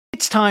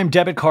It's time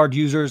debit card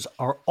users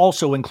are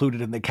also included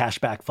in the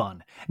cashback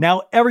fund.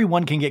 Now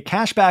everyone can get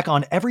cashback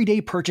on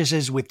everyday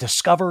purchases with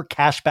Discover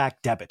Cashback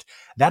Debit.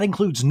 That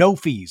includes no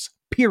fees,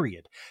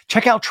 period.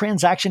 Check out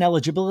transaction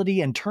eligibility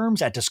and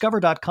terms at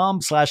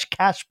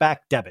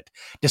discover.com/cashbackdebit.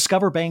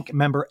 Discover Bank,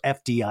 member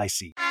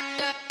FDIC.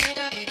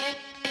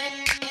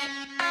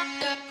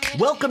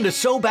 Welcome to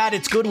So Bad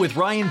It's Good with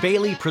Ryan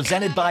Bailey,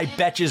 presented by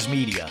Betches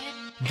Media.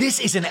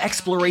 This is an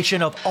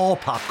exploration of all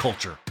pop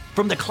culture,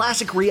 from the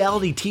classic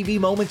reality TV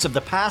moments of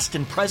the past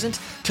and present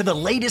to the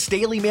latest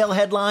Daily Mail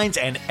headlines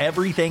and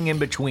everything in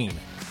between.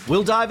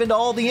 We'll dive into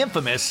all the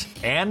infamous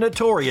and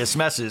notorious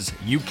messes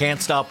you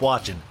can't stop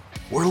watching.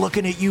 We're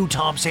looking at you,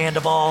 Tom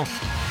Sandoval.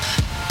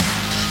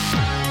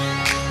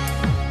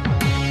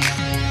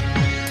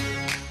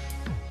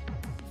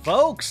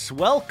 Folks,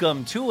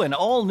 welcome to an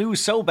all-new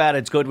So Bad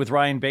It's Good with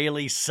Ryan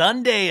Bailey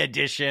Sunday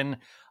edition.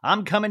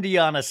 I'm coming to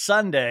you on a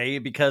Sunday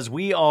because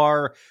we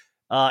are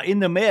in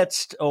the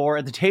midst or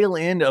at the tail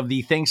end of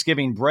the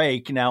Thanksgiving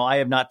break. Now, I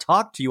have not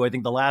talked to you. I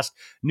think the last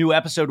new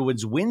episode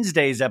was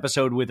Wednesday's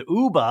episode with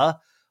Uba.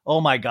 Oh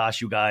my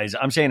gosh, you guys.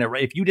 I'm saying it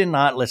right. If you did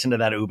not listen to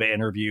that Uba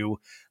interview,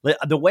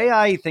 the way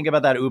I think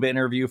about that Uba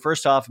interview,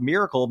 first off,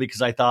 miracle,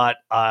 because I thought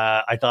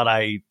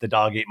the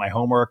dog ate my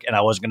homework and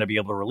I wasn't going to be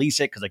able to release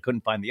it because I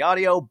couldn't find the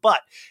audio.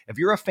 But if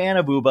you're a fan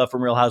of Uba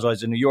from Real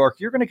Housewives of New York,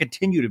 you're going to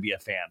continue to be a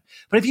fan.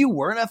 But if you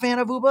weren't a fan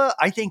of Uba,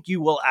 I think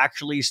you will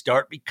actually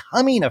start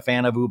becoming a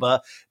fan of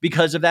Uba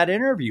because of that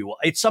interview.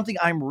 It's something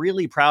I'm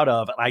really proud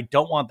of, and I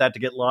don't want that to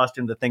get lost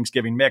in the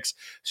Thanksgiving mix.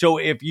 So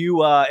if you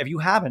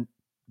haven't,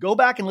 go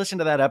back and listen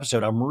to that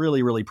episode. I'm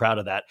really, really proud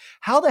of that.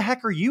 How the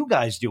heck are you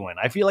guys doing?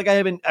 I feel like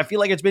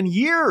it's been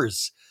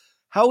years.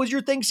 How was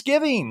your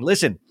Thanksgiving?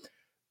 Listen,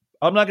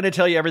 I'm not going to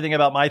tell you everything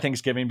about my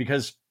Thanksgiving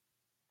because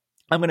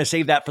I'm going to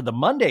save that for the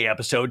Monday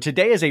episode.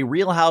 Today is a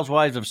Real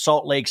Housewives of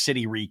Salt Lake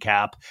City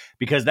recap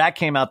because that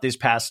came out this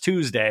past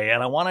Tuesday,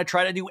 and I want to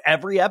try to do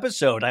every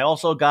episode. I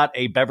also got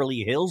a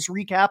Beverly Hills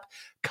recap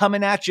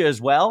coming at you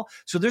as well.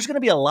 So there's going to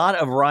be a lot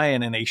of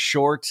Ryan in a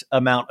short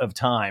amount of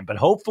time, but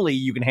hopefully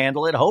you can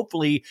handle it.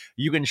 Hopefully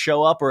you can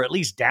show up or at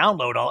least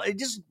download all.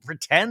 Just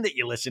pretend that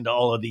you listen to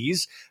all of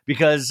these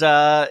because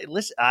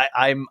listen,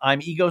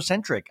 I'm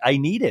egocentric. I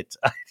need it.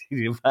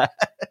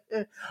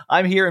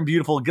 I'm here in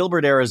beautiful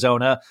Gilbert,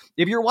 Arizona.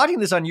 If you're watching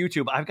this on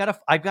YouTube, I've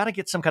got to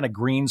get some kind of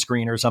green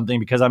screen or something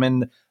because I'm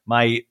in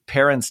my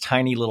parents'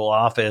 tiny little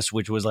office,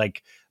 which was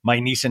like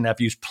my niece and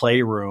nephew's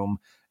playroom.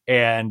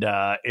 And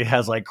it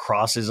has like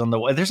crosses on the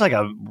wall. There's like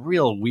a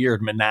real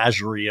weird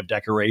menagerie of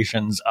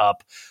decorations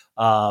up.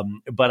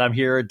 But I'm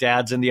here.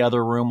 Dad's in the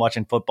other room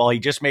watching football. He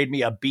just made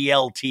me a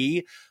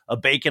BLT, a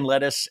bacon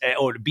lettuce,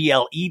 or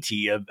BLET,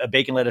 a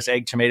bacon lettuce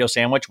egg tomato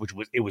sandwich,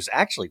 it was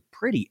actually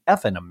pretty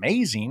effing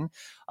amazing.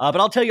 But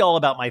I'll tell you all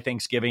about my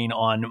Thanksgiving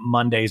on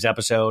Monday's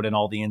episode and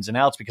all the ins and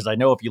outs, because I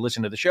know if you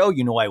listen to the show,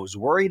 you know I was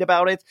worried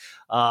about it.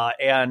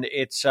 And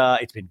it's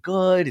been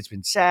good. It's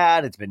been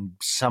sad. It's been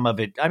some of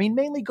it. I mean,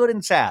 mainly good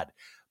and sad,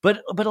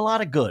 but a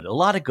lot of good,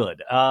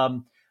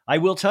 I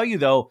will tell you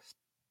though,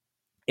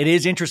 it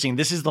is interesting.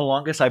 This is the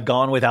longest I've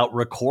gone without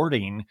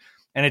recording.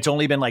 And it's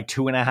only been like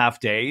 2.5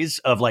 days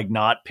of like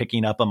not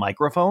picking up a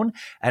microphone.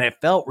 And I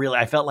felt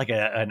like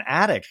an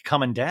addict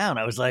coming down.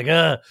 I was like,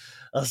 I'll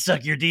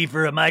suck your D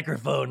for a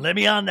microphone. Let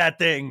me on that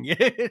thing.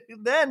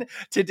 Then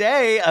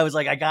today I was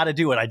like, I got to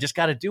do it. I just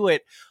got to do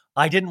it.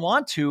 I didn't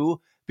want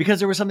to because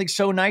there was something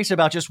so nice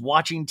about just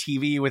watching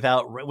TV with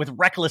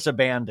reckless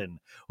abandon,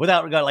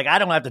 without like, I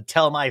don't have to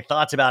tell my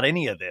thoughts about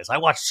any of this. I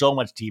watch so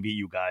much TV,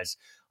 you guys.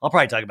 I'll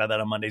probably talk about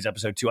that on Monday's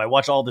episode too. I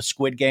watched all the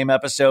Squid Game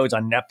episodes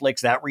on Netflix,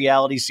 that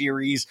reality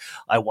series.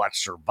 I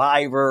watched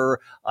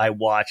Survivor. I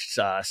watched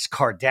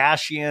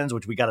Kardashians,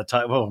 which we got to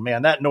talk. Oh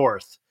man, that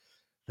North.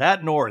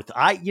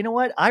 You know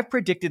what? I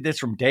predicted this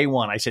from day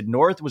one. I said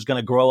North was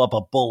going to grow up a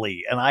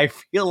bully, and I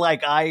feel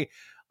like I'm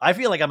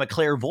a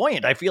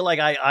clairvoyant. I feel like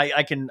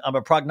I'm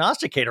a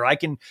prognosticator. I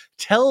can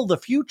tell the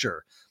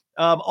future.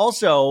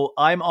 Also,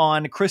 I'm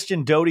on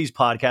Kristen Doute's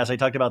podcast. I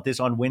talked about this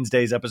on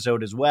Wednesday's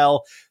episode as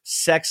well.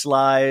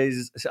 What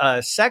is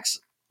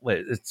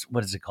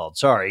it called?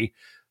 Sorry.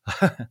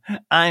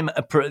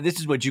 This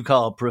is what you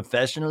call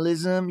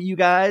professionalism, you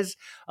guys.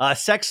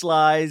 Sex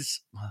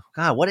Lies.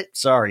 God,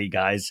 sorry,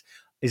 guys.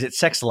 Is it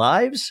Sex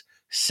Lives?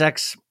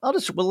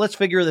 Let's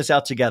figure this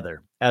out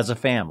together as a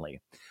family.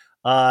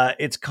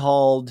 It's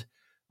called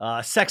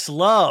Sex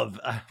Love.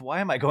 Why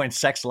am I going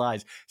Sex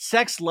Lies?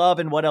 Sex Love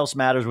and What Else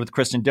Matters with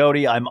Kristen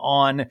Doute. I'm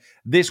on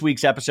this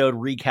week's episode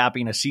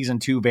recapping a season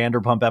 2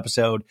 Vanderpump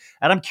episode,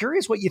 and I'm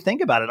curious what you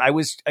think about it. I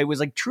was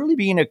like truly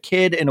being a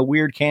kid in a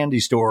weird candy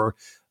store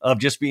of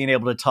just being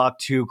able to talk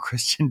to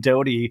Kristen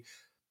Doute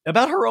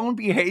about her own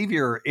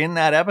behavior in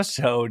that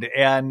episode,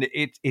 and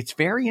it's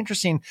very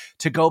interesting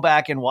to go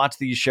back and watch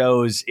these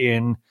shows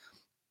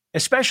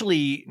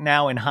especially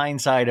now in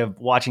hindsight of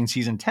watching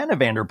season 10 of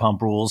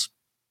Vanderpump Rules.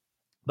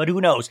 But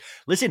who knows?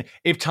 Listen,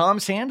 if Tom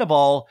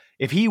Sandoval,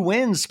 if he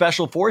wins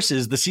Special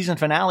Forces, the season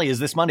finale is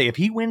this Monday. If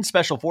he wins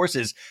Special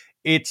Forces,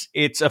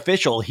 it's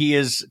official. He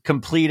has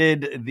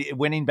completed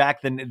winning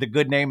back the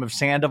good name of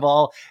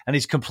Sandoval, and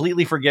he's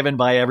completely forgiven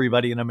by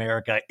everybody in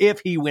America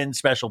if he wins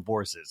Special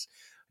Forces.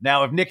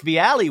 Now, if Nick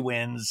Vialli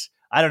wins,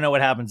 I don't know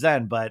what happens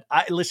then, but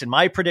listen,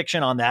 my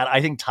prediction on that,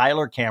 I think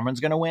Tyler Cameron's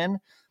going to win.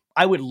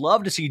 I would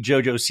love to see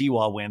JoJo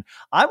Siwa win.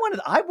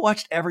 I've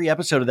watched every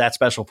episode of that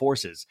Special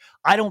Forces.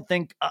 I don't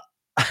think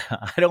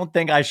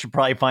I should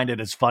probably find it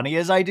as funny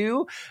as I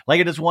do. Like,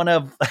 it is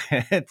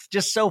it's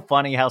just so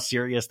funny how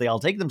serious they all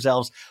take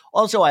themselves.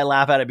 Also, I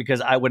laugh at it because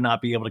I would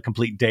not be able to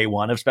complete day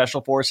one of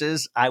Special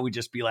Forces. I would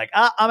just be like,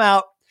 I'm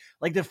out.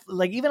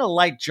 Like even a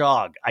light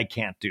jog, I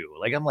can't do.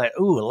 Like, I'm like,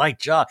 ooh, a light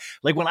jog.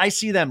 Like, when I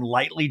see them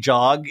lightly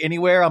jog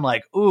anywhere, I'm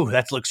like, ooh,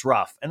 that looks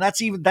rough. And that's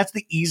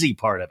the easy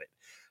part of it.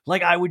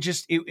 Like, I would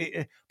just,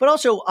 but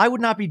also I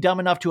would not be dumb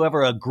enough to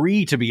ever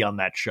agree to be on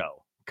that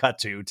show. Cut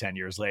to 10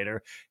 years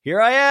later. Here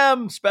I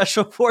am,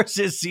 Special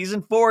Forces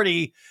season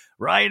 40,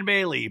 Ryan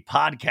Bailey,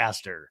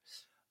 podcaster.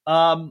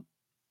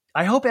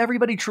 I hope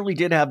everybody truly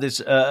did have this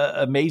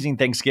amazing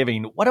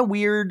Thanksgiving. What a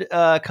weird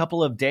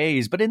couple of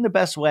days, but in the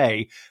best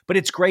way. But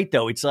it's great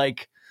though. It's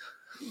like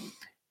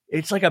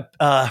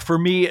for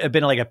me, it's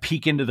been like a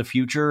peek into the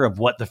future of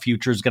what the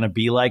future is going to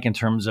be like in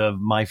terms of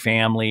my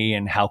family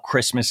and how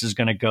Christmas is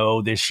going to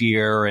go this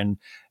year. And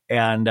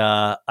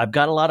I've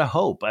got a lot of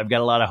hope. I've got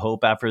a lot of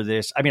hope after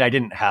this. I mean, I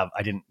didn't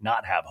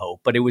not have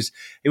hope, but it was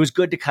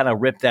good to kind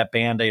of rip that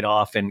Band-Aid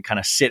off and kind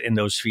of sit in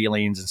those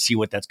feelings and see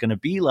what that's going to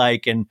be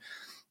like. And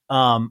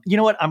you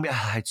know what?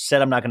 I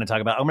said I'm not going to talk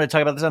about. I'm going to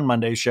talk about this on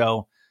Monday's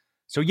show.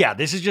 So yeah,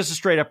 this is just a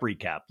straight up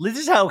recap. This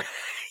is how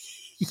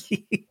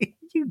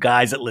you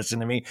guys that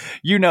listen to me,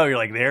 you're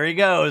like, there he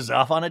goes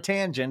off on a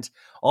tangent.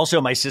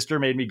 Also, my sister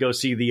made me go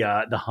see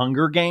the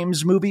Hunger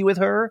Games movie with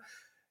her.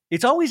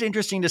 It's always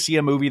interesting to see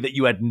a movie that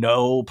you had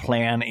no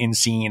plan in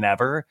seeing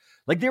ever.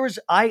 Like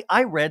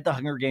I read the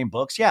Hunger Game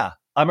books. Yeah,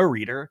 I'm a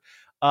reader.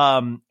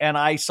 And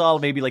I saw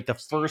maybe like the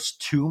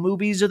first two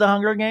movies of the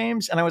Hunger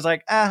Games. And I was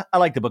like, I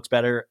like the books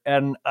better.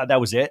 And that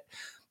was it.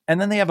 And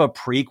then they have a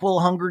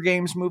prequel Hunger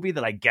Games movie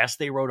that I guess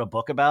they wrote a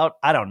book about.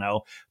 I don't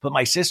know. But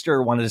my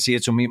sister wanted to see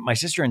it. So my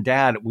sister and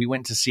dad, we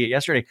went to see it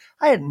yesterday.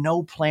 I had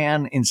no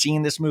plan in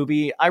seeing this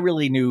movie. I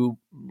really knew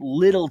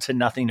little to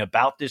nothing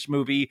about this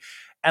movie.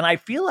 And I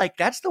feel like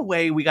that's the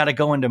way we got to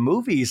go into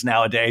movies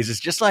nowadays. It's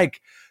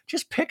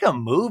just pick a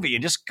movie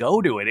and just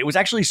go to it. It was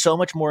actually so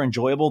much more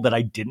enjoyable that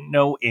I didn't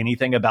know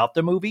anything about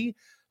the movie.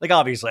 Like,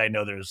 obviously I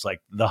know there's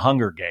like the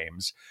Hunger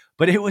Games,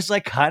 but it was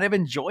like kind of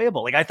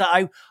enjoyable. Like, I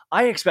thought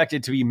I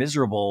expected to be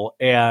miserable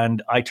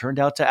and I turned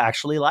out to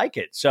actually like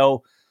it.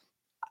 So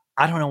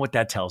I don't know what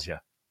that tells you.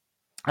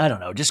 I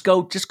don't know. Just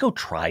go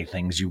try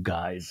things, you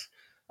guys.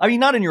 I mean,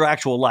 not in your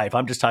actual life.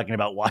 I'm just talking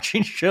about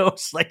watching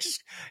shows, like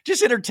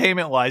just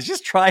entertainment wise,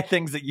 just try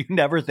things that you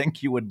never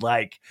think you would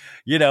like.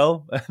 You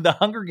know, the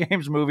Hunger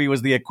Games movie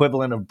was the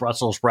equivalent of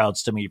Brussels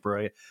sprouts to me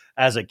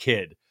as a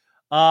kid.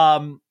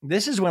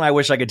 This is when I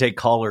wish I could take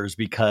callers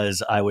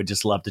because I would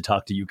just love to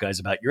talk to you guys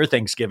about your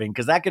Thanksgiving,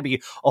 because that could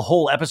be a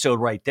whole episode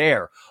right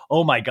there.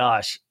 Oh my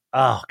gosh.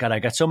 Oh God, I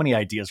got so many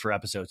ideas for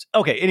episodes.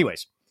 Okay.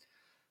 Anyways,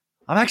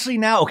 I'm actually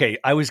now, okay,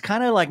 I was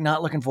kind of like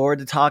not looking forward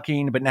to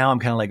talking, but now I'm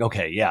kind of like,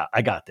 okay, yeah,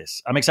 I got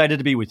this. I'm excited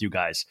to be with you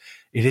guys.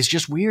 It is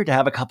just weird to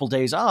have a couple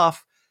days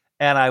off.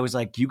 And I was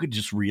like, you could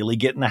just really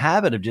get in the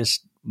habit of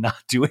just not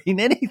doing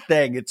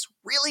anything. It's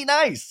really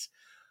nice.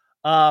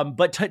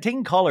 But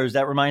taking callers,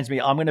 that reminds me,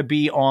 I'm going to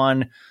be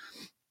on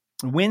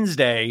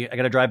Wednesday. I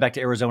got to drive back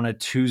to Arizona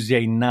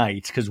Tuesday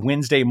night because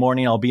Wednesday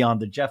morning I'll be on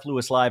the Jeff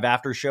Lewis Live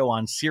After Show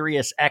on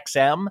Sirius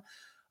XM.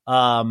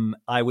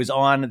 I was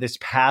on this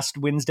past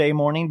Wednesday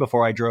morning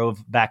before I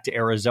drove back to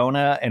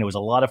Arizona, and it was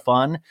a lot of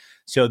fun.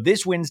 So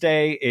this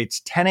Wednesday,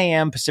 it's 10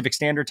 a.m. Pacific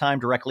Standard Time,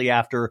 directly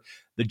after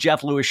the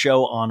Jeff Lewis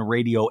Show on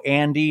Radio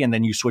Andy, and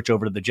then you switch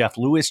over to the Jeff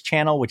Lewis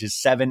channel, which is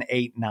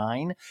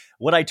 789.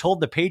 What I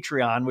told the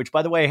Patreon, which,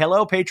 by the way,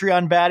 hello,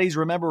 Patreon baddies.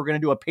 Remember, we're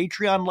going to do a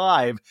Patreon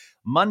Live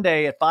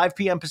Monday at 5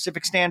 p.m.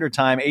 Pacific Standard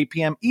Time, 8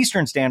 p.m.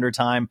 Eastern Standard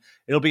Time.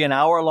 It'll be an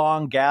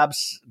hour-long gab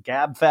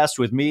fest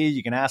with me.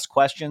 You can ask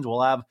questions.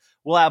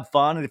 We'll have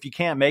fun. And if you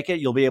can't make it,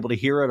 you'll be able to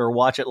hear it or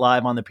watch it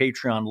live on the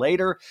Patreon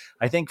later.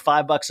 I think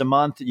 $5 a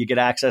month, you get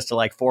access to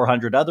like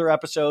 400 other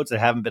episodes that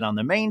haven't been on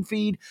the main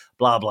feed,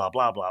 blah, blah,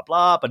 blah, blah,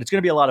 blah. But it's going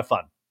to be a lot of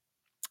fun.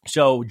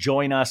 So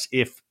join us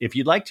if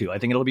you'd like to. I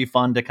think it'll be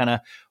fun to kind of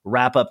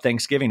wrap up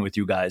Thanksgiving with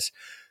you guys.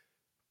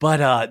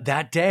 But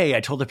that day,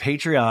 I told the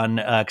Patreon,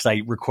 because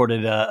I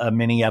recorded a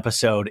mini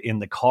episode in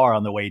the car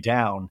on the way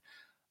down,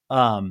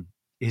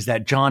 is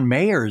that John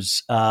Mayer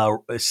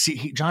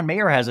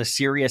has a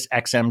Sirius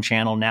XM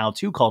channel now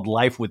too called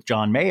Life with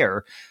John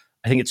Mayer.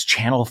 I think it's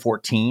channel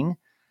 14.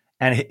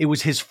 And it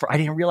was I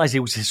didn't realize it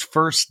was his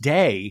first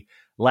day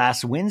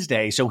last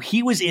Wednesday. So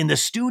he was in the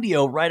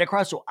studio right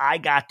across. So I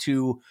got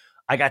to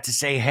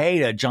say hey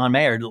to John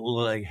Mayer,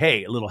 like,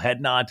 hey, a little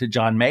head nod to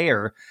John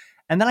Mayer.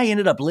 And then I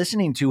ended up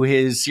listening to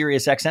his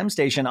Sirius XM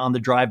station on the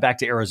drive back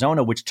to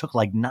Arizona, which took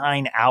like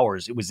 9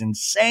 hours. It was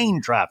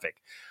insane traffic.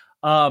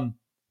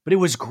 But it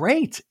was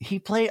great.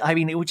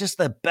 It was just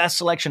the best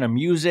selection of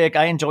music.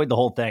 I enjoyed the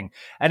whole thing.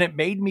 And it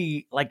made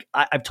me like,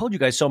 I've told you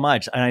guys so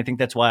much. And I think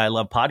that's why I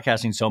love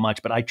podcasting so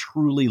much. But I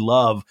truly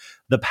love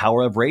the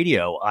power of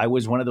radio. I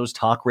was one of those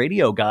talk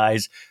radio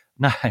guys.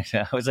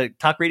 I was a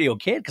talk radio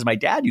kid because my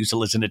dad used to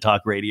listen to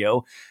talk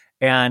radio.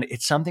 And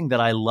it's something that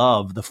I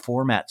love the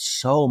format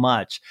so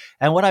much.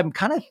 And what I'm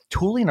kind of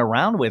tooling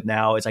around with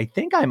now is I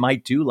think I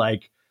might do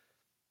like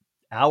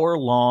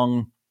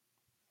hour-long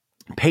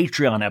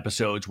Patreon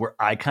episodes where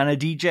I kind of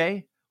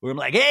DJ, where I'm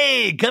like,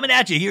 hey, coming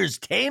at you, here's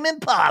Tame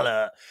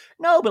Impala.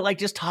 No, but like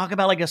just talk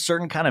about like a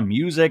certain kind of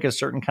music, a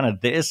certain kind of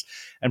this,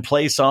 and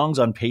play songs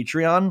on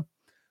Patreon.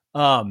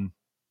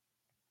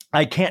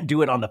 I can't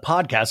do it on the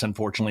podcast,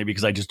 unfortunately,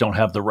 because I just don't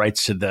have the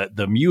rights to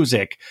the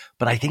music,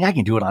 but I think I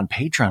can do it on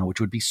Patreon, which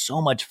would be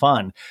so much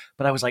fun.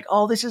 But I was like,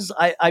 oh,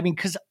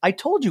 because I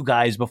told you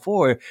guys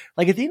before,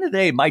 like at the end of the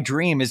day, my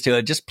dream is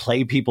to just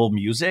play people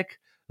music.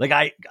 Like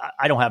I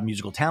don't have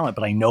musical talent,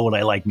 but I know what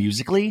I like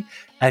musically,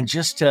 and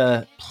just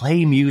to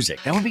play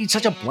music, that would be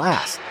such a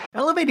blast.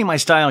 Elevating my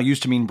style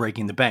used to mean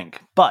breaking the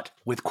bank, but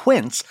with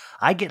Quince,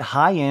 I get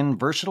high-end,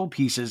 versatile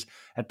pieces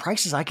at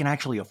prices I can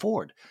actually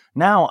afford.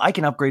 Now I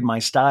can upgrade my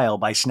style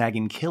by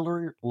snagging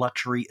killer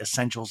luxury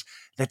essentials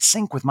that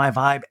sync with my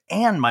vibe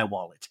and my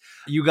wallet.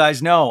 You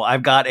guys know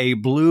I've got a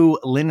blue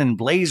linen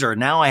blazer.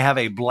 Now I have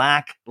a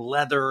black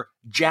leather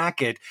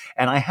jacket,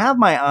 and I have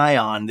my eye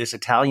on this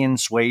Italian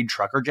suede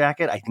trucker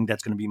jacket. I think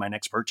that's going to be my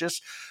next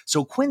purchase.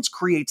 So Quince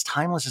creates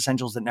timeless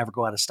essentials that never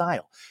go out of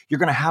style. You're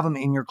going to have them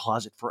in your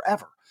closet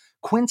forever.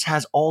 Quince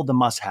has all the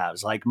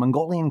must-haves like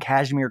Mongolian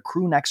cashmere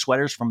crew neck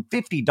sweaters from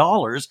 $50,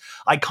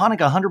 iconic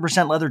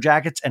 100% leather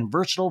jackets, and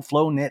versatile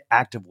flow knit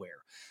activewear.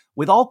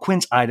 With all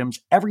Quince items,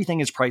 everything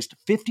is priced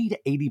 50 to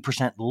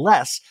 80%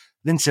 less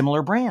than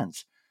similar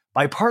brands.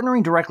 By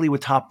partnering directly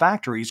with top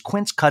factories,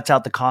 Quince cuts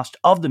out the cost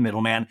of the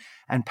middleman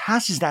and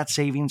passes that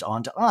savings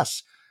on to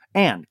us.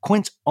 And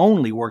Quince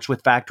only works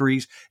with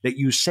factories that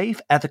use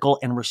safe, ethical,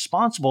 and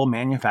responsible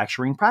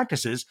manufacturing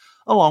practices,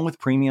 along with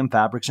premium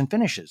fabrics and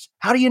finishes.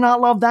 How do you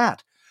not love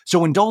that?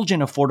 So indulge in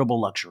affordable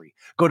luxury.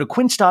 Go to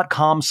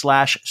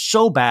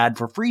quince.com/sobad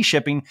for free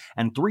shipping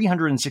and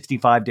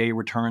 365-day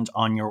returns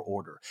on your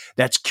order.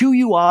 That's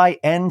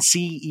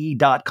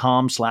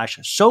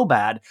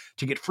QUINCE.com/sobad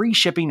to get free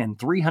shipping and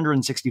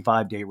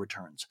 365-day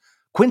returns.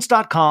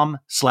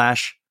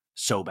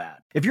 Quince.com/sobad.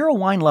 If you're a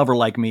wine lover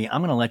like me,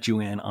 I'm going to let you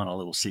in on a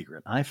little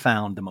secret. I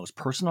found the most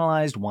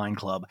personalized wine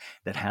club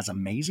that has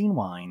amazing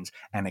wines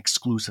and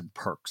exclusive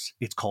perks.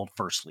 It's called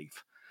First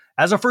Leaf.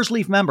 As a First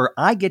Leaf member,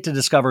 I get to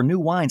discover new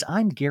wines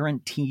I'm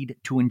guaranteed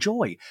to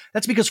enjoy.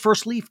 That's because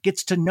First Leaf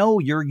gets to know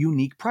your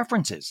unique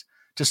preferences.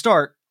 To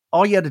start,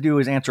 all you have to do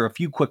is answer a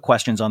few quick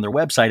questions on their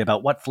website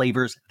about what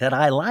flavors that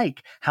I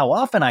like, how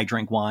often I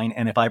drink wine,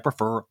 and if I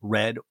prefer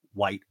red,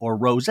 white, or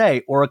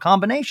rosé, or a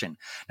combination.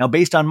 Now,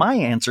 based on my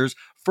answers,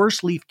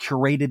 First Leaf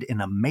curated an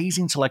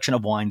amazing selection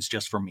of wines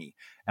just for me.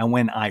 And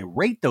when I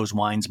rate those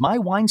wines, my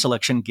wine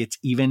selection gets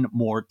even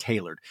more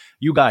tailored.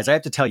 You guys, I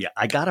have to tell you,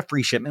 I got a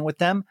free shipment with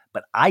them,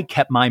 but I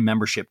kept my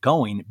membership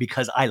going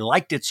because I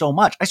liked it so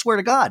much. I swear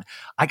to God,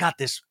 I got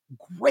this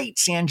great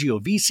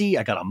Sangiovese.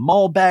 I got a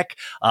Malbec.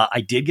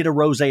 I did get a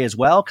rosé as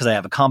well because I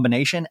have a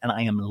combination, and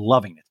I am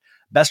loving it.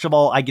 Best of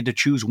all, I get to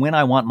choose when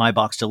I want my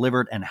box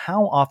delivered and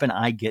how often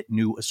I get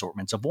new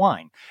assortments of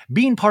wine.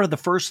 Being part of the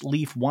First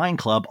Leaf Wine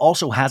Club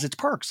also has its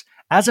perks.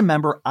 As a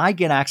member, I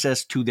get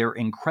access to their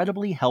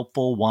incredibly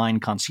helpful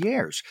wine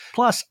concierge.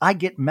 Plus, I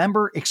get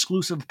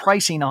member-exclusive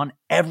pricing on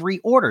every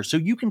order, so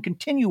you can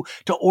continue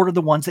to order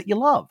the ones that you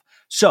love.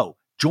 So,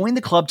 join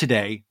the club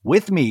today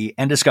with me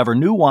and discover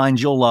new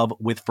wines you'll love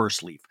with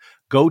First Leaf.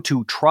 Go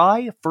to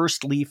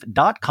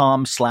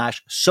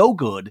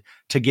tryfirstleaf.com/sogood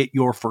to get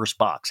your first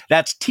box.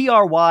 That's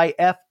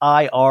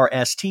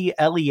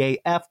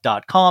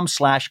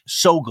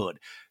tryfirstleaf.com/sogood.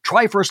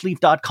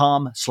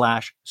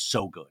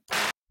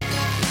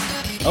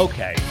 Tryfirstleaf.com/sogood.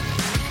 Okay.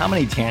 How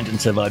many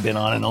tangents have I been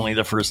on in only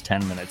the first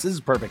 10 minutes? This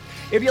is perfect.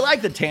 If you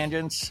like the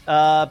tangents,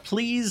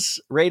 please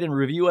rate and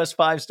review us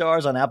 5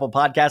 stars on Apple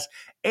Podcasts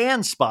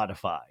and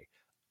Spotify.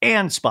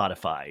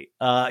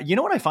 You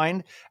know what I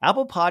find?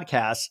 Apple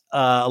Podcasts,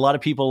 a lot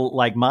of people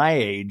like my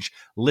age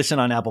listen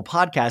on Apple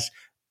Podcasts.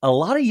 A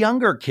lot of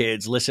younger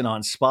kids listen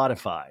on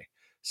Spotify.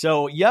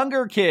 So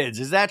younger kids,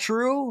 is that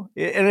true?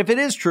 And if it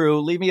is true,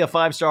 leave me a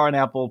 5-star on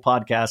Apple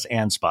Podcasts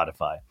and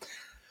Spotify.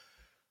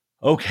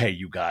 Okay,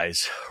 you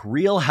guys,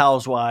 Real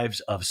Housewives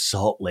of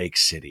Salt Lake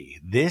City.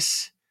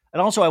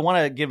 And also I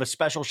want to give a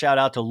special shout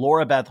out to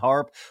Laura Beth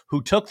Harp,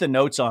 who took the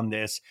notes on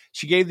this.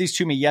 She gave these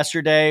to me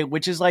yesterday,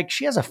 which is like,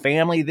 she has a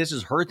family. This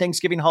is her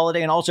Thanksgiving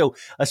holiday. And also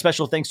a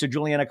special thanks to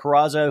Juliana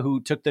Carrazza,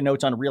 who took the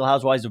notes on Real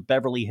Housewives of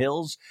Beverly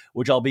Hills,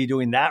 which I'll be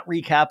doing that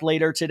recap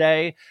later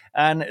today.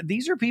 And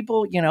these are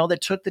people,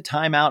 that took the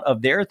time out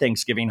of their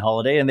Thanksgiving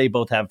holiday, and they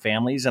both have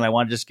families. And I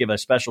want to just give a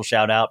special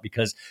shout out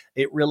because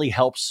it really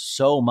helps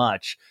so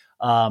much.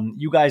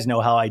 You guys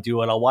know how I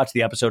do it. I'll watch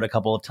the episode a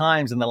couple of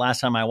times, and the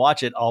last time I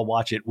watch it, I'll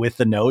watch it with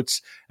the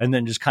notes and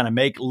then just kind of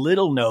make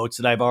little notes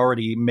that I've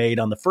already made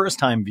on the first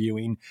time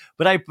viewing.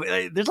 But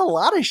there's a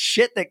lot of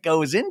shit that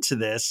goes into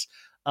this.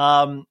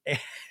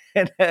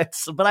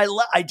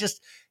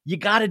 You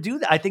got to do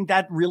that. I think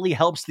that really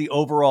helps the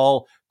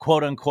overall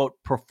quote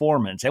unquote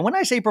performance. And when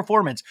I say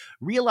performance,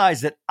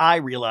 realize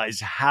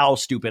how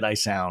stupid I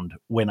sound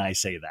when I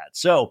say that.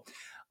 So,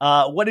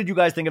 what did you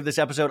guys think of this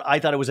episode? I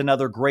thought it was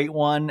another great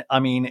one. I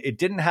mean, it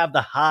didn't have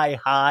the high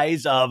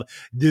highs of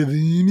the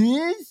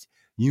Venus.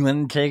 You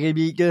want to take a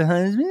beat to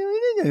husband?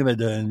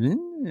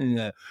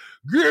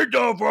 Get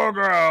the fuck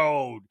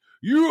out.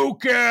 You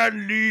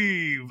can't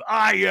leave.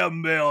 I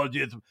am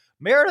Meredith.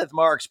 Meredith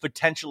Marks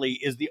potentially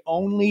is the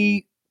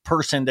only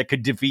person that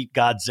could defeat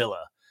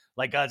Godzilla.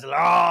 Like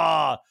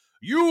Godzilla,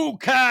 you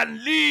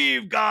can't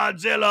leave,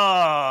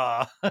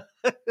 Godzilla.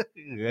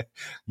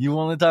 You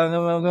want to talk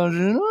about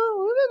Godzilla?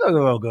 We're talk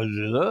about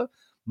Godzilla.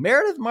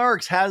 Meredith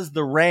Marks has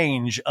the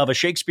range of a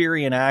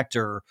Shakespearean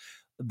actor,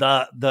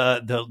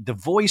 the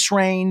voice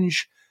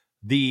range,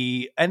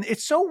 and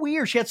it's so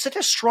weird. She had such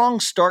a strong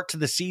start to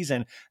the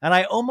season, and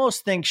I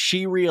almost think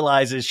she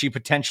realizes she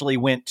potentially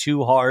went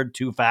too hard,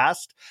 too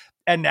fast.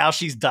 And now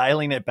she's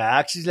dialing it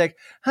back. She's like,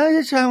 I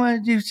just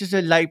want to do just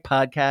a light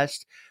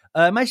podcast.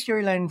 My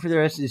storyline for the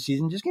rest of the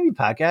season just going to be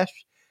podcast.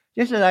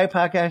 Just a light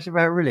podcast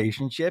about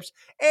relationships.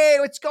 Hey,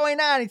 what's going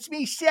on? It's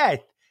me,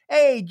 Seth.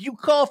 Hey, did you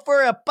call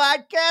for a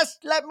podcast?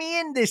 Let me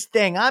in this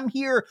thing. I'm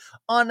here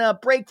on a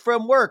break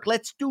from work.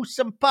 Let's do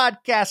some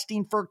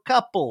podcasting for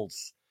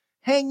couples.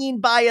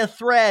 Hanging by a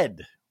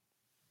thread.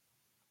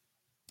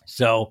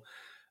 So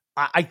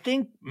I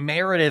think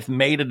Meredith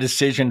made a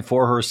decision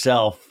for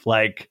herself,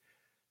 like,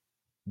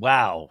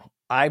 wow,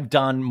 I've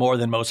done more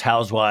than most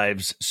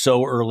housewives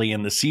so early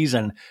in the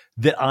season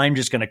that I'm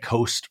just going to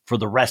coast for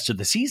the rest of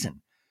the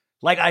season.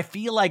 Like, I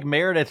feel like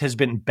Meredith has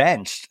been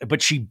benched,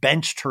 but she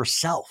benched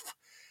herself.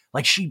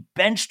 Like, she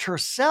benched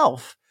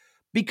herself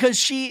because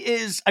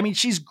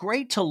she's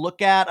great to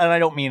look at. And I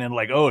don't mean in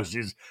like,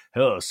 she's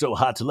so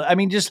hot to look. I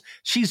mean, just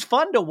she's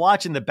fun to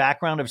watch in the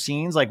background of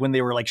scenes, like when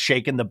they were like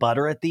shaking the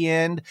butter at the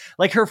end.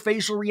 Like, her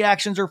facial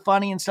reactions are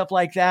funny and stuff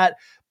like that.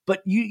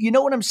 But you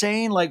know what I'm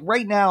saying? Like,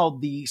 right now,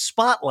 the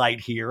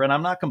spotlight here, and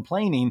I'm not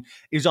complaining,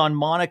 is on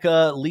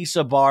Monica,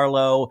 Lisa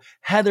Barlow.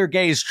 Heather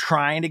Gay's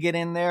trying to get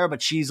in there,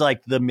 but she's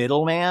like the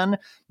middleman.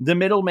 The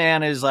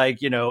middleman is like,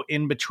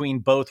 in between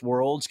both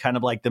worlds, kind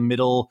of like the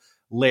middle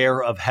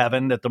layer of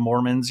heaven that the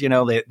Mormons,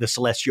 the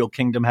celestial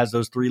kingdom has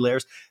those 3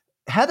 layers.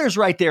 Heather's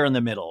right there in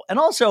the middle. And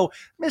also,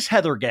 Miss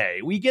Heather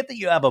Gay, we get that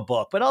you have a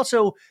book, but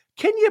also,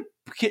 can you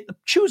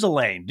choose a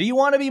lane? Do you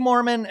want to be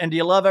Mormon and do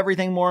you love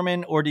everything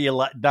Mormon, or do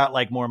you not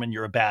like Mormon?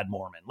 You're a bad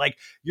Mormon. Like,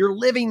 you're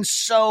living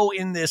so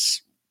in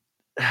this,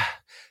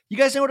 you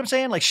guys know what I'm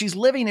saying? Like, she's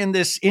living in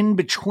this in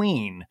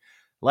between.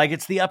 Like,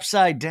 it's the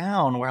upside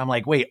down where I'm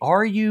like, wait,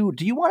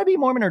 do you want to be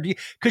Mormon, or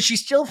because she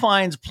still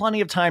finds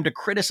plenty of time to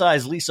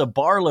criticize Lisa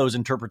Barlow's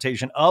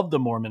interpretation of the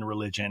Mormon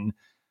religion.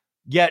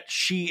 Yet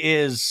she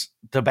is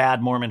the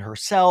bad Mormon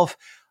herself.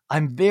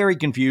 I'm very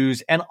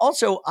confused. And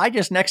also,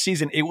 next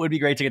season, it would be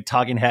great to get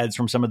talking heads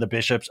from some of the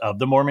bishops of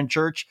the Mormon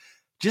church.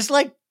 Just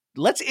like,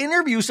 let's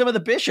interview some of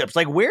the bishops.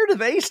 Like, where do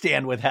they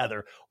stand with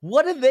Heather?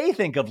 What do they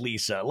think of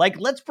Lisa? Like,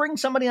 let's bring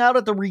somebody out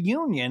at the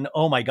reunion.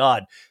 Oh my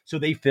God. So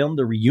they filmed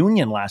the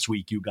reunion last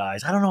week, you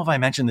guys. I don't know if I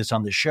mentioned this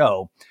on the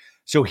show.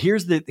 So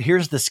here's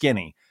the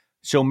skinny.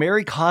 So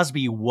Mary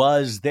Cosby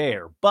was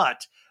there,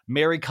 but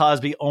Mary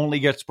Cosby only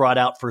gets brought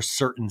out for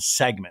certain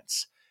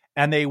segments.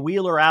 And they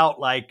wheel her out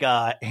like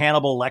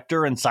Hannibal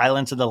Lecter in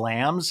Silence of the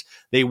Lambs.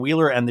 They wheel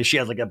her, and she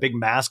has like a big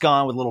mask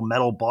on with a little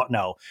metal ball.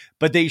 No,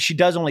 but she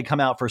does only come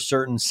out for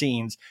certain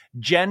scenes.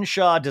 Jen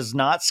Shah does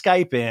not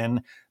Skype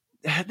in.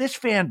 This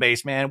fan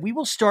base, man, we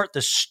will start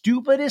the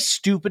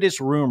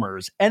stupidest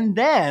rumors. And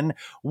then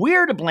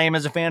we're to blame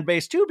as a fan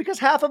base too, because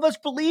half of us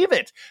believe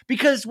it,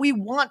 because we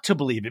want to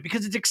believe it,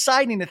 because it's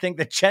exciting to think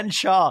that Jen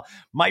Shah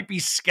might be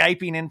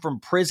Skyping in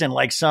from prison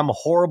like some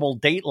horrible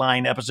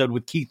Dateline episode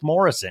with Keith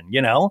Morrison,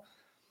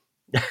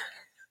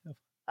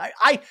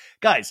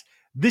 Guys,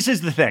 this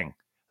is the thing.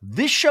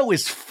 This show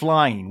is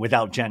flying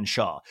without Jen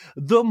Shah.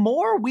 The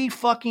more we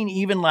fucking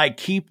even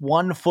keep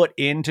one foot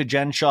into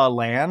Jen Shah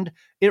land,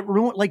 it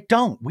ruined.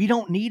 We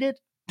don't need it.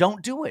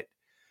 Don't do it.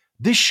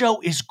 This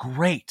show is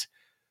great.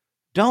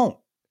 Don't.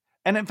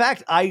 And in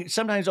fact, I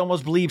sometimes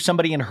almost believe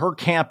somebody in her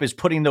camp is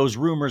putting those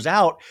rumors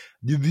out,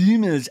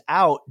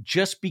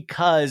 just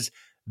because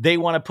they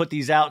want to put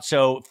these out.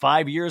 So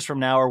 5 years from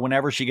now, or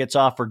whenever she gets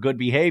off for good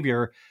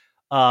behavior,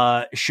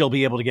 she'll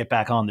be able to get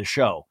back on the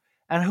show.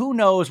 And who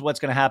knows what's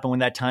going to happen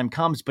when that time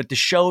comes, but the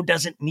show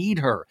doesn't need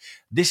her.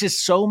 This is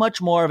so much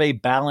more of a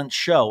balanced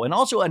show. And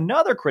also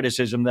another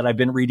criticism that I've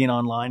been reading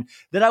online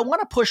that I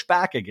want to push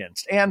back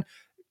against. And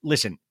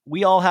listen,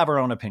 we all have our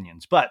own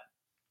opinions, but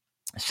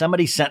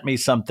Somebody sent me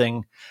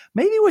something.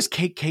 Maybe it was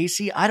Kate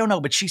Casey. I don't know,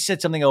 but she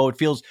said something. Oh, it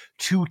feels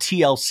too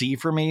TLC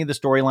for me, the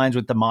storylines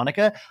with the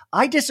Monica.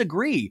 I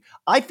disagree.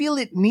 I feel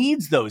it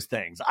needs those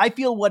things. I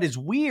feel what is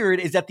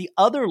weird is that the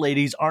other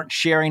ladies aren't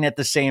sharing at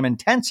the same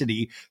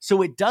intensity.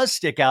 So it does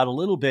stick out a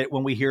little bit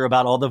when we hear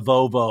about all the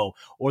Vovo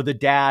or the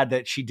dad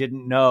that she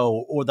didn't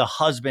know or the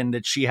husband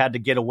that she had to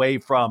get away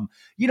from.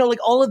 Like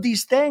all of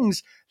these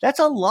things. That's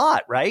a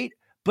lot, right?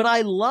 But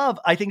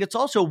I think it's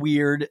also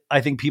weird.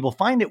 I think people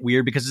find it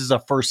weird because this is a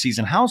first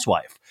season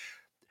housewife.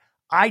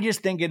 I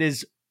just think it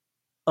is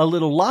a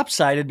little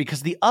lopsided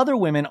because the other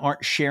women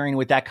aren't sharing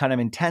with that kind of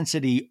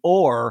intensity,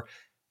 or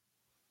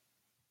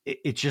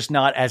it's just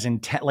not as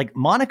intense. Like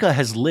Monica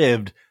has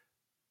lived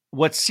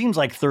what seems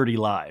like 30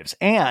 lives.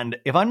 And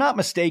if I'm not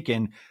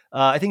mistaken,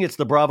 I think it's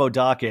the Bravo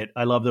docket.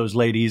 I love those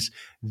ladies.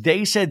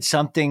 They said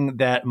something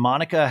that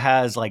Monica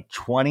has like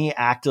 20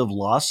 active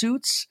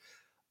lawsuits.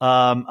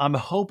 I'm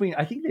hoping,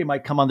 I think they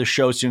might come on the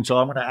show soon, so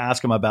I'm going to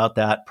ask them about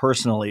that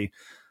personally.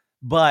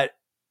 But,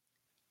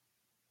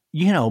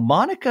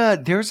 Monica,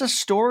 there's a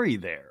story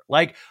there.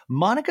 Like,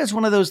 Monica's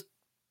one of those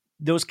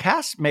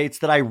castmates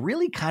that I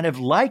really kind of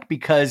like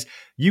because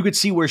you could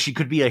see where she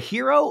could be a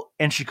hero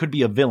and she could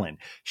be a villain.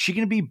 She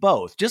can be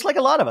both. Just like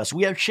a lot of us,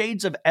 we have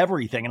shades of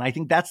everything. And I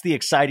think that's the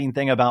exciting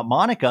thing about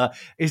Monica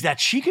is that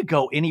she could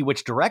go any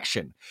which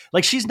direction.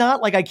 Like she's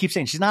not, like I keep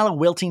saying, she's not a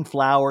wilting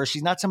flower.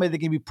 She's not somebody that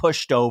can be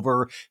pushed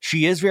over.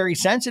 She is very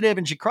sensitive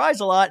and she cries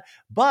a lot,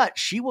 but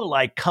she will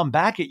like come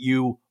back at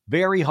you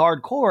very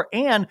hardcore.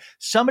 And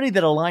somebody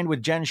that aligned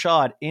with Jen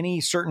Shaw at any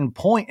certain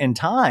point in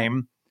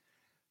time,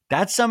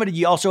 that's somebody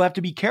you also have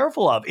to be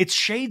careful of. It's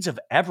shades of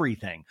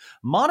everything.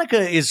 Monica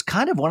is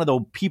kind of one of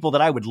the people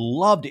that I would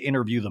love to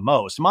interview the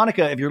most.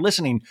 Monica, if you're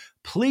listening,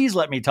 please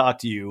let me talk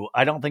to you.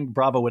 I don't think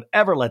Bravo would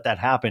ever let that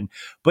happen.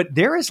 But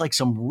there is like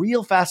some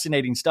real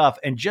fascinating stuff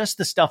and just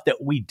the stuff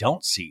that we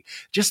don't see,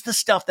 just the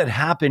stuff that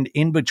happened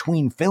in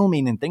between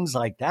filming and things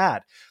like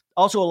that.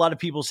 Also, a lot of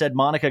people said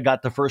Monica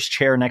got the first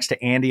chair next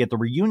to Andy at the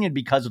reunion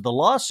because of the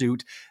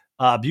lawsuit.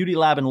 Beauty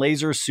Lab and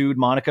Laser sued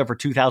Monica for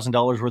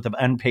 $2,000 worth of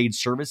unpaid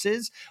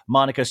services.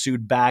 Monica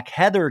sued back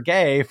Heather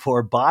Gay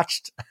for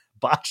botched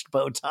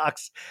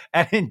Botox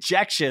and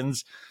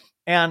injections.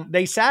 And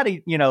they sat,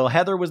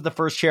 Heather was the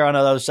first chair on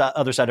the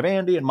other side of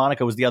Andy and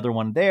Monica was the other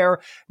one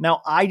there.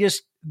 Now,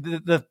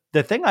 the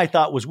thing I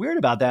thought was weird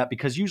about that,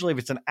 because usually if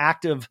it's an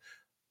active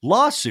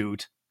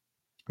lawsuit,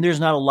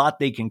 there's not a lot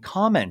they can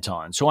comment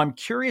on. So I'm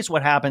curious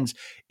what happens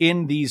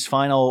in these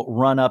final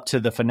run up to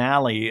the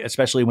finale,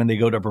 especially when they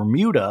go to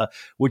Bermuda,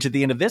 which at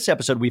the end of this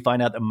episode, we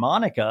find out that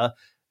Monica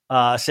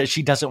says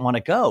she doesn't want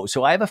to go.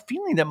 So I have a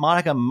feeling that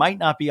Monica might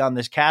not be on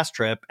this cast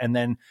trip. And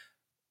then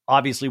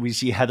obviously we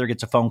see Heather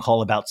gets a phone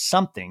call about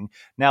something.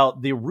 Now,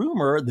 the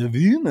rumor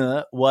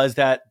was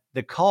that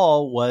the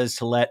call was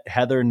to let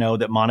Heather know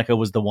that Monica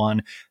was the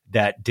one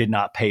that did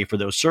not pay for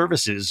those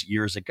services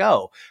years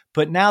ago.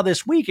 But now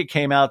this week it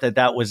came out that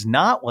that was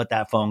not what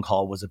that phone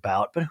call was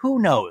about. But who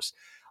knows?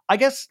 I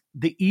guess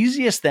the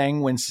easiest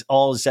thing when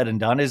all is said and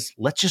done is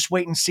let's just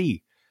wait and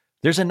see.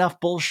 There's enough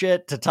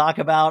bullshit to talk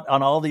about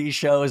on all these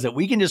shows that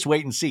we can just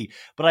wait and see.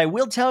 But I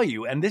will tell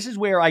you, and this is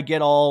where I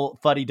get all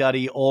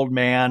fuddy-duddy, old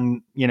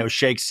man,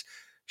 shakes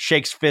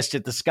fist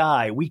at the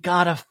sky. We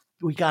gotta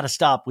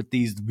stop with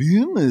these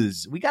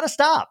rumors. We gotta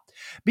stop,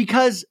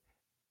 because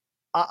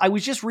I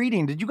was just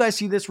reading. Did you guys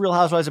see this Real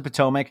Housewives of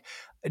Potomac?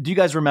 Do you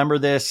guys remember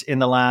this in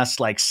the last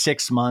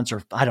 6 months,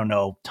 or I don't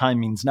know, time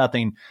means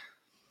nothing.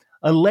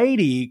 A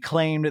lady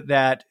claimed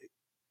that,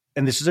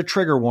 and this is a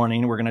trigger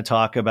warning. We're going to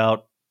talk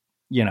about,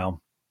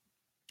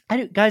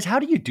 guys, how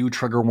do you do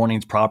trigger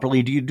warnings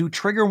properly? Do you do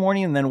trigger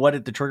warning and then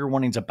what the trigger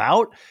warning's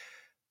about?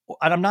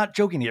 And I'm not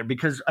joking here,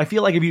 because I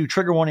feel like if you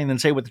trigger warning and then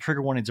say what the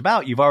trigger warning's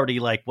about, you've already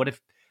what if,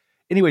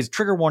 anyways,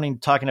 trigger warning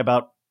talking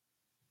about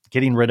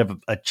getting rid of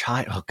a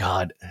child. Oh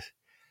God.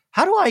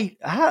 How do I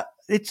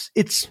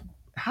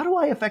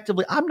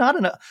effectively, I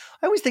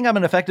always think I'm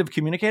an effective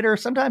communicator.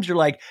 Sometimes you're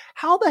like,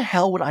 how the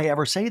hell would I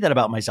ever say that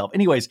about myself?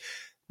 Anyways,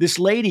 this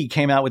lady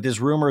came out with this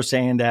rumor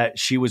saying that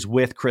she was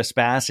with Chris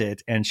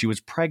Bassett and she was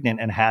pregnant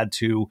and had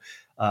to,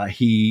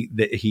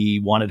 he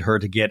wanted her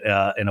to get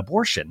an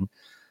abortion.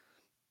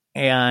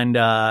 And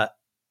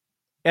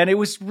it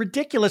was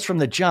ridiculous from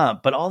the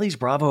jump, but all these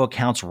Bravo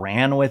accounts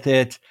ran with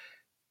it.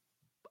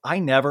 I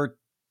never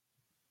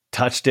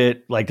touched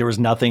it. There was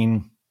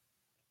nothing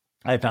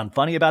I found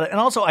funny about it. And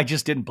also, I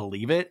just didn't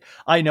believe it.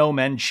 I know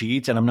men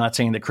cheat, and I'm not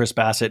saying that Chris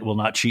Bassett will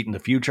not cheat in the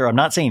future. I'm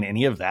not saying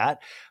any of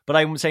that, but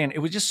I'm saying it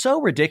was just so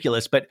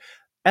ridiculous. But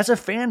as a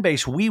fan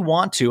base, we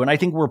want to, and I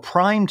think we're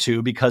primed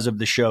to, because of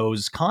the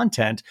show's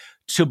content,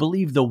 to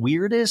believe the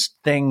weirdest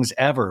things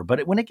ever.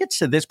 But when it gets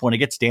to this point, it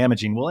gets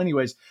damaging. Well,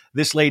 anyways,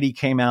 this lady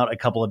came out a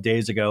couple of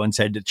days ago and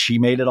said that she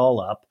made it all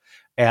up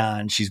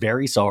and she's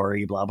very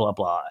sorry, blah, blah,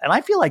 blah. And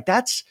I feel like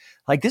this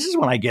is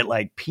when I get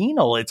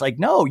penal. It's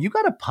no, you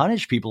got to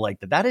punish people like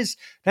that.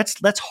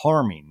 That's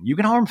harming. You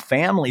can harm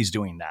families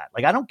doing that.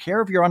 I don't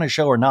care if you're on a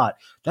show or not.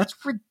 That's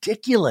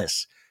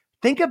ridiculous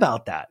Think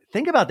about that.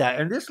 Think about that.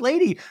 And this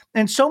lady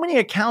and so many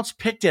accounts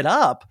picked it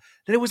up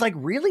that it was like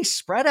really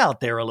spread out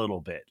there a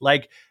little bit.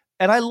 Like,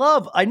 and I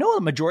know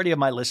the majority of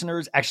my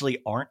listeners actually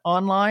aren't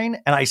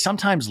online. And I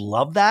sometimes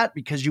love that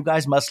because you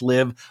guys must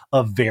live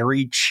a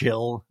very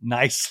chill,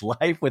 nice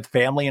life with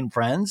family and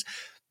friends.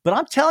 But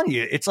I'm telling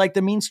you, it's like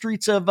the mean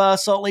streets of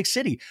Salt Lake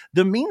City,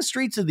 the mean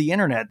streets of the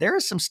internet. There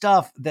is some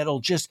stuff that'll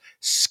just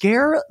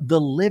scare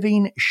the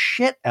living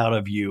shit out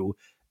of you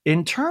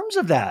in terms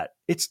of that.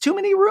 It's too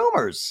many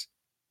rumors,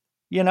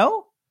 you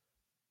know?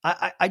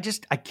 I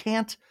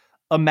can't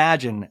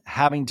imagine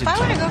having to. If I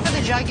were to go for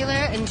the jugular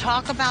and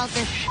talk about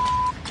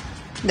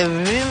the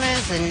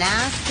rumors, the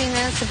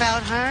nastiness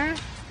about her,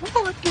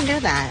 well, we can do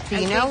that.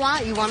 You know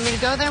what? You want me to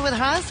go there with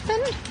her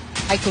husband?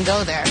 I can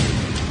go there.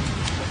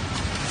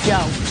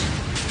 Don't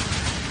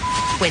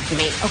with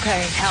me.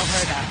 Okay, tell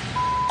her to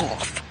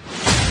off.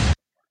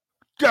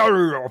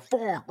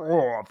 Fuck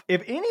off.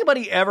 If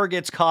anybody ever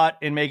gets caught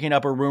in making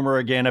up a rumor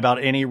again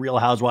about any Real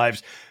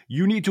Housewives,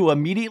 you need to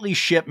immediately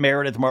ship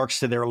Meredith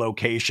Marks to their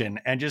location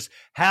and just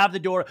have the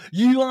door.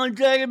 You want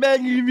to talk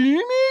about your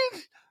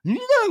rumors? You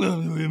talk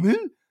about rumors?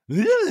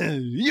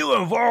 You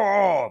want to fall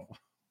off.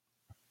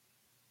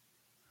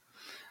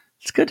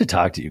 It's good to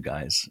talk to you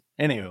guys.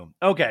 Anywho,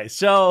 okay,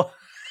 so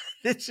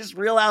this is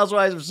Real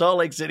Housewives of Salt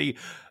Lake City.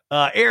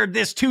 Aired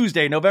this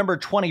Tuesday, November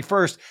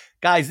 21st.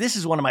 Guys, this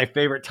is one of my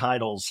favorite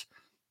titles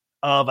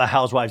of a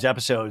Housewives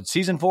episode.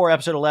 Season 4,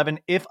 episode 11,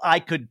 If I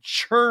Could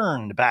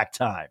Churn Back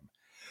Time.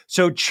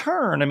 So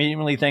churn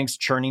immediately thinks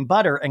churning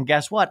butter. And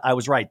guess what? I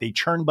was right. They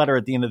churn butter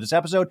at the end of this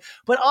episode.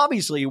 But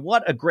obviously,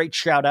 what a great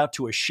shout out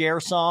to a Cher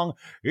song.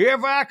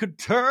 If I could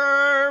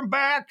turn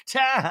back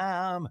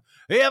time,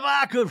 if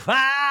I could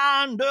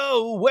find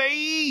a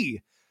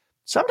way.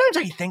 Sometimes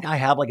I think I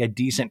have like a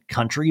decent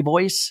country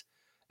voice,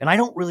 and I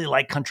don't really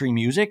like country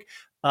music.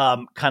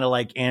 Kind of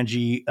like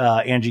Angie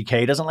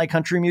K doesn't like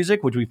country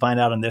music, which we find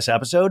out in this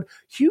episode.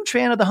 Huge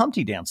fan of the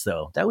Humpty Dance,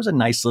 though. That was a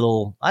nice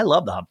little. I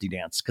love the Humpty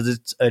Dance because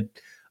it's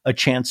a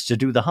chance to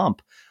do the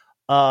hump.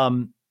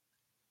 But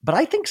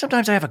I think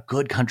sometimes I have a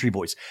good country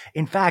voice.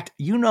 In fact,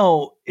 you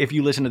know, if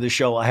you listen to the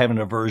show, I have an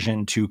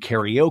aversion to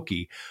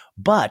karaoke.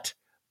 But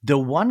the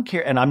one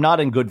and I'm not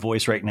in good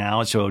voice right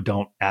now, so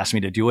don't ask me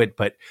to do it.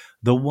 But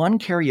the one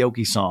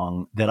karaoke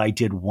song that I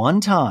did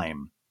one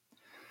time,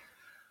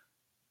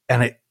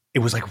 and it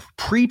was like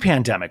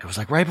pre-pandemic. It was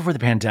like right before the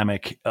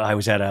pandemic. I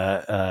was at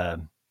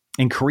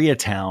in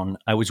Koreatown.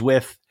 I was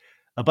with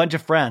a bunch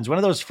of friends. One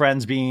of those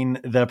friends being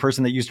the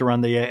person that used to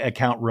run the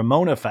account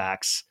Ramona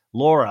Facts,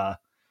 Laura.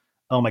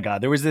 Oh my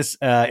God. There was this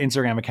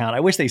Instagram account.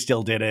 I wish they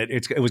still did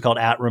it. It was called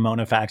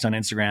 @Ramona Facts on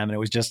Instagram. And it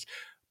was just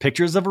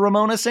pictures of a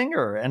Ramona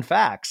singer and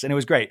facts. And it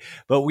was great.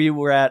 But we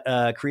were at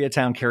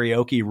Koreatown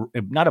karaoke,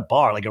 not a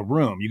bar, like a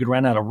room. You could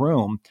rent out a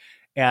room.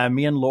 And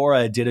me and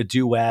Laura did a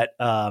duet,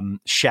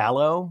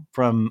 Shallow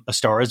from A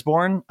Star Is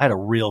Born. I had a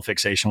real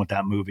fixation with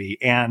that movie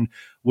and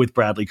with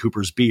Bradley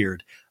Cooper's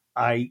beard.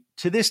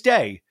 To this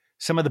day,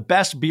 some of the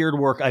best beard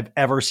work I've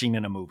ever seen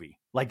in a movie.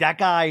 Like that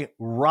guy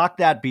rocked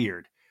that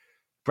beard.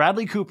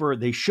 Bradley Cooper,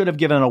 they should have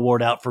given an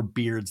award out for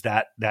beards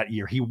that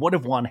year. He would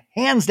have won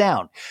hands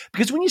down.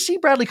 Because when you see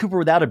Bradley Cooper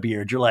without a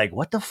beard, you're like,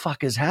 what the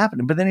fuck is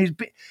happening? But then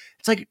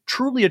it's like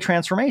truly a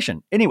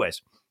transformation.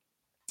 Anyways,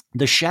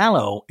 the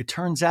Shallow, it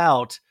turns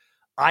out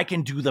I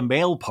can do the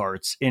male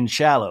parts in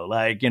Shallow.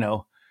 Like, you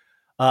know,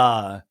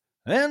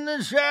 in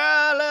the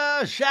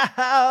shallow,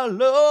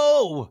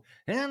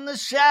 in the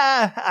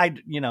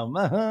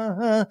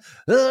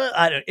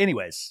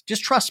anyways,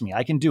 just trust me,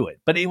 I can do it.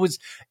 But it was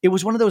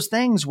one of those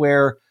things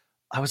where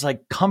I was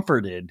like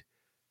comforted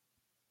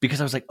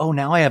because I was like, oh,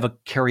 now I have a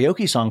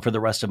karaoke song for the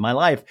rest of my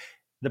life.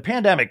 The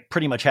pandemic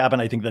pretty much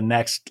happened, I think, the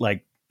next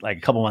like a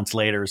couple months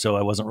later. So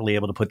I wasn't really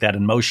able to put that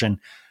in motion.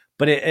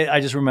 But I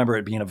just remember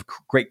it being of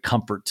great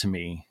comfort to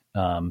me.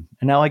 And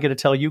now I get to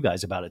tell you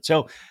guys about it.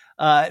 So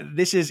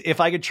this is If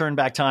I Could Turn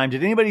Back Time.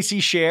 Did anybody see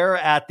Cher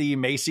at the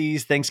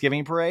Macy's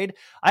Thanksgiving Parade?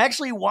 I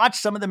actually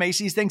watched some of the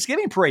Macy's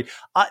Thanksgiving Parade.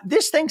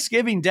 This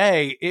Thanksgiving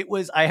Day,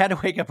 I had to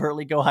wake up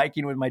early, go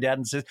hiking with my dad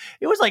and sis.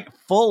 It was like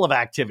full of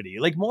activity,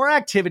 like more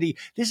activity.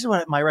 This is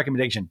what my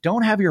recommendation.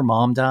 Don't have your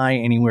mom die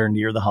anywhere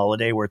near the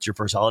holiday where it's your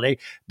first holiday,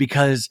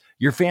 because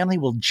your family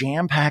will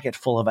jam pack it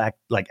full of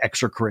like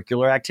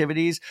extracurricular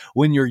activities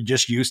when you're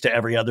just used to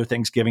every other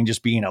Thanksgiving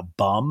just being a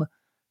bum.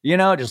 You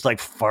know, just like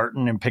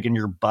farting and picking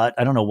your butt.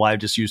 I don't know why I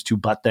just used 2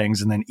 butt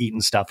things and then eating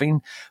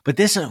stuffing. But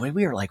this is, we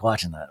were like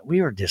watching that.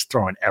 We were just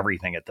throwing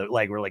everything at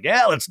we're like,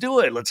 yeah, let's do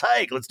it. Let's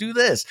hike. Let's do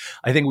this.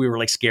 I think we were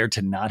like scared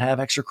to not have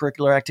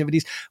extracurricular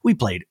activities. We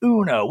played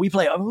Uno. We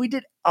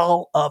did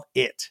all of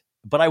it.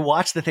 But I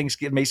watched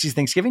the Macy's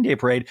Thanksgiving Day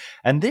Parade,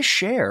 and this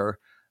Cher,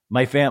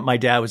 my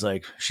dad was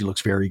like, she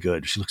looks very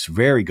good. She looks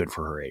very good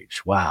for her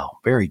age. Wow.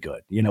 Very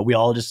good. You know, we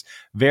all just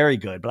very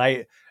good.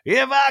 But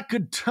if I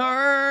could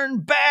turn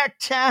back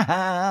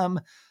time.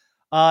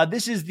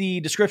 This is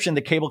the description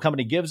the cable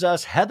company gives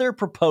us. Heather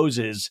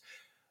proposes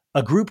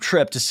a group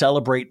trip to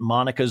celebrate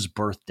Monica's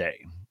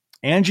birthday.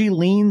 Angie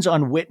leans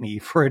on Whitney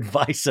for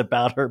advice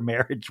about her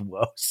marriage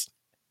woes.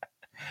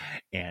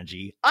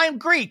 Angie, I'm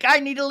Greek. I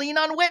need to lean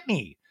on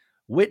Whitney.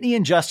 Whitney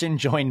and Justin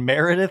join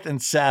Meredith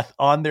and Seth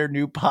on their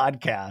new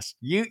podcast.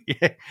 You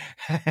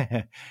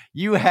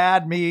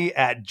had me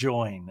at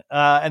join.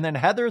 And then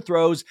Heather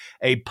throws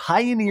a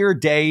Pioneer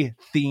Day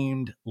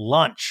themed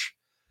lunch.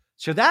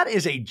 So that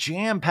is a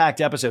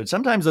jam-packed episode.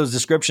 Sometimes those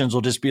descriptions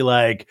will just be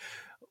like,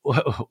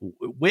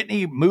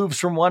 Whitney moves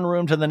from one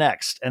room to the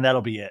next, and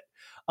that'll be it.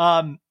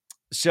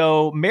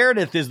 So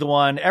Meredith is the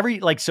one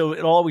so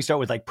it'll always start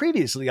with like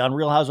previously on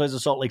Real Housewives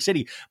of Salt Lake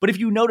City. But if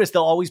you notice,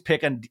 they'll always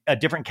pick a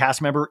different cast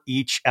member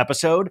each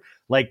episode,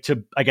 like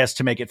to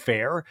make it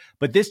fair.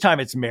 But this time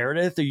it's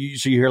Meredith. So you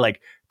hear like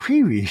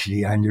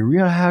previously on the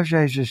Real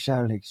Housewives of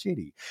Salt Lake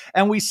City.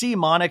 And we see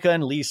Monica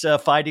and Lisa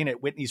fighting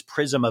at Whitney's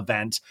Prism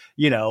event,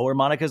 where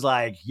Monica's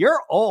like,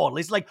 you're old.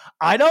 Lisa's like,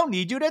 I don't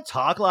need you to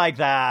talk like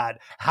that.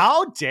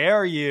 How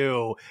dare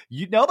you?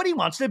 Nobody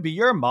wants to be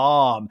your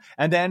mom.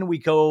 And then we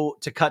go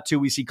to cut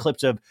to, we see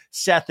clips of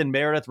Seth and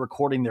Meredith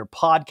recording their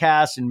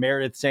podcast, and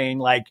Meredith saying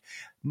like,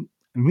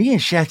 me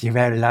and Seth have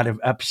had a lot of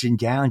ups and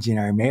downs in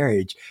our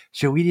marriage,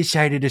 so we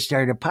decided to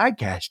start a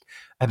podcast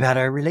about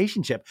our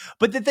relationship.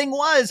 But the thing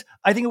was,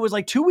 I think it was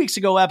like 2 weeks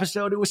ago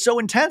episode, it was so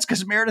intense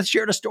because Meredith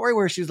shared a story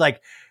where she's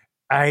like,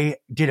 I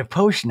did a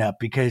post-nup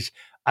because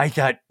I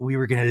thought we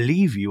were going to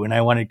leave you and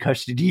I wanted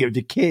custody of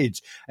the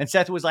kids. And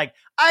Seth was like,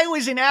 I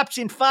was an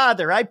absent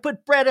father. I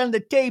put bread on the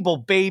table,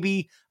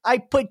 baby. I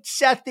put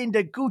Seth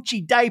into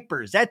Gucci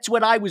diapers. That's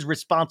what I was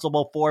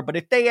responsible for. But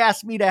if they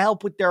asked me to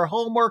help with their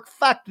homework,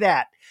 fuck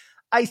that.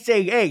 I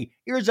say, hey,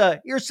 here's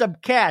some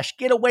cash.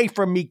 Get away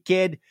from me,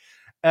 kid.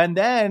 And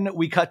then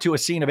we cut to a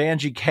scene of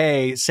Angie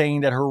K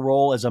saying that her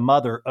role as a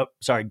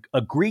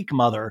Greek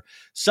mother,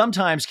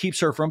 sometimes keeps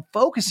her from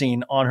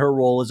focusing on her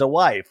role as a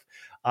wife.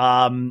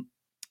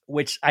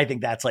 Which I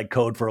think that's like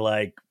code for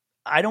like,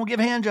 I don't give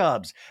hand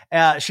jobs.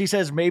 She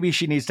says maybe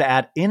she needs to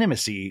add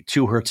intimacy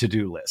to her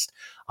to-do list.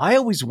 I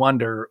always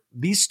wonder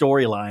these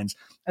storylines,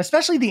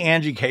 especially the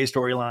Angie K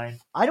storyline.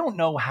 I don't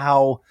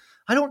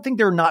think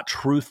they're not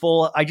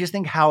truthful. I just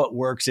think how it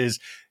works is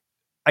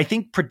I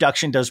think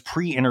production does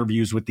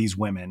pre-interviews with these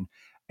women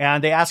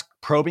and they ask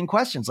probing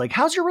questions like,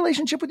 how's your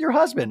relationship with your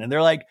husband? And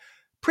they're like,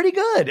 pretty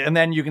good. And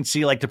then you can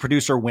see like the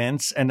producer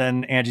wince. And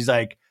then Angie's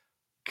like,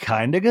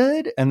 kind of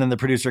good. And then the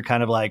producer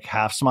kind of like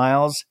half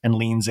smiles and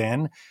leans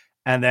in.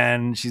 And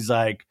then she's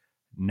like,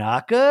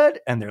 not good.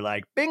 And they're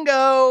like,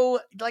 bingo.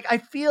 Like, I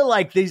feel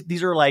like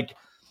these are like,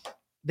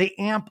 they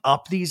amp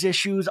up these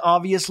issues,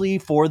 obviously,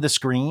 for the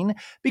screen,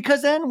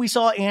 because then we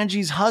saw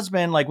Angie's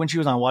husband, like when she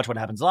was on Watch What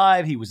Happens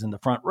Live, he was in the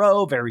front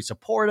row, very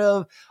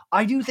supportive.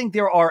 I do think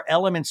there are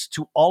elements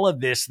to all of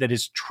this that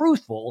is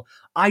truthful.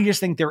 I just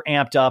think they're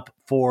amped up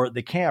for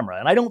the camera.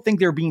 And I don't think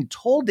they're being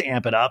told to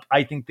amp it up.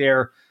 I think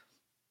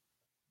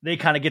they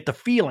kind of get the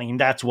feeling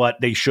that's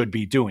what they should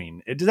be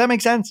doing. Does that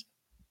make sense?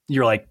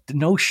 You're like,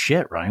 no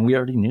shit, Ryan. We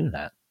already knew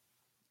that.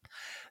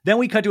 Then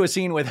we cut to a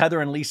scene with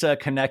Heather and Lisa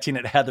connecting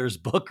at Heather's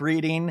book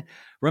reading.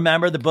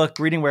 Remember the book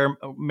reading where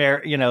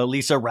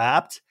Lisa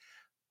rapped?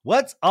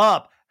 What's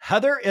up?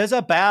 Heather is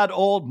a bad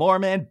old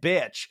Mormon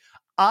bitch.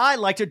 I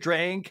like to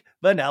drink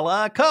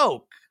vanilla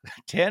Coke.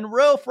 Tin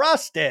Roof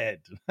Rusted.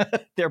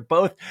 They're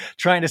both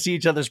trying to see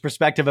each other's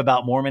perspective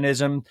about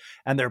Mormonism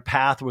and their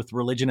path with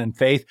religion and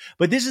faith.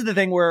 But this is the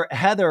thing where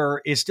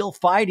Heather is still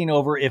fighting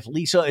over if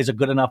Lisa is a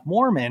good enough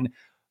Mormon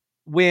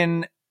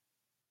when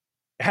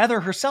Heather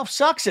herself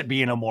sucks at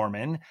being a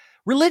Mormon.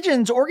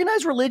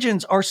 Organized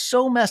religions are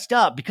so messed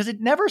up because it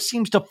never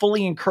seems to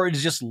fully encourage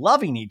just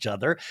loving each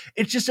other.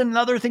 It's just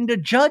another thing to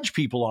judge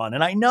people on.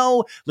 And I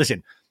know,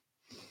 listen,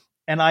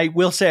 and I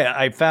will say,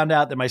 I found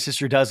out that my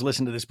sister does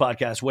listen to this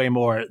podcast way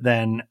more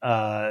than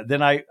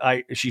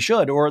she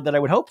should, or that I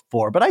would hope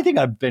for. But I think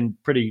I've been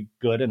pretty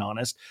good and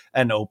honest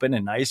and open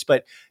and nice.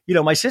 But,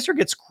 my sister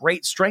gets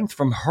great strength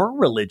from her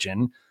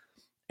religion.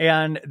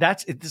 And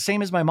it's the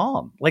same as my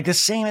mom,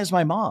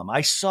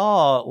 I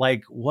saw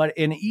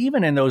and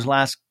even in those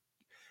last,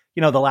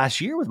 the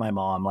last year with my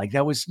mom, like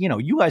that was,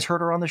 you guys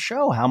heard her on the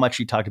show, how much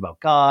she talked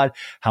about God,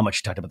 how much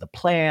she talked about the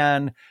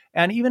plan.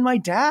 And even my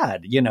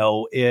dad,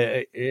 I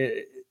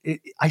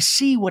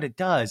see what it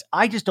does.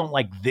 I just don't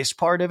like this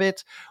part of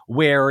it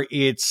where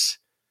it's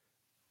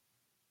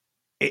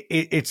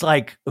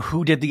like,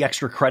 who did the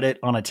extra credit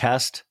on a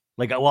test?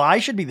 Like, well, I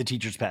should be the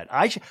teacher's pet.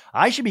 I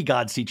should be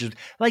God's teacher.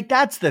 Like,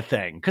 that's the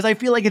thing. Because I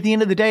feel like at the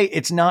end of the day,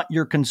 it's not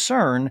your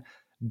concern.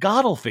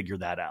 God will figure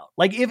that out.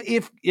 Like,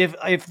 if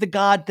the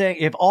God thing,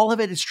 if all of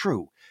it is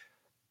true,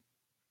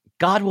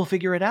 God will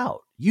figure it out.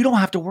 You don't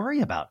have to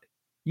worry about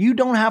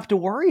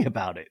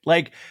it.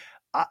 Like,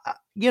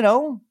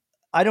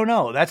 I don't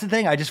know. That's the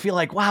thing. I just feel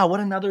like, wow,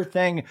 what another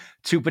thing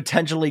to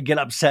potentially get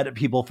upset at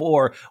people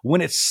for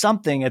when it's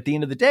something at the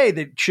end of the day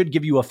that should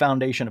give you a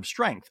foundation of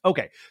strength.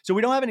 Okay, so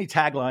we don't have any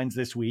taglines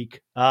this week.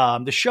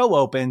 The show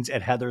opens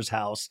at Heather's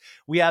house.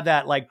 We have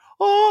that like,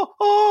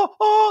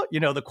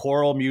 the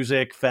choral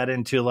music fed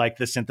into like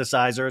the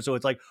synthesizer. So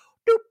it's like,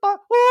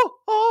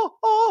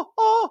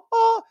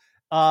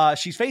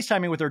 she's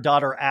FaceTiming with her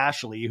daughter,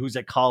 Ashley, who's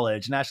at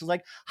college. And Ashley's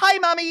like, hi,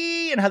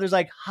 mommy. And Heather's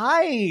like,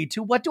 hi,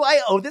 to what do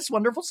I owe this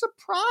wonderful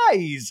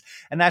surprise?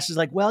 And Ashley's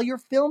like, well, you're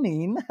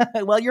filming.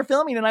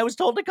 And I was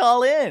told to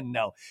call in.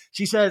 No,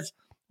 she says,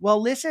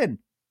 well, listen,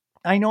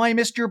 I know I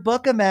missed your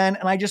book, man,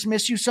 and I just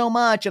miss you so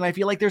much. And I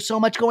feel like there's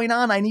so much going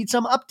on. I need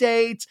some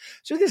updates.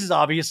 So this is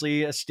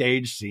obviously a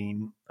stage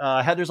scene.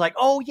 Heather's like,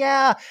 oh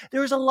yeah,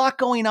 there's a lot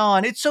going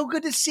on. It's so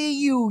good to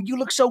see you. You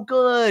look so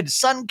good.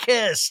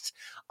 Sun-kissed.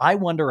 I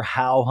wonder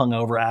how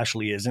hungover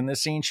Ashley is in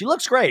this scene. She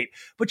looks great,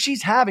 but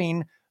she's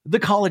having the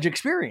college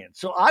experience.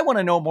 So I want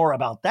to know more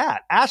about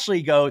that.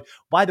 Ashley goes,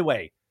 by the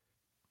way,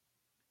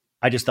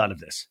 I just thought of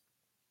this.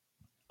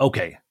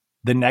 Okay,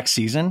 the next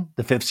season,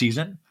 the 5th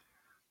season,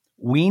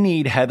 we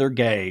need Heather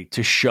Gay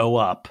to show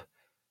up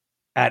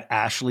at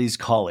Ashley's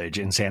college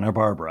in Santa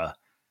Barbara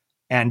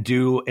and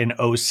do an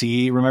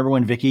OC. Remember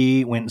when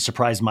Vicky went and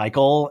surprised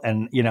Michael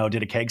and,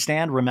 did a keg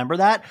stand? Remember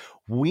that?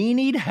 We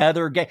need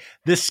Heather Gay.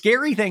 The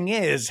scary thing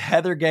is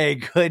Heather Gay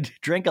could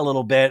drink a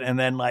little bit and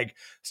then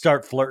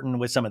start flirting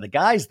with some of the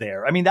guys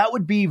there. I mean, that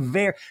would be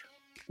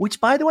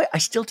which, by the way, I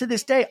still to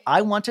this day,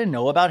 I want to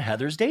know about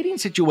Heather's dating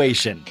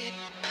situation.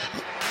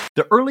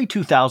 The early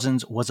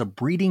 2000s was a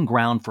breeding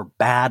ground for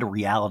bad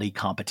reality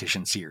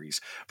competition series.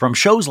 From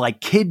shows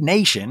like Kid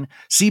Nation,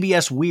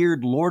 CBS'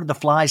 weird Lord of the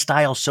Flies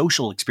style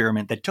social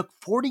experiment that took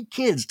 40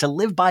 kids to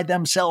live by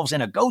themselves in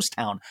a ghost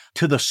town,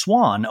 to The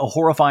Swan, a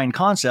horrifying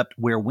concept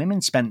where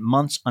women spent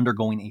months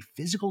undergoing a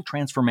physical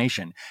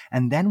transformation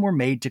and then were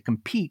made to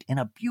compete in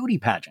a beauty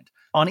pageant.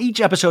 On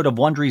each episode of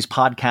Wondery's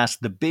podcast,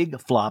 The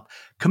Big Flop,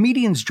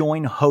 comedians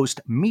join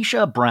host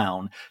Misha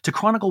Brown to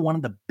chronicle one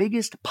of the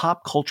biggest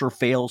pop culture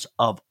fails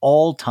of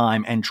all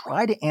time and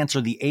try to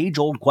answer the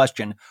age-old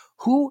question,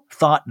 who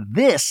thought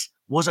this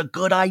was a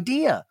good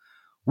idea?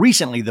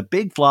 Recently, The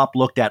Big Flop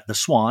looked at The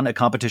Swan, a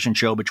competition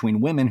show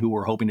between women who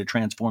were hoping to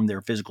transform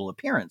their physical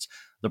appearance.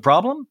 The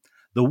problem?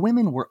 The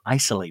women were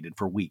isolated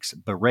for weeks,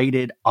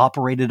 berated,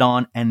 operated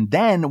on, and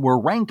then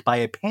were ranked by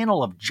a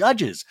panel of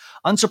judges.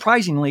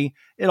 Unsurprisingly,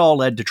 it all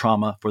led to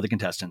trauma for the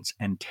contestants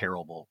and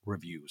terrible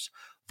reviews.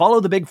 Follow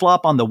The Big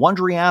Flop on the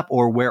Wondery app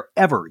or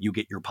wherever you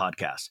get your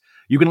podcasts.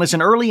 You can listen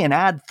early and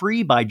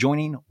ad-free by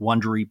joining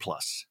Wondery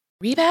Plus.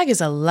 Rebag is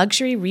a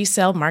luxury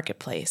resale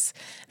marketplace.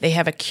 They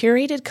have a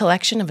curated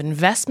collection of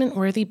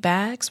investment-worthy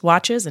bags,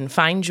 watches, and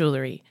fine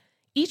jewelry.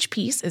 Each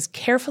piece is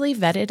carefully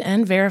vetted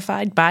and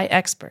verified by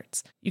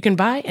experts. You can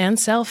buy and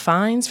sell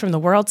finds from the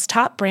world's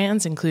top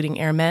brands, including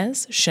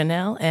Hermes,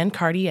 Chanel, and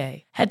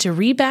Cartier. Head to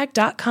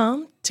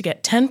Rebag.com to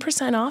get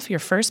 10% off your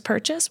first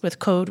purchase with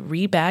code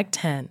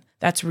REBAG10.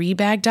 That's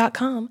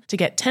Rebag.com to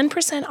get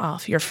 10%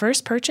 off your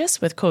first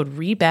purchase with code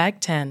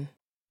REBAG10.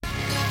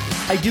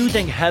 I do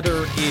think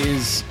Heather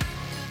is...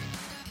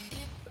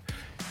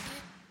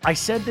 I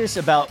said this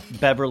about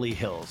Beverly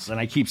Hills, and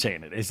I keep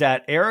saying it, is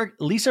that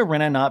Lisa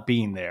Rinna not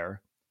being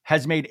there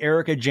has made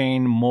Erica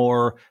Jane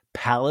more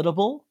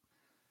palatable.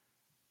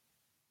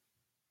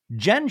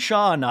 Jen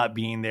Shaw not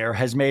being there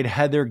has made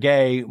Heather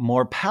Gay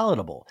more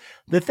palatable.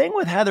 The thing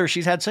with Heather,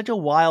 she's had such a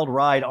wild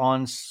ride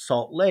on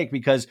Salt Lake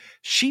because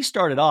she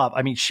started off,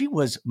 she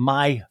was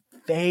my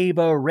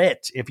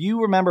favorite. If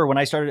you remember when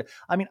I started,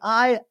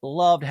 I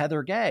loved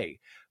Heather Gay.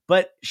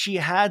 But she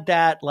had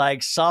that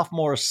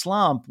sophomore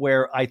slump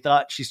where I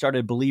thought she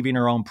started believing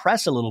her own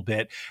press a little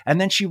bit. And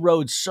then she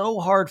rode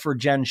so hard for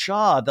Jen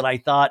Shaw that I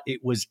thought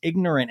it was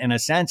ignorant in a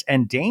sense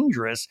and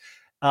dangerous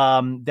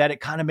that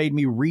it kind of made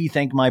me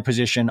rethink my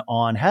position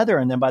on Heather.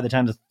 And then by the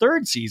time the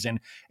 3rd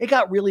season, it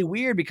got really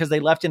weird because they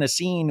left in a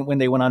scene when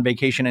they went on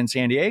vacation in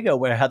San Diego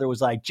where Heather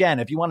was like, Jen,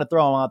 if you want to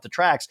throw him off the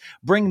tracks,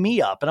 bring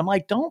me up. And I'm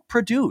like, don't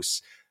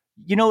produce.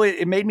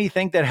 It made me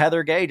think that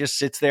Heather Gay just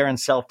sits there and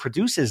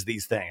self-produces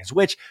these things,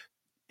 which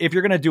if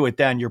you're going to do it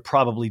then, you're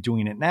probably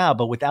doing it now.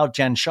 But without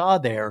Jen Shaw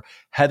there,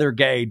 Heather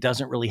Gay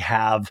doesn't really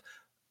have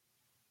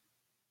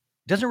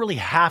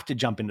to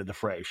jump into the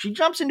fray. She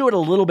jumps into it a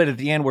little bit at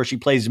the end where she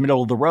plays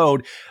middle of the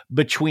road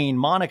between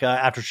Monica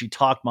after she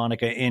talked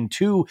Monica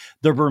into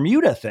the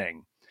Bermuda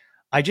thing.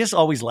 I just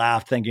always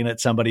laughed thinking that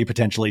somebody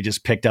potentially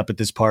just picked up at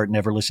this part,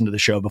 never listened to the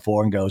show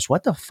before and goes,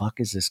 what the fuck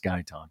is this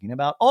guy talking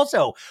about?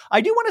 Also,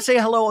 I do want to say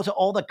hello to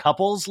all the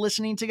couples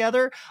listening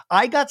together.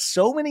 I got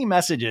so many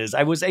messages.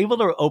 I was able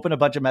to open a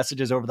bunch of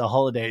messages over the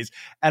holidays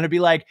and it'd be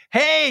like,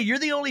 hey, you're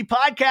the only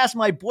podcast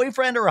my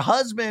boyfriend or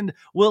husband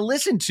will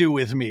listen to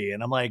with me.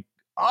 And I'm like,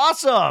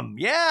 awesome.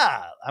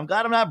 Yeah. I'm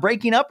glad I'm not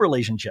breaking up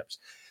relationships.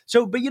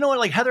 So, but you know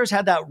what? Heather's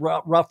had that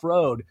rough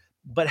road.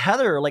 But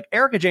Heather,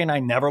 Erica Jane,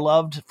 I never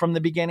loved from the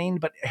beginning,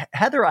 but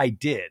Heather, I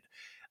did.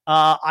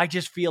 I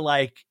just feel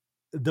like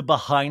the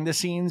behind the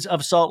scenes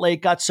of Salt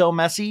Lake got so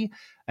messy.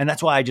 And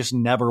that's why I just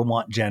never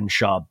want Jen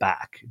Shaw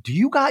back.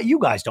 You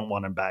guys don't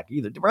want him back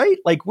either, right?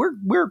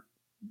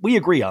 We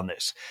agree on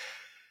this.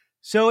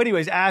 So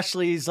anyways,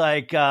 Ashley's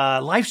like,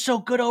 life's so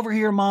good over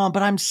here, Mom,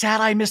 but I'm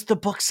sad I missed the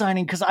book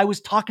signing because I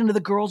was talking to the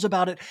girls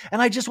about it.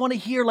 And I just want to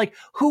hear, like,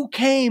 who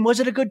came? Was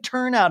it a good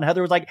turnout? And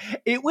Heather was like,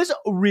 it was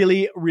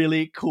really,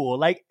 really cool.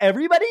 Like,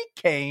 everybody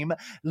came.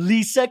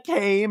 Lisa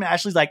came.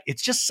 Ashley's like,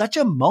 it's just such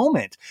a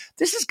moment.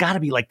 This has got to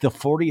be like the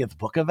 40th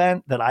book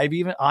event that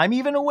I'm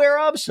even aware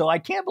of. So I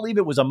can't believe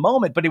it was a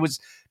moment, but it was,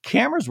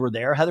 cameras were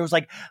there. Heather was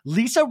like,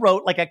 Lisa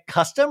wrote like a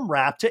custom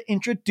rap to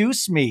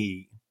introduce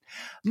me.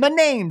 My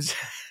name's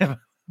had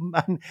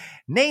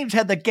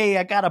the gay.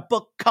 I got a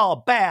book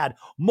called Bad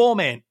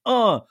Moment.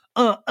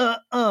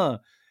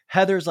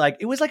 Heather's like,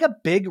 it was like a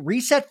big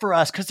reset for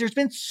us because there's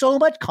been so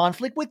much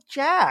conflict with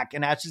Jack.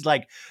 And Ashley's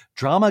like,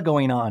 drama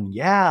going on.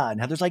 Yeah.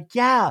 And Heather's like,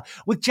 yeah,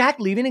 with Jack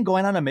leaving and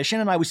going on a mission.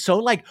 And I was so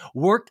like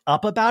worked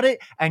up about it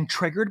and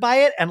triggered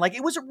by it. And like,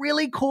 it was a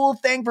really cool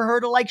thing for her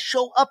to like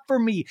show up for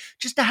me,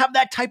 just to have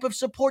that type of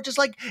support. Just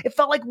like, it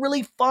felt like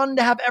really fun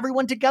to have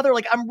everyone together.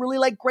 Like, I'm really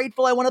like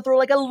grateful. I want to throw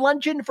like a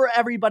luncheon for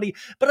everybody,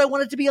 but I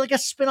want it to be like a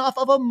spinoff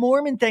of a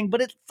Mormon thing,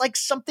 but it's like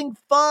something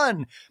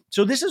fun.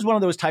 So this is one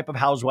of those type of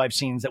housewife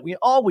scenes that we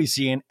always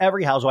see in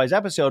every Housewives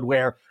episode,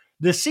 where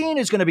the scene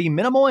is going to be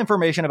minimal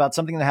information about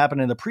something that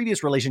happened in the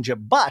previous relationship,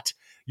 but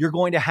you're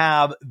going to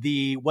have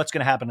the what's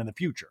going to happen in the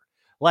future.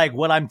 Like,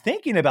 what I'm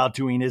thinking about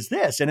doing is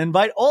this, and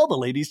invite all the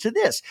ladies to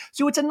this.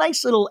 So it's a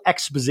nice little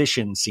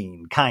exposition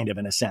scene, kind of,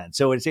 in a sense.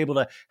 So it's able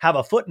to have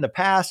a foot in the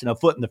past and a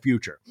foot in the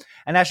future.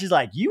 And Ashley's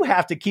like, you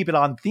have to keep it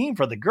on theme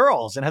for the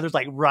girls. And Heather's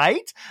like,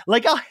 right?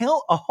 Like a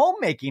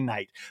homemaking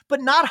night,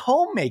 but not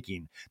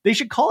homemaking. They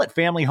should call it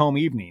family home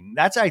evening.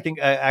 That's, I think,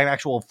 an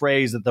actual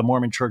phrase that the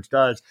Mormon church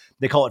does.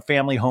 They call it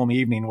family home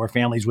evening, where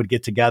families would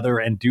get together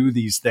and do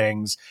these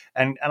things.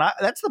 And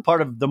that's the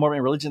part of the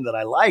Mormon religion that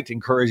I liked,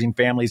 encouraging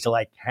families to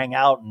like hang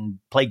out and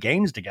play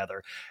games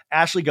together.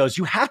 Ashley goes,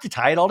 you have to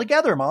tie it all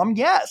together, Mom.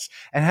 Yes.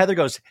 And Heather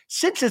goes,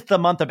 since it's the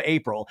month of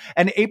April,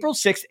 and April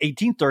 6th,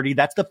 1830,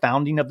 that's the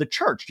founding of the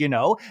church. You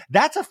know,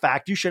 that's a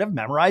fact you should have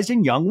memorized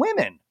in young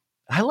women.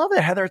 I love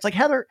it, Heather. It's like,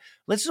 Heather,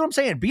 listen to what I'm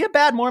saying. Be a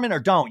bad Mormon or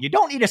don't. You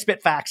don't need to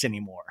spit facts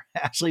anymore.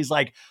 Ashley's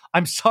like,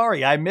 I'm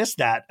sorry, I missed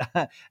that.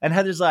 And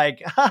Heather's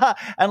like,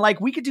 and like,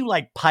 we could do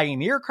like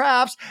pioneer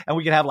crafts, and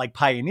we could have like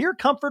pioneer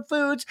comfort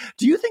foods.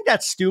 Do you think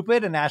that's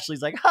stupid? And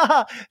Ashley's like,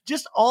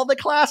 just all the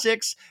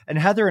classics. And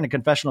Heather in a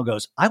confessional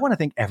goes, I want to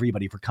thank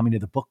everybody for coming to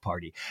the book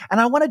party. And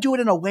I want to do it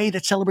in a way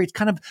that celebrates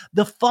kind of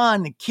the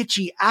fun,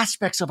 kitschy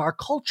aspects of our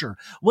culture.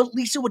 What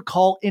Lisa would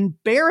call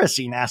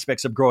embarrassing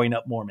aspects of growing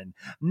up Mormon.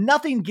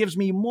 Nothing gives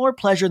me more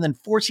pleasure than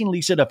forcing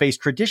Lisa to face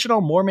traditional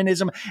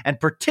Mormonism and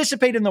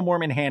participate in the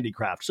Mormon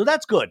handicraft. So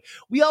that's good.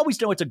 We always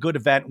know it's a good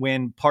event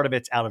when part of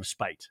it's out of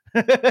spite.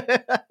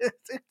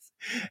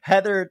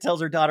 Heather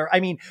tells her daughter, I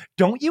mean,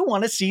 don't you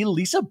want to see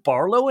Lisa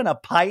Barlow in a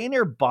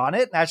pioneer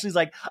bonnet? And Ashley's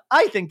like,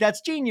 I think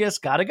that's genius.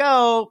 Gotta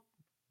go.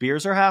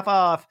 Beers are half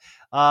off.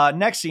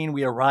 Next scene,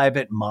 we arrive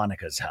at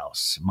Monica's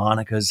house.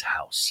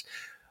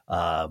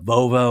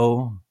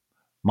 Vovo,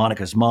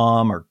 Monica's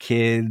mom, her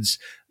kids.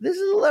 There's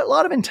a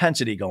lot of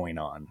intensity going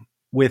on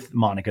with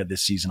Monica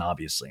this season,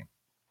 obviously.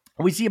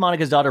 We see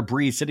Monica's daughter,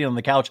 Bree, sitting on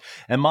the couch,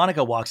 and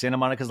Monica walks in, and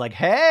Monica's like,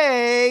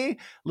 hey, a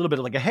little bit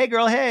of like a, hey,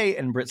 girl, hey.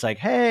 And Britt's like,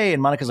 hey.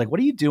 And Monica's like,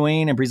 what are you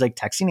doing? And Bree's like,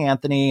 texting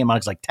Anthony. And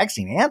Monica's like,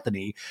 texting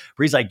Anthony?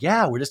 Bree's like,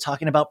 yeah, we're just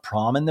talking about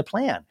prom and the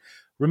plan.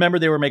 Remember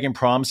they were making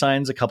prom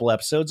signs a couple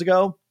episodes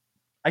ago?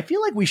 I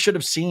feel like we should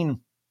have seen,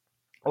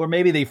 or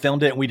maybe they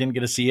filmed it and we didn't get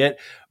to see it,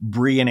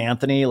 Bree and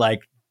Anthony,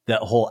 like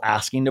that whole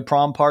asking to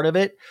prom part of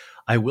it.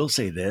 I will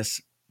say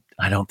this.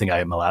 I don't think I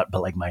am allowed,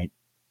 but like my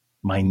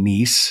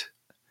niece,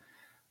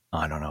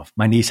 I don't know.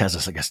 My niece has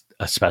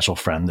a special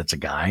friend that's a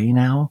guy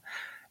now.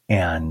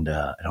 And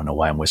I don't know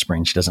why I'm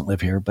whispering. She doesn't live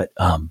here, but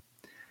I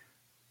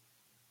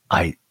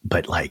don't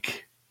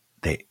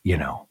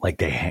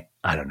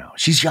know.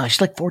 She's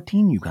like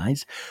 14, you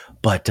guys.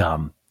 But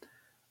I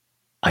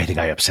think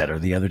I upset her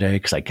the other day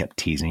because I kept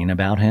teasing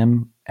about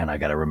him. And I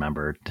got to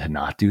remember to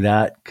not do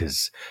that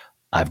because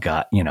I've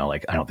got, I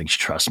don't think she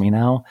trusts me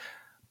now.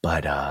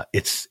 But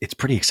it's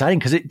pretty exciting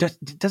because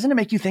doesn't it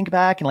make you think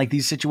back in like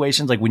these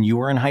situations, like when you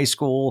were in high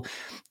school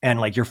and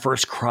like your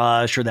first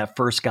crush or that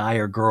first guy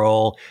or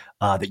girl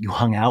that you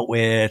hung out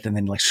with, and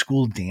then like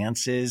school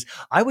dances.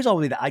 I was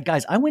always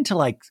I went to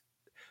like,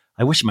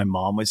 I wish my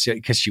mom was here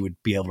because she would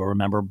be able to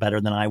remember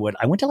better than I would.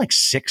 I went to like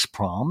 6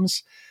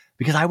 proms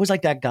because I was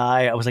like that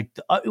guy. I was like,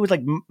 it was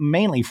like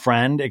mainly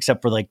friend,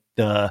 except for like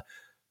the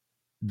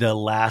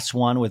last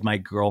one with my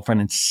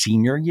girlfriend in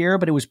senior year,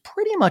 but it was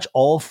pretty much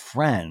all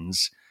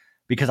friends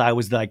because I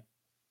was like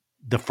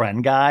the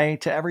friend guy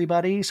to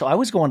everybody. So I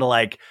was going to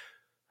like,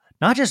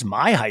 not just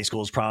my high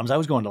school's proms. I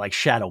was going to like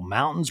Shadow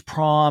Mountain's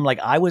prom. Like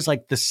I was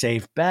like the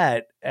safe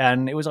bet,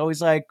 and it was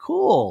always like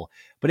cool,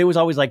 but it was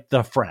always like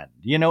the friend,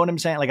 you know what I'm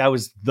saying? Like I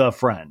was the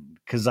friend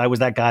because I was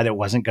that guy that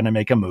wasn't going to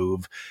make a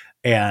move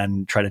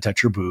and try to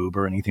touch your boob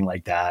or anything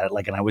like that.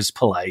 Like, and I was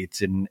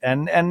polite and,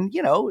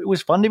 it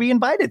was fun to be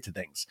invited to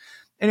things.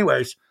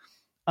 Anyways,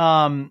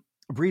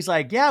 Bree's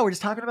like, yeah, we're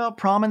just talking about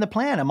prom and the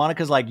plan. And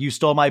Monica's like, you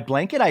stole my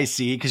blanket, I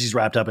see, because she's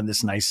wrapped up in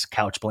this nice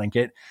couch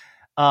blanket.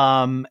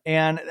 And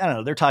I don't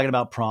know, they're talking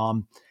about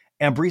prom.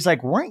 And Bree's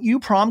like, weren't you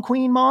prom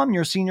queen, Mom,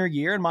 your senior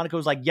year? And Monica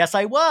was like, yes,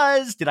 I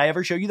was. Did I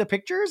ever show you the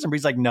pictures? And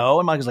Bree's like, no.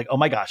 And Monica's like, oh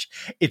my gosh,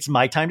 it's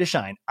my time to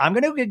shine. I'm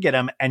going to get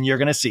them and you're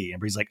going to see. And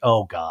Bree's like,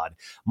 oh God.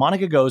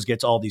 Monica goes,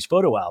 gets all these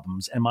photo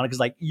albums. And Monica's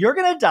like, you're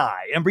going to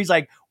die. And Bree's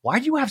like, why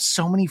do you have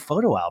so many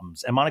photo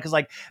albums? And Monica's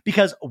like,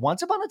 because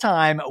once upon a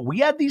time, we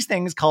had these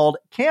things called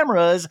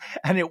cameras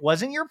and it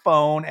wasn't your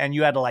phone and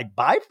you had to like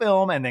buy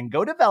film and then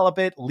go develop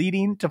it,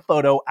 leading to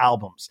photo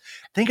albums.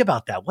 Think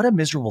about that. What a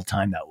miserable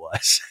time that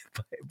was.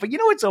 But you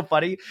know what's so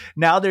funny?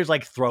 Now there's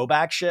like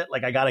throwback shit.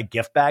 Like I got a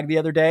gift bag the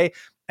other day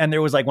and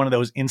there was like one of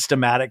those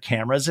Instamatic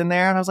cameras in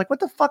there. And I was like, what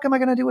the fuck am I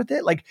going to do with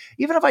it? Like,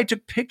 even if I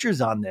took pictures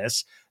on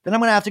this, then I'm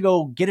going to have to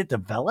go get it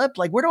developed.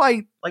 Like, where do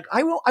I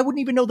wouldn't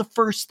even know the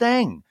first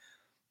thing.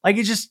 Like,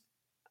 it's just,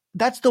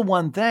 that's the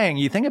one thing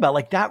you think about.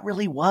 Like, that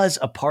really was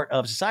a part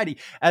of society.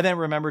 And then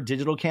remember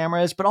digital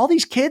cameras, but all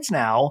these kids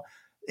now,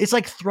 it's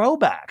like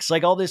throwbacks,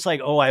 like all this, like,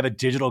 oh, I have a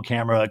digital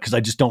camera because I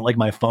just don't like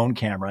my phone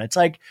camera. It's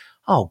like,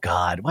 oh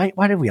God,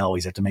 why do we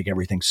always have to make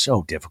everything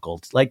so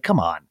difficult? Like, come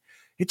on,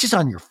 it's just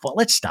on your phone.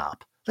 Let's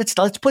stop.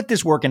 Let's put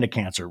this work into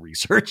cancer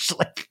research.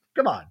 Like,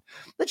 come on,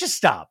 let's just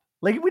stop.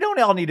 Like, we don't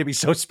all need to be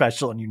so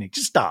special and unique.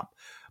 Just stop,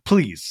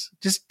 please.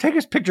 Just take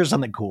us pictures of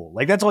something cool.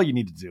 Like, that's all you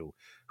need to do.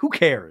 Who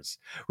cares?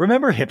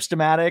 Remember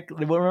Hipstamatic?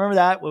 Remember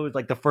that? It was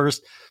like the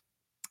first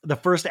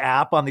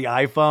app on the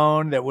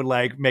iPhone that would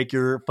like make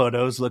your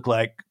photos look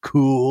like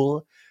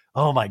cool.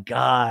 Oh my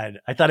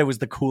God. I thought it was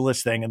the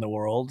coolest thing in the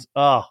world.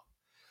 Oh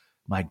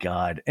my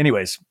God.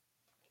 Anyways.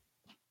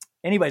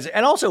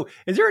 And also,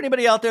 is there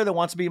anybody out there that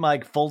wants to be my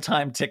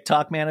full-time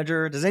TikTok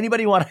manager? Does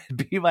anybody want to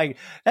be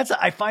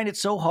I find it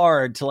so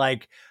hard to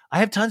like, I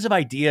have tons of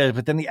ideas,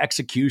 but then the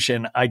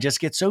execution, I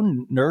just get so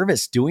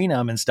nervous doing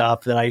them and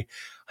stuff that I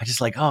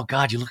just like, oh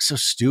God, you look so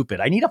stupid.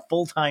 I need a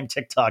full-time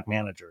TikTok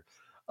manager.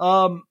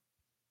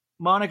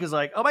 Monica's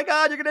like, oh my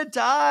God, you're going to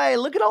die.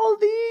 Look at all of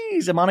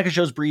these. And Monica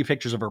shows Bree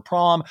pictures of her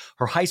prom,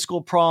 her high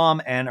school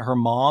prom, and her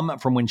mom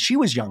from when she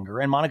was younger.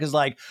 And Monica's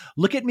like,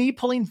 look at me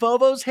pulling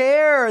Vovo's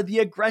hair. The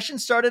aggression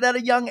started at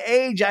a young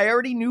age. I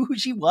already knew who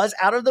she was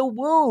out of the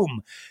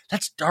womb.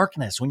 That's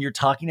darkness when you're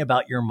talking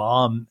about your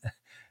mom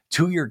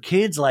to your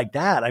kids like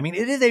that. I mean,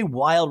 it is a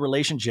wild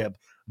relationship.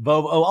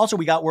 Vovo. Oh, also,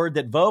 we got word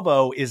that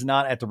Vovo is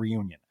not at the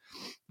reunion,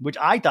 which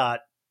I thought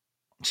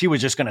she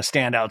was just going to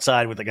stand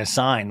outside with like a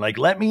sign, like,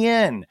 let me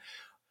in.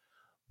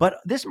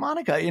 But this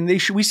Monica, and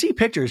we see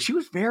pictures. She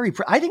was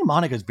I think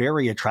Monica's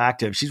very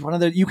attractive. She's one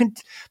of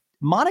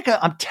Monica,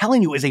 I'm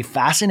telling you, is a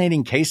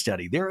fascinating case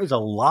study. There is a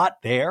lot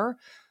there.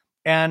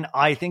 And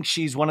I think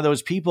she's one of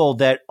those people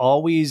that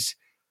always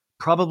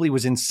probably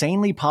was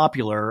insanely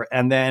popular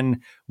and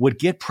then would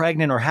get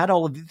pregnant or had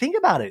all of the, think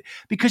about it,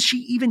 because she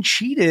even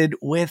cheated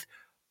with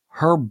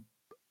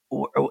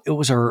it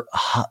was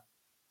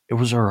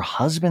her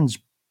husband's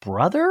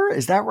brother.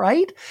 Is that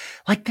right?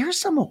 Like, there's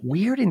some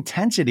weird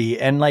intensity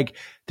and like,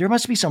 there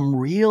must be some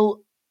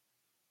real,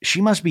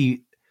 I'm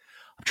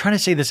trying to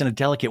say this in a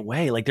delicate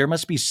way. Like, there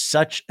must be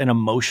such an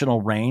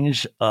emotional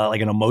range,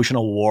 like an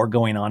emotional war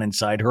going on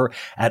inside her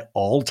at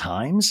all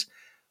times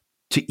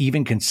to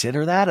even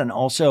consider that. And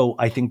also,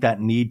 I think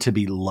that need to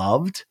be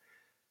loved.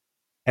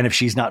 And if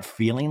she's not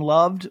feeling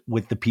loved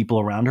with the people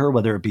around her,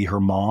 whether it be her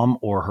mom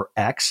or her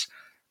ex,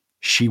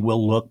 she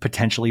will look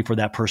potentially for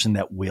that person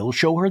that will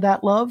show her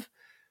that love.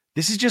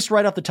 This is just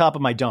right off the top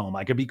of my dome.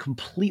 I could be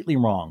completely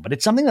wrong, but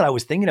it's something that I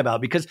was thinking about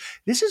because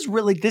this is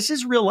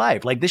real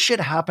life. Like, this shit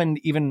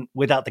happened even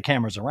without the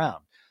cameras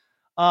around.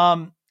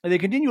 They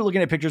continue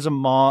looking at pictures of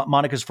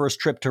Monica's first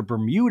trip to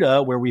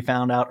Bermuda, where we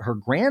found out her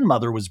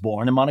grandmother was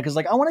born. And Monica's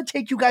like, I want to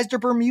take you guys to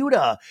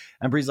Bermuda.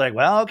 And Bree's like,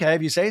 well, okay,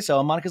 if you say so.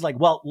 And Monica's like,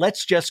 well,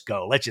 let's just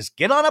go. Let's just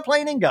get on a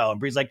plane and go. And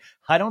Bree's like,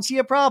 I don't see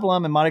a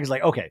problem. And Monica's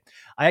like, okay,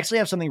 I actually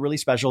have something really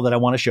special that I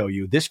want to show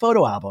you. This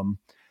photo album.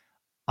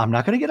 I'm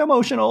not going to get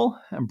emotional.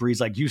 And Bree's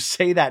like, you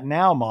say that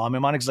now, Mom.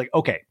 And Monica's like,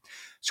 okay.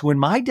 So when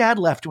my dad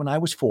left when I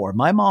was 4,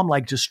 my mom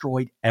like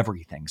destroyed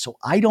everything. So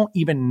I don't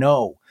even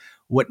know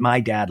what my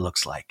dad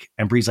looks like.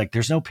 And Bree's like,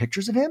 there's no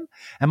pictures of him?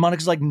 And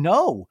Monica's like,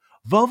 no,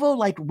 Vovo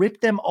like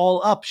ripped them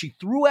all up. She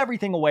threw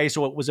everything away.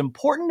 So it was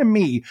important to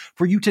me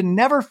for you to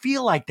never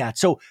feel like that.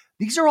 So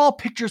these are all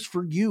pictures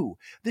for you.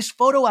 This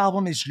photo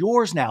album is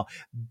yours now.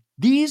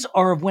 These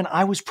are of when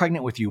I was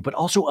pregnant with you, but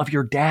also of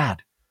your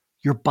dad,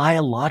 your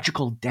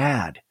biological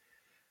dad.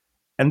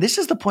 And this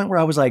is the point where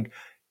I was like,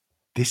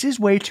 this is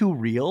way too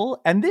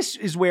real. And this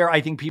is where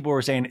I think people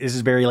were saying this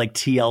is very like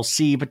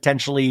TLC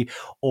potentially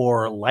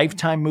or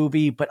Lifetime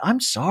movie. But I'm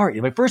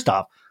sorry. Like, first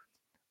off,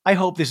 I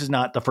hope this is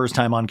not the first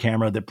time on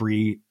camera that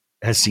Bree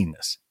has seen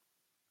this.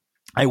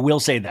 I will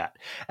say that.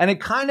 And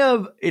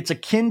it's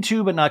akin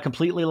to, but not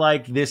completely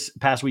like this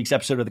past week's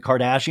episode of The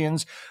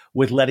Kardashians,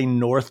 with letting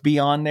North be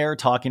on there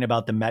talking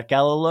about the Met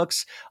Gala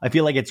looks. I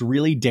feel like it's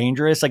really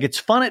dangerous. Like, it's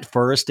fun at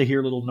first to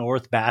hear little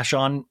North bash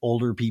on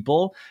older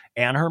people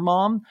and her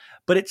mom,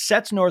 but it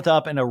sets North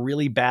up in a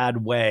really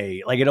bad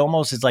way. Like, it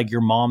almost is like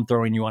your mom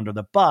throwing you under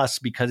the bus,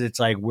 because it's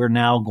like, we're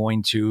now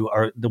going to,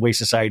 or the way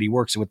society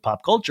works with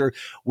pop culture,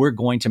 we're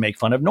going to make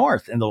fun of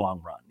North in the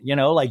long run. You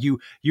know, like you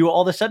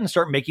all of a sudden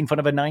start making fun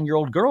of a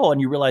 9-year-old girl and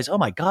you realize, oh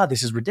my God,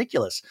 this is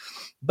ridiculous.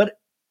 But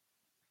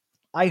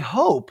I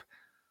hope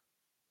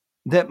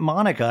that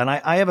Monica, and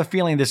I have a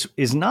feeling this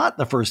is not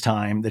the first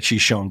time that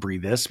she's shown Brie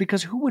this,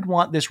 because who would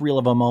want this real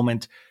of a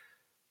moment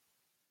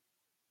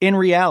in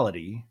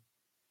reality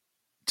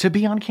to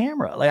be on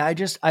camera? Like,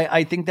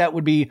 I think that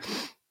would be,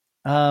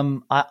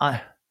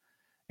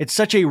 it's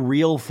such a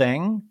real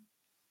thing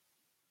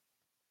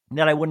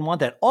that I wouldn't want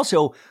that.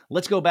 Also,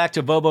 let's go back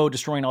to Vovo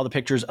destroying all the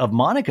pictures of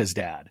Monica's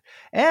dad.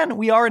 And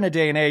we are in a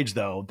day and age,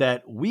 though,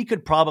 that we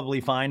could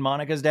probably find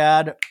Monica's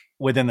dad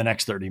within the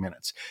next 30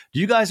 minutes.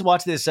 Do you guys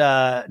watch this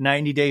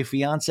 90 Day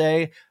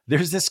Fiance?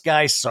 There's this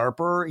guy,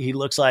 Sarper. He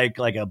looks like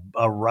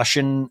a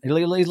Russian, he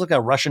looks like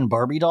a Russian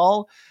Barbie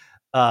doll.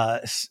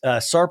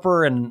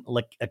 Sarper and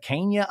like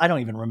Akanya. I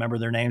don't even remember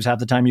their names half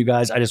the time, you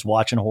guys. I just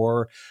watch in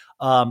horror.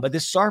 But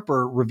this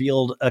Sarper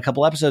revealed a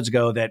couple episodes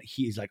ago that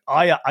he's like,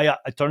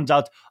 it turns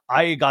out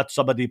I got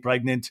somebody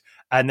pregnant,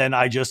 and then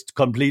I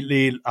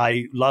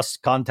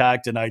lost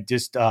contact, and I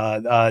just,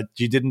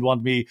 she didn't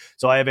want me.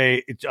 So I have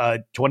a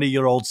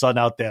 20-year-old son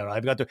out there.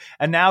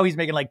 And now he's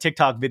making like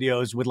TikTok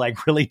videos with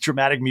like really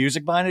dramatic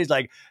music behind it. He's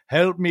like,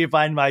 help me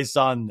find my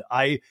son.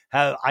 I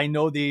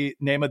know the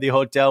name of the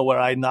hotel where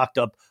I knocked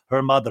up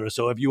her mother.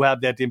 So if you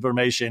have that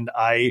information,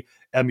 I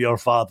am your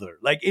father.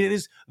 Like, it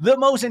is the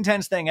most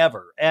intense thing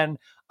ever. And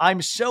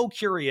I'm so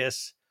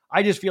curious.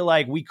 I just feel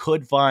like we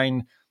could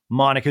find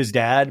Monica's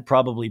dad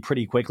probably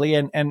pretty quickly.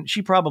 And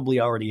she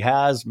probably already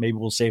has. Maybe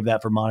we'll save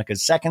that for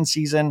Monica's second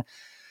season.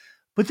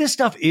 But this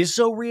stuff is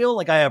so real.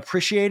 Like, I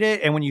appreciate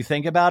it. And when you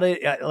think about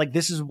it, like,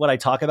 this is what I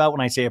talk about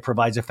when I say it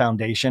provides a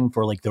foundation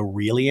for like the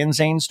really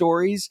insane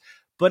stories.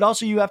 But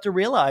also you have to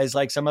realize,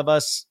 like, some of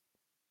us,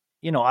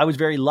 you know, I was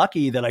very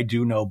lucky that I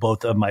do know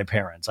both of my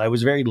parents. I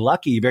was very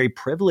lucky, very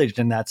privileged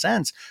in that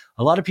sense.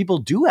 A lot of people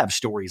do have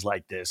stories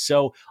like this.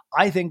 So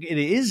I think it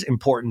is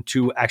important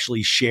to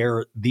actually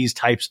share these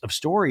types of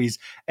stories.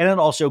 And it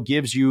also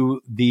gives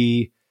you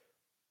those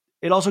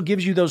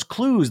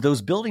clues,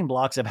 those building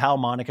blocks of how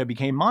Monica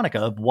became Monica,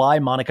 of why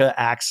Monica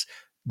acts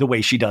the way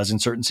she does in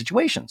certain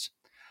situations.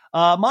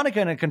 Monica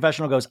in a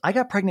confessional goes, I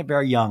got pregnant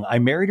very young. I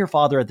married her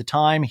father at the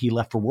time. He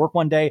left for work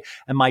one day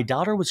and my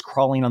daughter was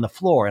crawling on the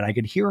floor and I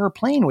could hear her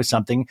playing with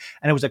something,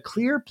 and it was a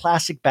clear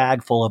plastic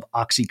bag full of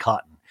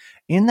Oxycontin.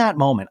 In that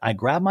moment, I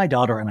grabbed my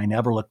daughter and I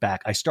never looked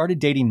back. I started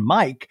dating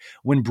Mike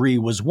when Brie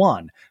was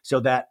 1.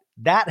 So that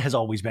has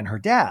always been her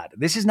dad.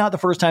 This is not the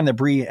first time that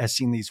Brie has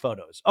seen these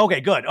photos.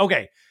 Okay, good.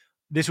 Okay.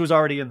 This was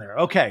already in there.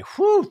 Okay.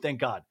 Whew, thank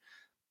God.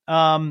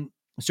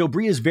 So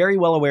Brie is very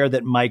well aware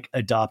that Mike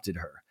adopted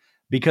her.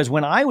 Because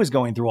when I was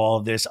going through all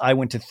of this, I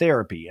went to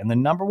therapy. And the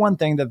number one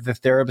thing that the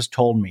therapist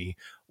told me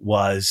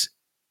was,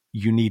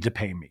 you need to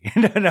pay me.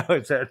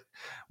 It said,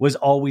 was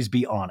always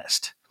be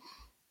honest.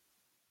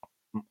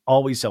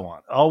 Always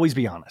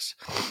be honest.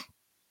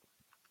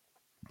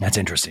 That's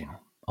interesting.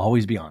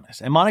 Always be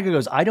honest. And Monica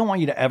goes, I don't want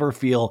you to ever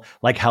feel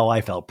like how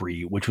I felt,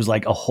 Brie, which was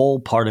like a whole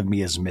part of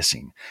me is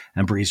missing.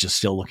 And Brie's just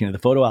still looking at the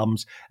photo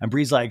albums. And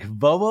Brie's like,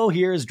 Vovo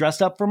here is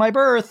dressed up for my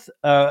birth,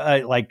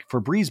 like for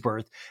Brie's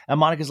birth. And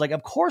Monica's like,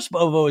 of course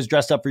Vovo is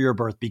dressed up for your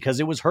birth because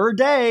it was her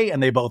day.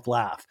 And they both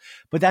laugh.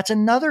 But that's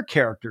another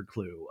character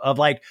clue of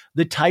like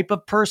the type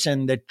of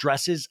person that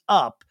dresses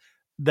up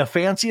the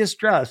fanciest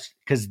dress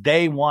because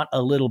they want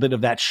a little bit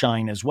of that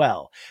shine as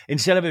well.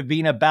 Instead of it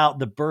being about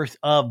the birth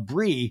of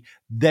Brie,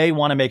 they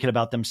want to make it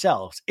about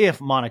themselves,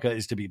 if Monica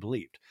is to be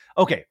believed.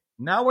 Okay,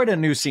 now we're at a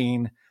new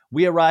scene.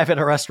 We arrive at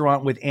a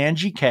restaurant with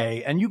Angie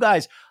K. And you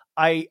guys,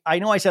 I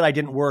know I said I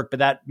didn't work, but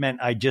that meant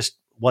I just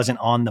wasn't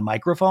on the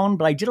microphone,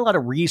 but I did a lot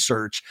of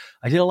research.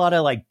 I did a lot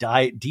of like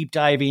deep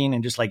diving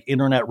and just like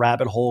internet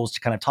rabbit holes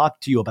to kind of talk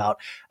to you about.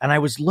 And I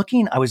was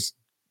looking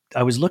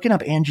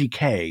up Angie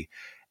K.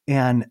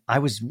 And I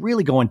was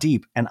really going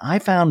deep, and I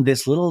found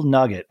this little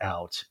nugget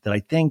out that I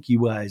think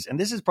you guys, and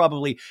this is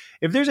probably,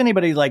 if there's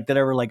anybody like that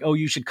ever like, oh,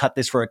 you should cut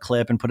this for a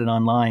clip and put it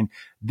online.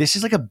 This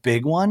is like a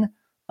big one.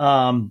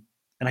 And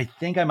I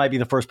think I might be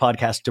the first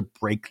podcast to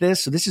break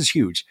this. So this is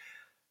huge.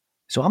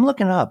 So I'm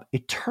looking it up.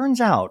 It turns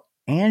out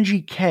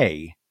Angie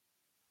K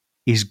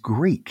is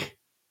Greek.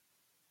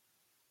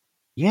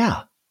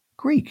 Yeah,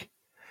 Greek.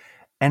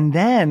 And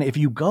then if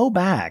you go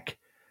back,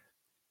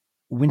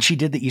 when she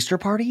did the Easter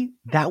party,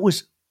 that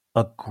was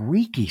a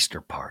Greek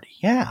Easter party.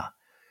 Yeah.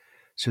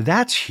 So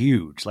that's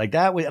huge. Like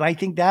that. And I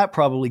think that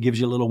probably gives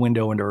you a little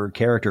window into her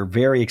character.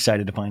 Very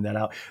excited to find that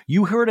out.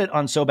 You heard it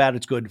on So Bad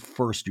It's Good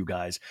first, you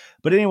guys.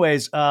 But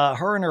anyways,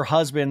 her and her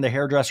husband, the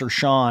hairdresser,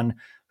 Sean,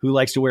 who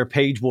likes to wear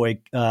page boy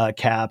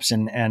caps.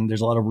 And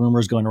there's a lot of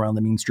rumors going around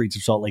the mean streets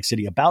of Salt Lake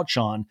City about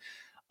Sean.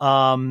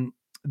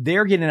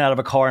 they're getting out of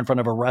a car in front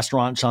of a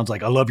restaurant. Sean's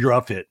like, I love your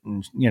outfit.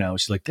 And,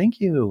 she's like, thank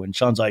you. And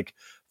Sean's like,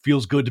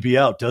 feels good to be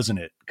out, doesn't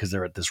it? Because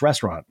they're at this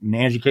restaurant. And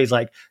Angie K's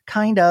like,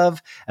 kind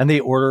of. And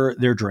they order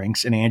their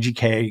drinks. And Angie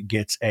K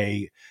gets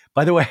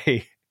by the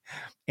way,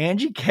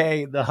 Angie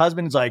K, the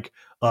husband's like,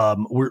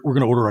 we're going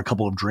to order a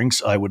couple of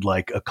drinks. I would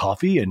like a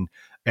coffee.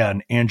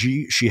 And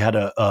Angie, she had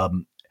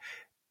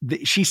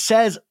she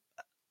says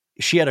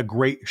she had a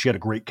great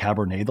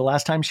Cabernet the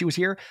last time she was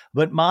here,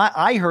 but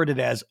I heard it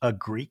as a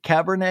Greek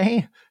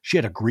Cabernet. She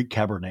had a Greek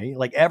Cabernet.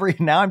 Like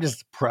now I'm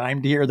just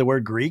primed to hear the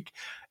word Greek.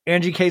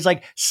 Angie K's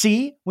like,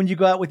 see, when you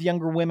go out with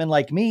younger women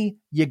like me,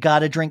 you got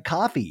to drink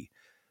coffee.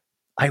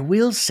 I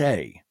will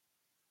say,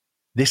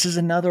 this is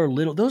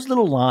those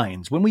little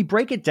lines, when we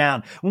break it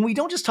down, when we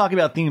don't just talk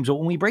about themes, but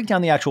when we break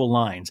down the actual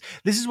lines,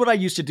 this is what I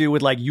used to do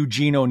with like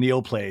Eugene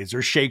O'Neill plays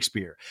or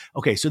Shakespeare.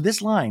 Okay, so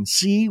this line,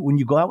 see, when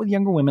you go out with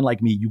younger women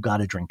like me, you got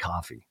to drink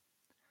coffee.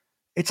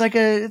 It's like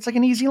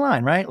an easy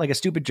line, right? Like a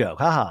stupid joke.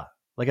 Haha,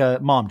 like a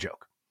mom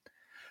joke.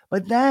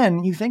 But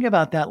then you think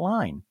about that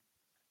line.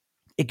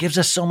 It gives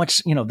us so much,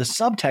 the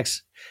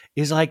subtext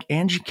is like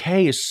Angie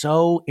K is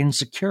so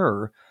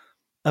insecure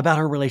about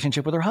her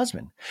relationship with her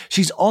husband.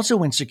 She's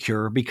also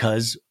insecure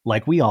because,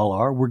 like we all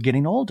are, we're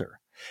getting older.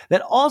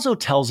 That also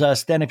tells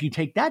us then, if you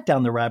take that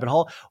down the rabbit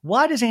hole,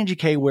 why does Angie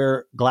K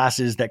wear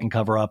glasses that can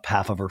cover up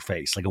half of her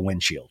face, like a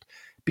windshield?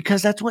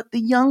 Because that's what the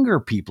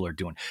younger people are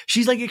doing.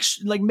 She's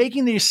like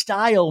making the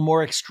style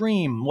more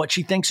extreme, what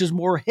she thinks is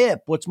more hip,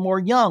 what's more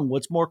young,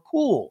 what's more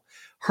cool,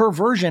 her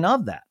version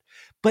of that.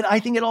 But I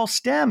think it all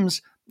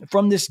stems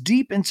from this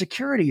deep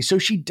insecurity. So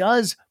she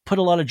does put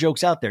a lot of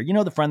jokes out there.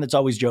 The friend that's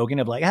always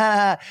joking of like,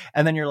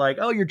 and then you're like,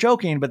 oh, you're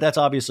joking, but that's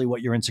obviously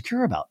what you're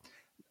insecure about.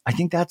 I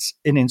think that's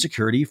an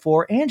insecurity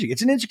for Angie.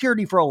 It's an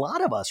insecurity for a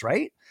lot of us,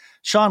 right?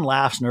 Sean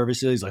laughs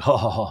nervously. He's like,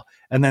 oh,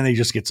 and then he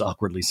just gets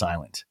awkwardly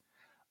silent.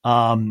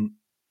 Angie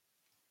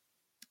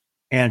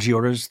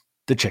orders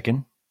the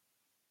chicken.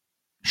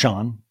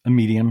 Sean, a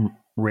medium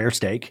rare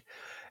steak.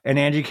 And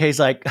Angie K's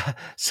like,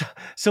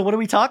 so what do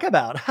we talk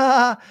about?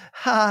 Ha,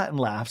 ha, and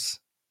laughs.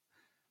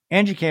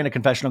 Angie K in a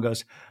confessional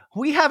goes,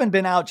 we haven't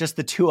been out just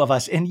the two of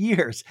us in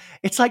years.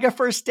 It's like a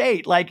first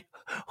date. Like,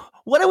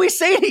 what do we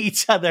say to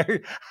each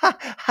other? Ha,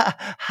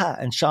 ha, ha.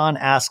 And Sean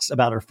asks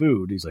about her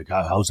food. He's like,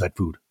 how's that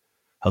food?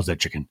 How's that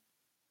chicken?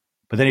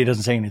 But then he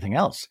doesn't say anything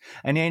else.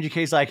 And Angie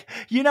K's like,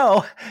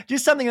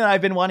 just something that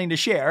I've been wanting to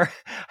share.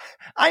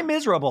 I'm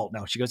miserable.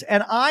 No, she goes,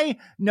 and I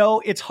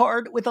know it's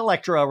hard with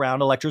Electra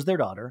around. Electra's their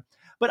daughter.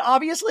 But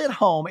obviously at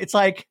home, it's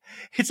like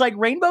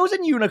rainbows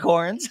and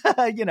unicorns,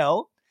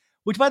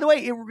 which, by the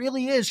way, it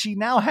really is. She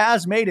now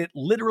has made it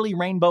literally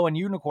rainbow and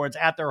unicorns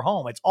at their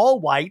home. It's all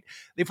white.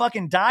 They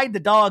fucking dyed the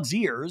dog's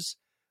ears.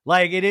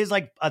 Like, it is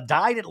like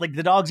like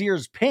the dog's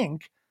ears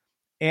pink.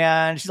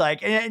 And she's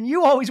like, and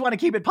you always want to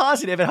keep it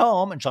positive at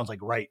home. And Sean's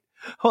like, right.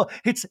 Well,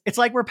 it's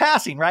like we're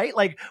passing, right?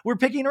 Like we're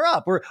picking her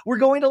up. We're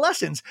going to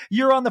lessons.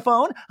 You're on the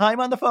phone. I'm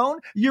on the phone.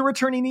 You're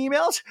returning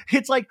emails.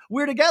 It's like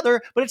we're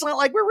together, but it's not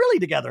like we're really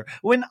together.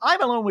 When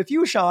I'm alone with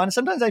you, Sean,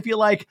 sometimes I feel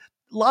like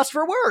lost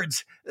for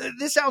words.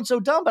 This sounds so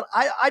dumb, but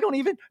I don't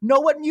even know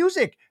what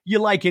music you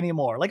like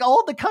anymore. Like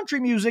all the country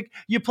music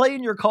you play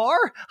in your car,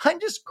 I'm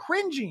just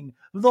cringing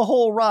the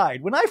whole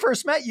ride. When I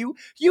first met you,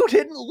 you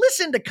didn't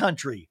listen to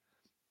country.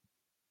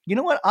 You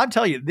know what? I'll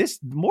tell you this,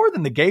 more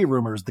than the gay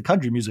rumors, the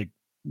country music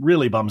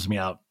really bums me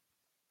out.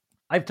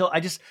 I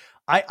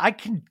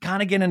can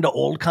kind of get into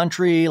old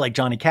country like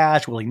Johnny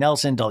Cash, Willie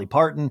Nelson, Dolly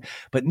Parton,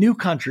 but new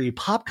country,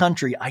 pop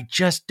country, I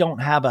just don't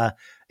have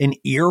an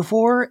ear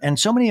for. And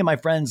so many of my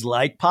friends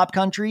like pop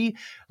country,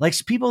 like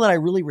people that I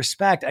really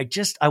respect.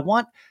 I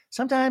want,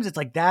 sometimes it's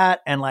like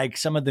that. And like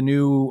some of the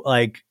new,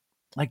 like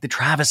the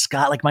Travis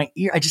Scott, like my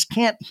ear, I just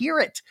can't hear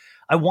it.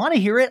 I want to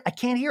hear it. I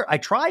can't hear it. I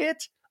try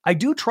it. I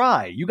do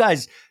try. You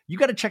guys, you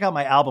got to check out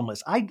my album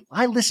list.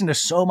 I listen to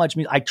so much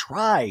music. I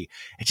try.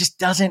 It just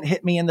doesn't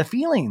hit me in the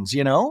feelings,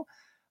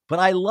 But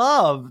I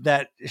love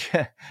that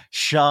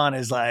Sean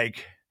is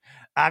like,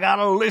 I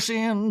gotta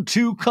listen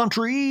to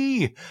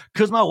country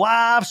because my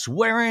wife's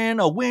wearing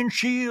a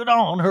windshield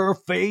on her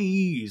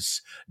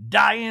face,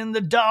 dyeing the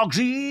dog's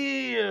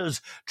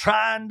ears,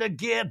 trying to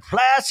get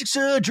plastic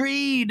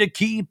surgery to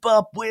keep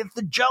up with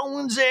the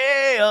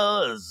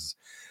Joneses.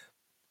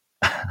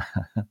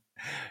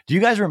 Do you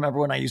guys remember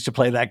when I used to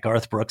play that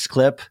Garth Brooks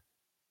clip?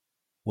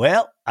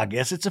 Well, I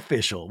guess it's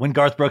official. When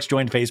Garth Brooks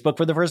joined Facebook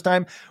for the first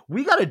time,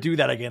 we got to do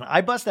that again. I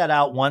bust that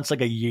out once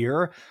like a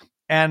year,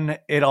 and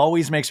it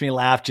always makes me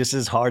laugh just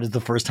as hard as the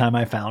first time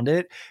I found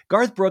it.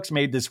 Garth Brooks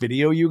made this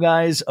video, you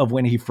guys, of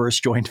when he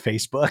first joined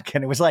Facebook,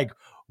 and it was like,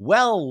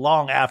 well,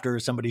 long after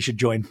somebody should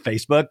join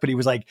Facebook, but he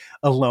was like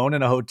alone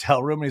in a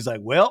hotel room, and he's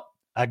like, well,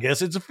 I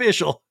guess it's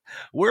official.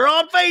 We're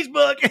on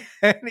Facebook.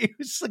 And he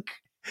was like,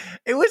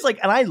 it was like,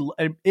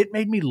 and it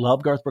made me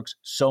love Garth Brooks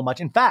so much.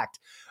 In fact,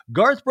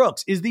 Garth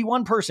Brooks is the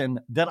one person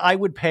that I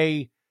would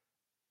pay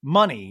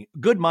money,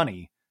 good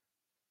money,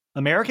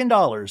 American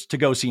dollars to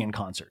go see in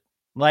concert.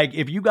 Like,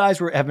 if you guys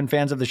have been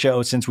fans of the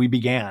show since we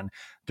began,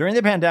 during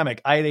the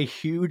pandemic, I had a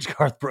huge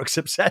Garth Brooks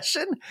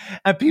obsession,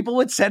 and people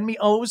would send me,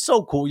 oh, it was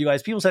so cool, you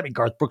guys. People sent me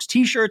Garth Brooks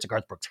t-shirts, a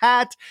Garth Brooks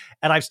hat,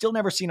 and I've still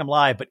never seen him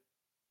live, but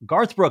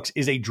Garth Brooks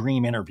is a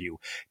dream interview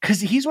because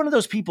he's one of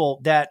those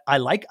people that I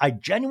like. I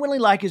genuinely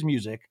like his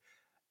music.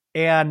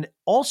 And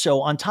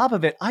also on top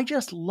of it, I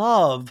just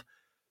love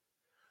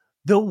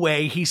the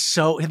way he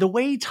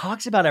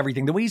talks about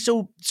everything, the way he's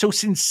so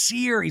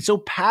sincere. He's so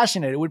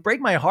passionate. It would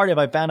break my heart if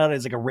I found out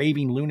as like a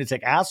raving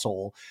lunatic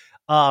asshole.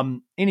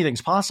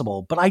 Anything's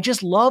possible, but I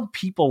just love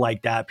people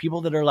like that.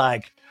 People that are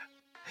like,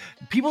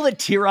 people that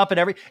tear up at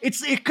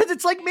because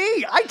it's like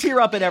me. I tear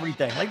up at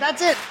everything. Like,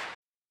 that's it.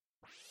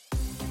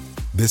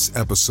 This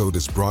episode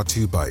is brought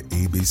to you by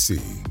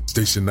ABC.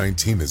 Station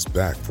 19 is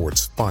back for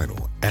its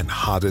final and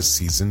hottest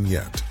season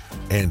yet.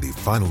 Andy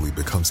finally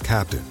becomes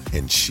captain,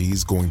 and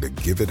she's going to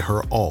give it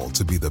her all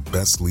to be the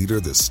best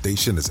leader the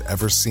station has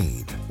ever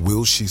seen.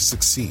 Will she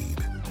succeed?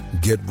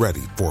 Get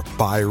ready for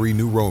fiery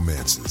new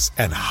romances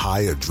and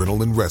high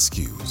adrenaline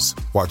rescues.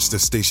 Watch the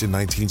Station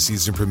 19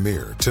 season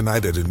premiere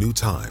tonight at a new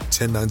time,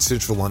 10/9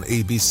 Central on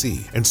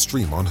ABC, and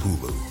stream on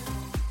Hulu.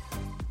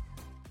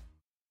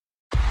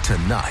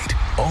 Tonight,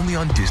 only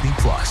on Disney+.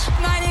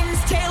 My name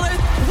is Taylor.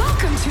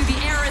 Welcome to the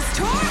Eras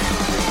Tour.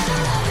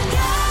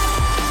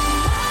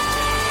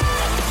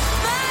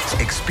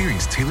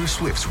 Experience Taylor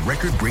Swift's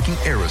record-breaking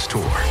Eras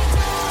Tour.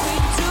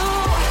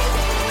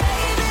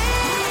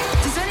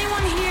 Does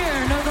anyone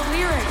here know the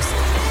lyrics?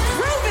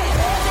 Prove it!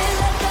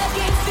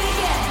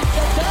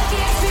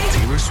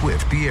 Taylor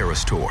Swift, the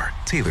Eras Tour,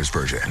 Taylor's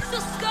version.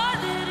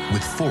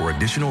 With 4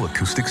 additional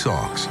acoustic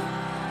songs.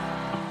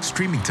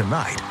 Streaming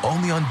tonight,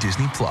 only on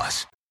Disney+.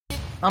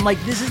 I'm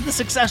like, this is the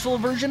successful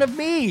version of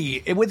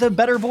me with a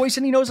better voice,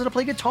 and he knows how to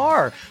play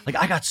guitar. Like,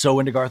 I got so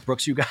into Garth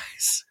Brooks, you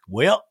guys.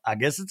 Well, I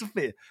guess it's a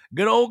fit.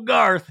 Good old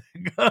Garth.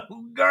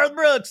 Garth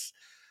Brooks.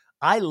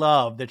 I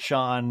love that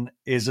Sean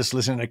is just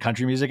listening to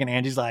country music, and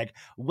Angie's like,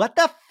 what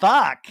the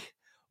fuck?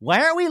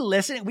 Why aren't we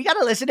listening? We got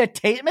to listen to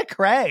Tate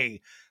McRae.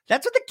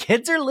 That's what the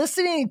kids are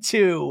listening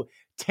to.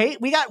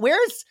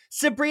 Where's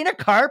Sabrina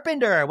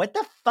Carpenter? What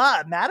the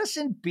fuck?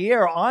 Madison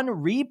Beer on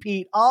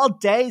repeat all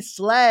day,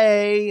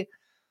 slay.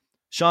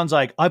 Sean's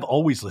like, I've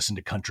always listened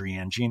to country,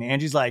 Angie. And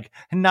Angie's like,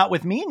 not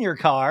with me in your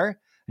car.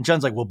 And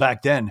Sean's like, well,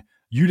 back then,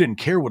 you didn't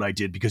care what I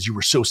did because you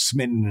were so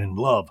smitten in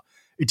love.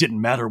 It didn't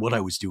matter what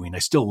I was doing. I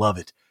still love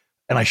it.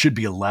 And I should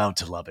be allowed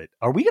to love it.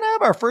 Are we going to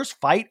have our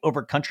first fight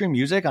over country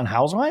music on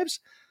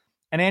Housewives?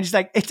 And Angie's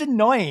like, it's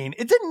annoying.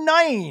 It's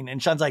annoying.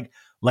 And Sean's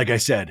like I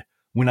said,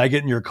 when I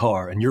get in your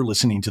car and you're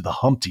listening to the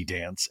Humpty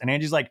Dance. And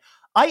Angie's like,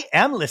 I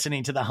am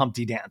listening to the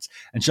Humpty Dance.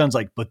 And Sean's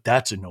like, but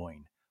that's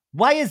annoying.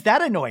 Why is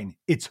that annoying?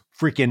 It's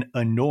freaking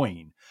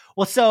annoying.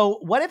 Well, so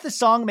what if the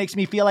song makes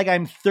me feel like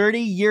I'm 30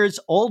 years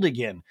old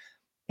again?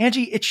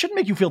 Angie, it shouldn't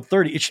make you feel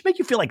 30. It should make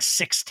you feel like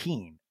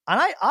 16.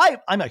 And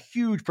I'm a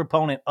huge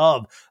proponent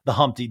of the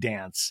Humpty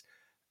Dance.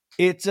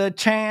 It's a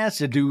chance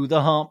to do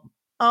the hump.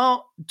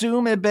 Oh,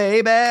 do me,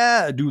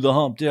 baby. Do the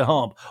Humpty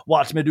Hump.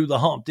 Watch me do the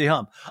Humpty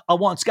Hump. I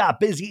once got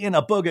busy in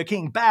a Burger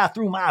King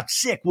bathroom. I'm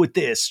sick with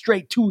this.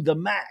 Straight to the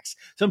max.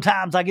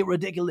 Sometimes I get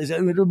ridiculous.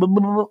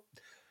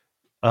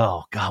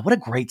 Oh, God, what a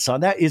great song.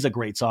 That is a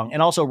great song.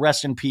 And also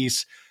rest in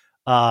peace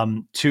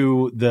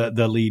to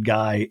the lead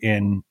guy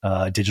in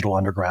Digital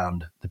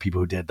Underground, the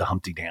people who did the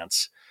Humpty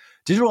Dance.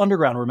 Digital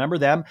Underground, remember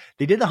them?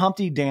 They did the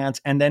Humpty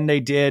Dance, and then they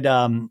did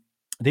Round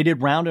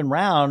and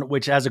Round,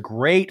 which has a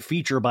great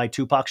feature by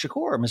Tupac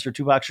Shakur, Mr.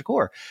 Tupac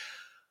Shakur.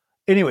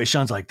 Anyway,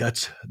 Sean's like,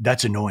 that's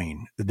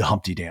annoying, the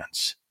Humpty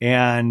Dance.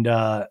 And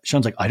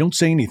Sean's like, I don't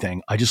say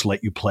anything. I just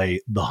let you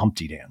play the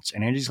Humpty Dance.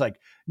 And Angie's like,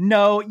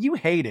 no, you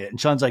hate it.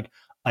 And Sean's like,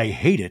 I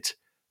hate it,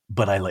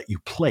 but I let you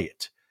play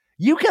it.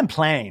 You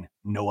complain.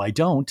 No, I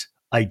don't.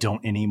 I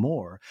don't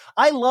anymore.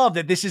 I love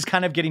that this is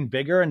kind of getting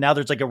bigger, and now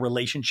there's like a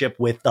relationship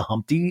with the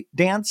Humpty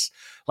Dance.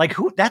 Like,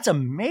 who? That's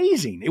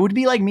amazing. It would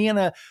be like me in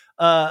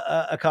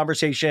a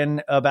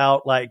conversation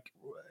about, like,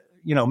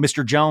 you know,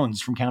 Mr. Jones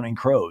from Counting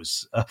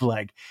Crows, of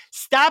like,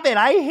 stop it.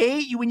 I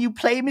hate you when you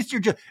play Mr.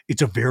 Jones.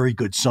 It's a very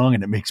good song,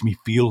 and it makes me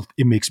feel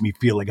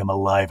like I'm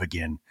alive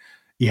again.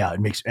 Yeah,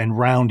 and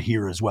Round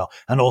Here as well.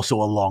 And also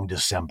a long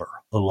December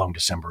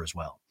as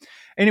well.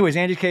 Anyways,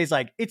 Angie K is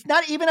like, it's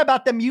not even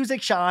about the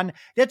music, Sean.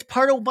 That's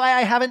part of why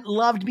I haven't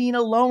loved being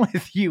alone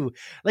with you.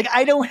 Like,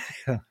 I don't,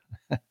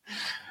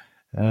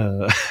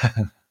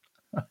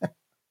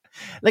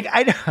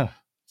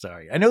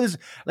 sorry. I know this,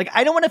 like,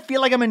 I don't want to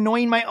feel like I'm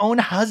annoying my own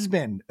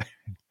husband.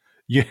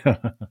 Yeah,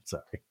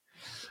 sorry.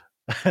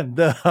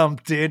 The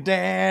Humpty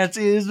Dance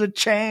is a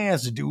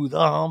chance to do the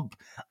hump.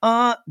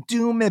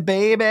 Do me,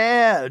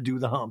 baby. Do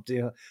the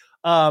Humpty.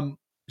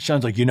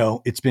 Sean's like, you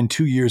know, it's been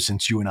 2 years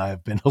since you and I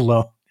have been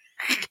alone.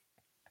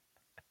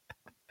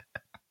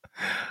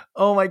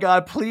 Oh my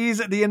God,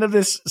 please, at the end of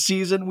this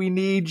season, we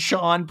need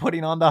Sean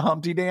putting on the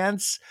Humpty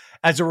Dance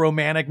as a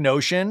romantic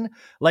notion,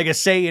 like a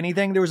Say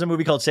Anything. There was a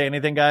movie called Say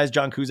Anything, guys.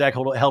 John Cusack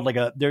held like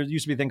there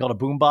used to be a thing called a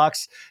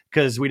boombox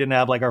because we didn't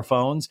have like our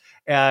phones,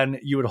 and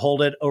you would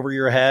hold it over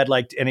your head,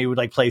 like, and he would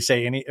like play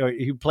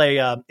he'd play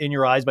In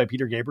Your Eyes by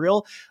Peter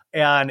Gabriel.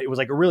 And it was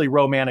like a really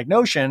romantic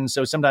notion.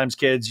 So sometimes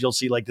kids, you'll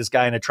see like this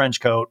guy in a trench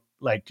coat,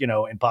 like, you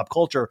know, in pop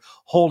culture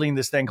holding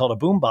this thing called a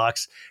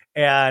boombox.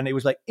 And it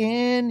was like,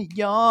 in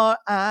your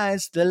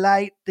eyes, the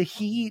light, the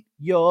heat,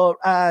 your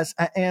eyes,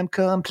 I am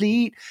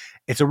complete.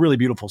 It's a really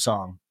beautiful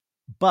song.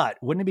 But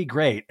wouldn't it be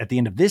great at the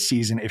end of this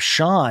season if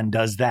Sean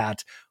does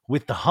that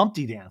with the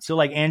Humpty Dance? So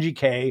like Angie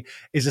K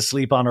is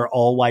asleep on her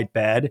all white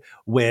bed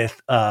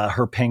with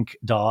her pink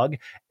dog.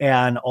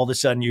 And all of a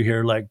sudden you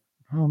hear like,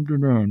 Humpty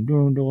Dance,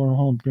 do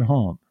Humpty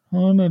Hump.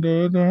 And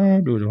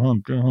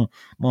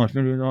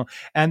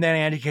then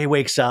Angie K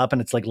wakes up and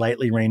it's like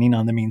lightly raining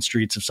on the mean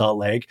streets of Salt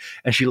Lake.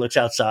 And she looks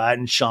outside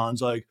and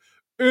Sean's like,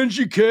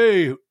 Angie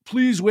K,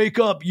 please wake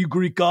up, you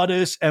Greek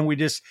goddess. And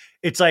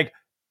it's like,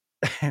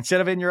 instead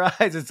of In Your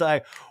Eyes, it's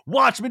like,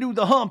 watch me do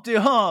the Humpty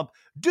Hump.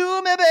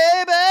 Do me,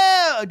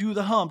 baby. Do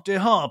the Humpty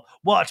Hump.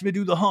 Watch me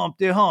do the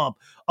Humpty Hump.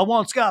 I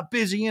once got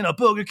busy in a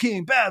Burger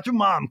King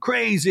bathroom. I'm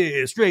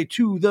crazy, straight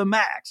to the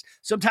max.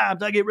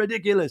 Sometimes I get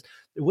ridiculous.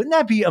 Wouldn't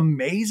that be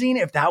amazing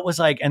if that was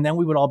like, and then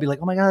we would all be like,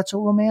 oh my God, that's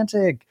so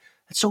romantic.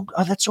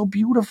 That's so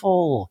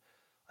beautiful.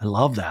 I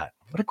love that.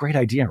 What a great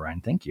idea,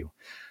 Ryan. Thank you.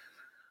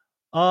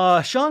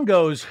 Sean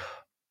goes,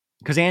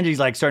 because Angie's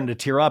like starting to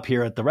tear up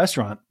here at the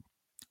restaurant.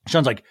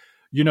 Sean's like,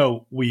 you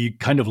know, we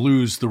kind of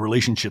lose the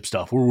relationship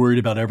stuff. We're worried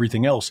about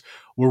everything else.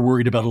 We're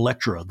worried about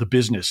Electra, the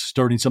business,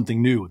 starting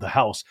something new, the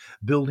house,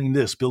 building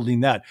this, building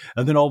that.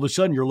 And then all of a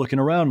sudden you're looking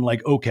around and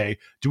like, okay,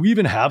 do we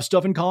even have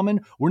stuff in common?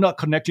 We're not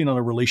connecting on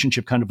a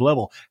relationship kind of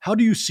level. How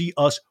do you see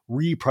us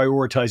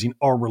reprioritizing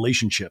our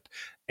relationship?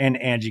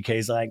 And Angie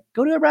K's like,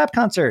 go to a rap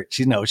concert.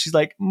 She's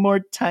like,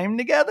 more time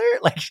together?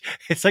 Like,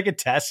 it's like a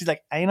test. She's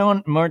like, I don't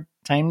want more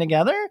time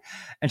together.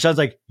 And Sean's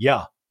like,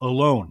 yeah,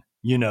 alone,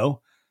 you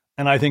know?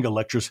 And I think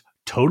Electra's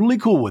totally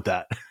cool with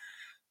that.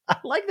 I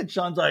like that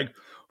Sean's like,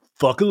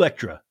 fuck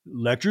Electra.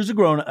 She's a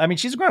grown up.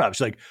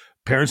 She's like,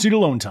 parents need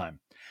alone time.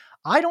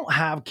 I don't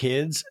have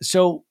kids.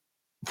 So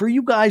for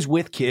you guys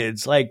with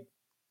kids, like,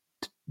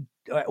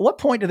 at what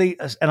point do they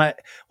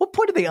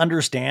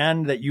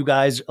understand that you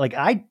guys, like,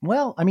 to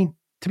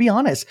be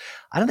honest,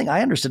 I don't think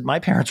I understood my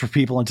parents were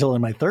people until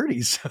in my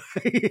 30s.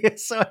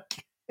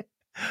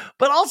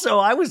 But also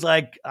I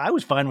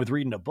was fine with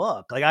reading a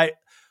book. Like I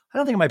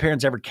don't think my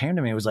parents ever came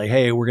to me and was like,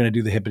 hey, we're going to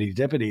do the hippity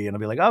dippity. And I'll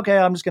be like, okay,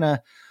 I'm just going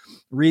to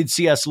read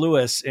C.S.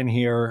 Lewis in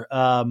here.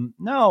 I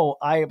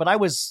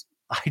was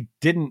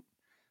in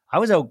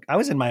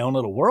my own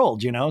little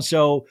world, you know?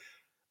 So,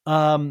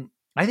 I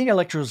think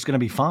Electra's going to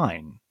be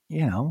fine,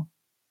 you know?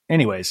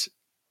 Anyways,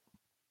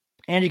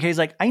 Angie K's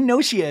like, I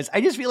know she is.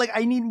 I just feel like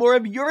I need more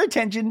of your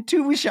attention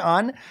too,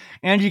 Sean.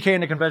 Angie K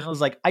in the confessional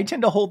is like, I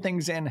tend to hold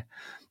things in.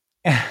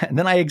 And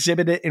then I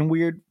exhibit it in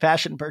weird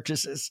fashion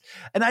purchases.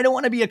 And I don't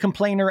want to be a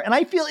complainer. And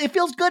it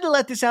feels good to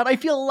let this out. I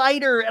feel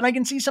lighter. And I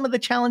can see some of the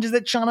challenges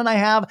that Sean and I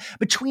have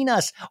between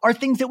us are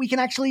things that we can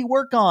actually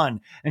work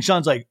on. And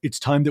Sean's like, it's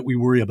time that we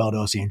worry about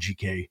us, Angie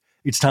K.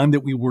 It's time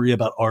that we worry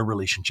about our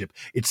relationship.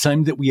 It's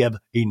time that we have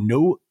a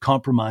no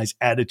compromise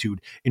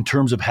attitude in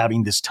terms of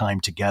having this time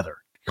together.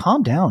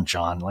 Calm down,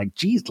 Sean. Like,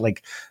 geez,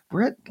 like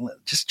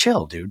just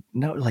chill, dude.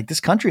 No, like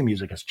this country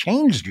music has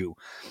changed you.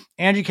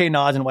 Angie K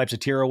nods and wipes a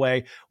tear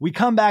away. We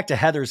come back to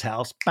Heather's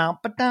house. Bow,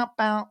 ba-dow,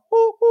 bow,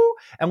 woo, woo,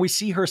 and we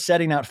see her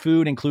setting out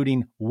food,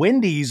 including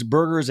Wendy's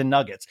burgers and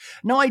nuggets.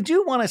 Now, I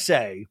do want to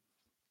say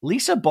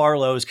Lisa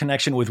Barlow's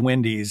connection with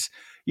Wendy's,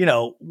 you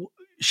know,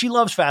 she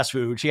loves fast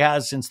food. She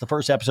has since the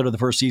first episode of the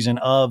first season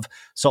of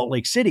Salt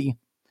Lake City.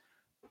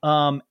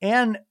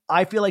 And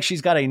I feel like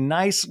she's got a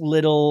nice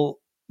little,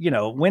 you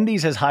know,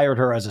 Wendy's has hired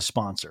her as a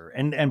sponsor.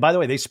 And by the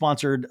way, they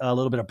sponsored a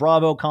little bit of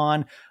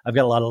BravoCon. I've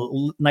got a lot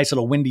of nice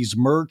little Wendy's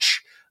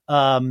merch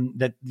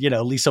that, you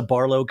know, Lisa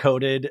Barlow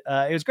coded.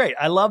 It was great.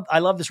 I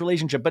love this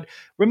relationship. But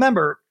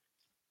remember,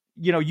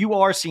 you know, you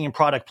are seeing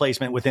product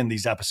placement within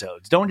these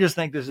episodes. Don't just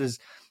think this is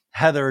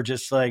Heather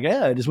just like,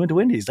 yeah, I just went to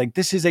Wendy's. Like,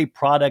 this is a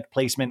product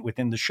placement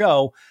within the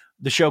show.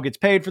 The show gets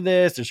paid for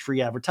this. There's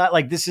free advertising.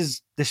 Like, this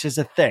is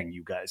a thing,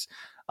 you guys.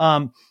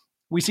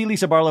 We see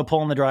Lisa Barlow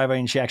pull in the driveway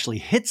and she actually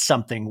hits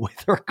something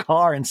with her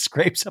car and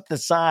scrapes up the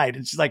side.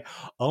 And she's like,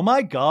 oh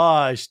my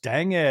gosh,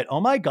 dang it. Oh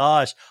my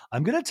gosh,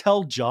 I'm going to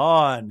tell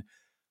John.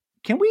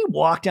 Can we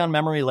walk down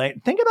memory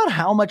lane? Think about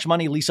how much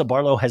money Lisa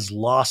Barlow has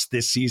lost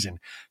this season.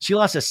 She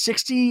lost a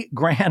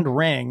 $60,000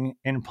 ring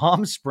in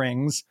Palm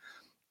Springs.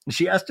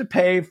 She has to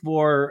pay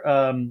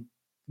for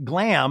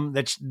glam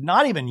that's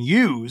not even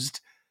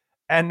used.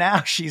 And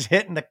now she's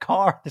hitting the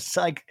car. It's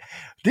like,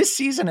 this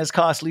season has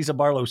cost Lisa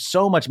Barlow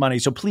so much money.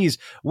 So please,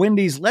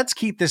 Wendy's, let's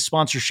keep this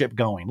sponsorship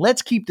going.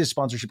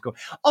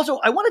 Also,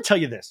 I want to tell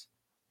you this.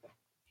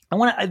 I'm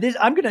going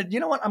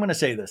to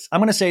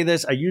say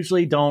this. I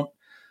usually don't,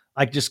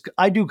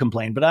 I do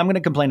complain, but I'm going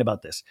to complain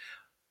about this.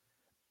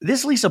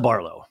 This Lisa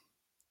Barlow,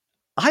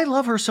 I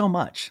love her so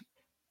much.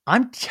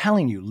 I'm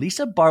telling you,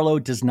 Lisa Barlow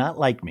does not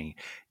like me.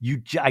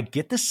 I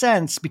get the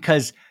sense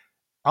because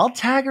I'll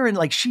tag her and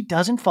like she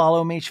doesn't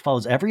follow me. She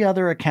follows every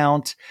other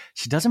account.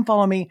 She doesn't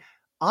follow me.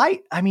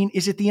 I mean,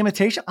 is it the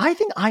imitation? I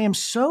think I am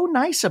so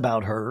nice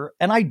about her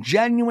and I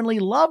genuinely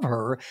love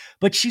her,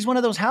 but she's one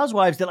of those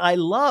housewives that I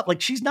love.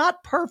 Like she's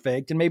not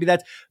perfect and maybe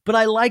but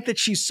I like that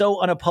she's so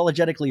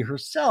unapologetically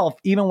herself,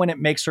 even when it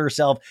makes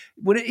herself,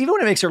 even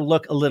when it makes her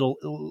look a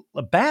little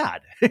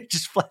bad,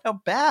 just flat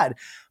out bad.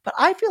 But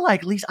I feel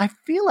like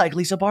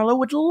Lisa Barlow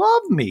would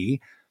love me.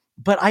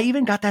 But I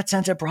even got that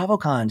sense at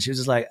BravoCon. She was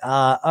just like,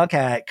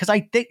 okay. Cause I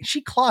think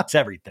she clocks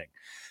everything.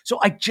 So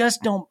I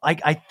just don't,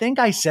 I think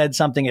I said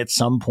something at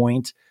some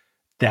point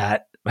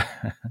that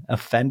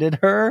offended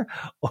her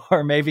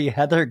or maybe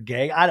Heather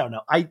Gay. I don't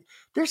know.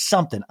 There's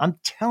something. I'm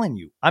telling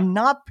you, I'm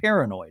not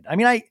paranoid. I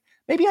mean,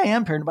 maybe I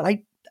am paranoid, but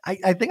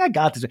I think I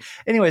got this.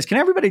 Anyways, can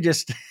everybody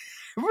just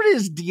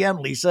DM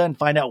Lisa and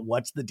find out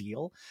what's the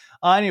deal?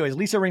 Anyways,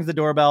 Lisa rings the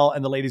doorbell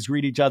and the ladies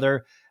greet each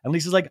other. And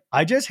Lisa's like,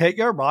 I just hit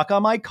your rock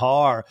on my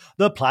car.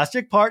 The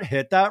plastic part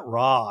hit that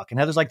rock. And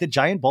Heather's like, the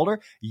giant boulder?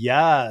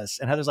 Yes.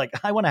 And Heather's like,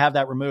 I want to have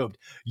that removed.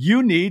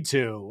 You need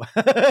to.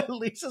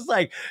 Lisa's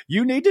like,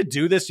 you need to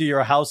do this to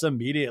your house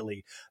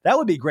immediately. That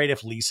would be great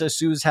if Lisa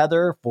sues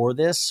Heather for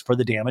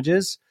the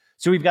damages.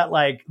 So we've got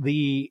like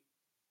the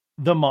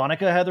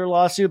Monica Heather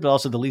lawsuit, but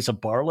also the Lisa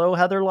Barlow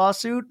Heather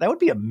lawsuit. That would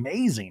be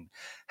amazing.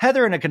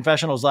 Heather in a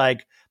confessional is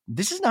like,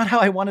 this is not how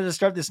I wanted to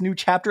start this new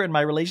chapter in my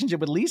relationship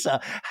with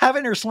Lisa,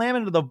 having her slam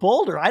into the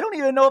boulder. I don't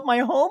even know if my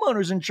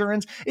homeowner's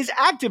insurance is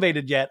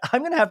activated yet.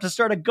 I'm going to have to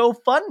start a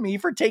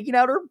GoFundMe for taking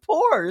out her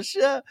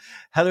Porsche.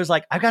 Heather's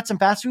like, I've got some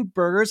fast food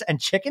burgers and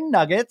chicken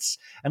nuggets.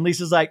 And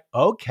Lisa's like,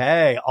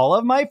 okay, all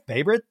of my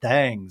favorite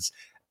things.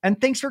 And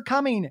thanks for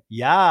coming.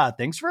 Yeah,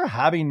 thanks for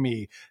having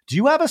me. Do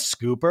you have a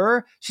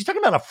scooper? She's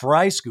talking about a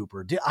fry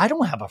scooper. I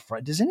don't have a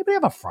fry. Does anybody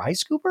have a fry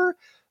scooper?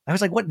 I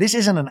was like, what? This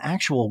isn't an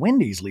actual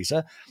Wendy's,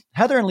 Lisa.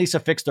 Heather and Lisa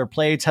fix their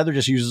plates. Heather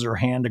just uses her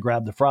hand to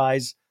grab the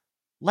fries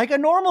like a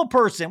normal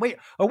person. Wait,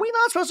 are we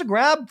not supposed to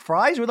grab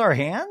fries with our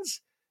hands?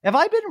 Have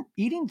I been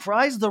eating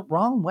fries the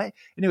wrong way?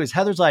 Anyways,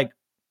 Heather's like,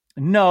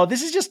 no,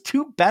 this is just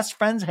two best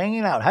friends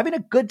hanging out, having a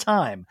good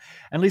time.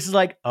 And Lisa's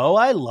like, oh,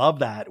 I love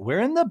that. We're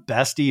in the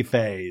bestie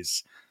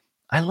phase.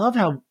 I love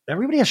how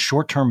everybody has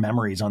short-term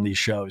memories on these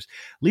shows.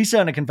 Lisa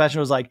in a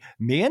confessional was like,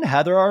 me and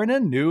Heather are in a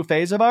new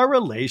phase of our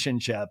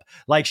relationship.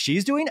 Like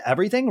she's doing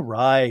everything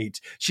right.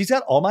 She's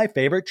got all my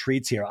favorite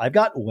treats here. I've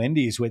got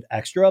Wendy's with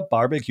extra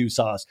barbecue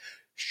sauce,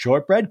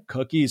 shortbread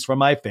cookies from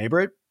my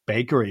favorite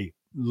bakery.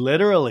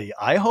 Literally,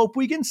 I hope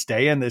we can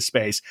stay in this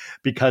space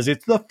because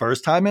it's the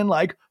first time in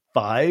like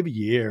 5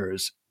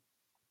 years.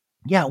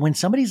 Yeah, when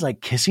somebody's like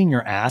kissing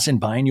your ass and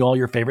buying you all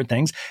your favorite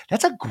things,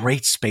 that's a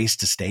great space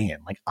to stay in.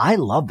 Like, I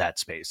love that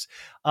space.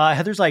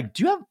 Heather's like,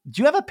 do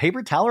you have a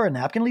paper towel or a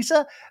napkin,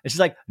 Lisa? And she's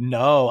like,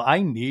 no,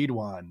 I need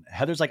one.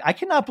 Heather's like, I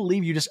cannot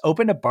believe you just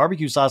opened a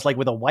barbecue sauce like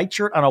with a white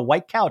shirt on a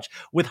white couch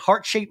with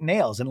heart-shaped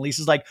nails. And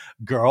Lisa's like,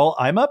 girl,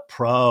 I'm a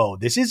pro.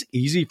 This is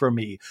easy for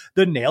me.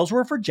 The nails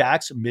were for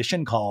Jack's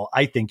mission call.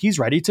 I think he's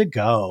ready to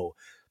go.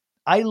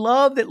 I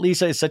love that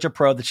Lisa is such a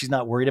pro that she's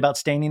not worried about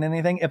staining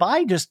anything. If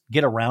I just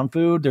get around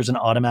food, there's an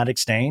automatic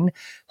stain.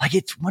 Like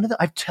it's one of the,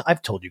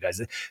 I've told you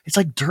guys, it's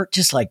like dirt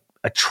just like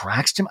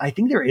attracts to me. I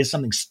think there is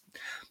something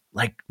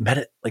like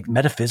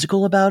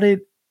metaphysical about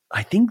it.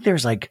 I think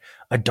there's like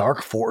a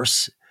dark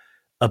force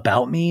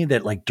about me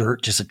that like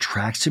dirt just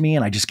attracts to me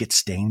and I just get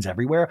stains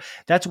everywhere.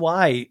 That's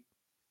why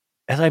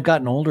as I've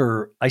gotten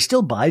older, I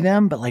still buy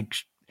them, but like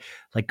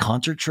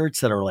concert shirts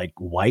that are like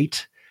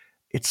white,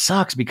 it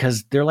sucks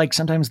because they're like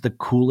sometimes the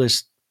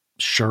coolest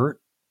shirt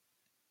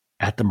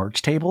at the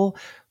merch table,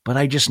 but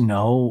I just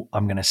know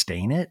I'm going to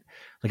stain it.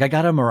 Like I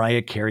got a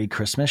Mariah Carey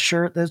Christmas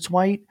shirt that's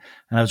white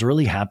and I was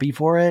really happy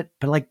for it,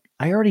 but like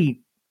I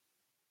already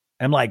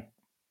am like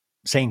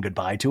saying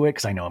goodbye to it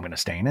because I know I'm going to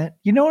stain it.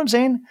 You know what I'm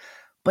saying?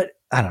 But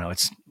I don't know.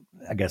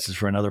 I guess it's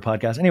for another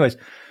podcast. Anyways,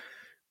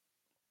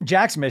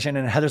 Jack's mission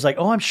and Heather's like,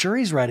 oh, I'm sure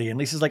he's ready. And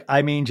Lisa's like,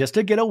 I mean, just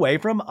to get away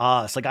from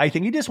us. Like, I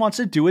think he just wants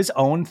to do his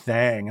own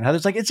thing. And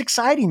Heather's like, it's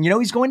exciting. You know,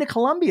 he's going to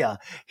Colombia.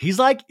 He's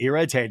like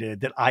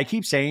irritated that I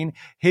keep saying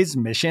his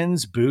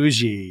mission's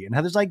bougie. And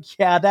Heather's like,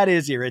 yeah, that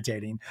is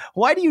irritating.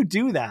 Why do you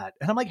do that?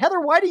 And I'm like,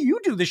 Heather, why do you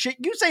do the shit?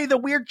 You say the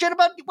weird shit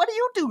about, why do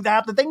you do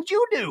that? The things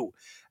you do.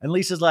 And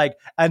Lisa's like,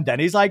 and then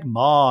he's like,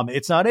 Mom,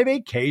 it's not a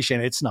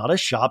vacation. It's not a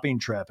shopping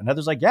trip. And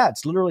Heather's like, yeah,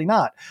 it's literally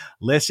not.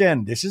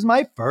 Listen, this is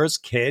my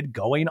first kid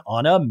going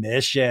on a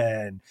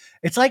mission.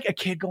 It's like a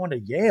kid going to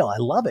Yale. I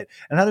love it.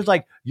 And Heather's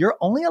like, you're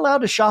only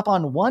allowed to shop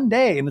on one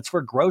day and it's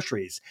for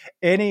groceries.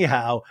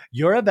 Anyhow,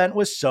 your event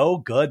was so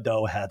good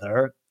though,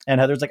 Heather. And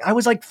Heather's like, I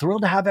was like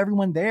thrilled to have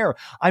everyone there.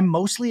 I'm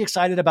mostly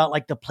excited about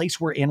like the place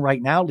we're in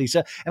right now,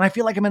 Lisa. And I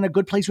feel like I'm in a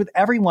good place with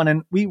everyone.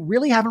 And we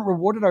really haven't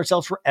rewarded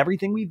ourselves for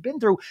everything we've been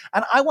through.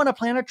 And I want to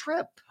plan a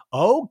trip.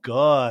 Oh,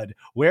 good.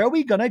 Where are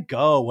we going to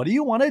go? What do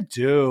you want to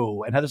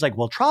do? And Heather's like,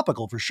 well,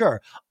 tropical for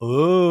sure.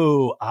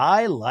 Ooh,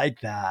 I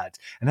like that.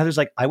 And Heather's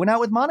like, I went out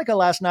with Monica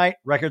last night.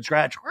 Record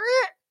scratch.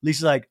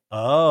 Lisa's like,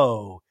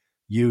 oh,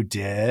 You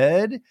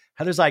did?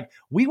 Heather's like,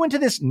 we went to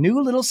this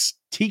new little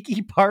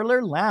tiki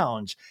parlor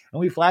lounge. And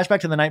we flash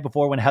back to the night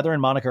before when Heather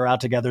and Monica are out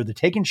together. They're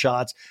taking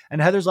shots.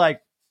 And Heather's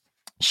like,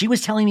 she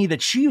was telling me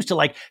that she used to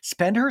like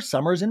spend her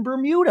summers in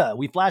Bermuda.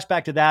 We flash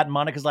back to that. And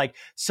Monica's like,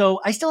 so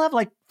I still have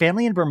like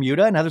family in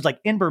Bermuda. And Heather's like,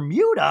 in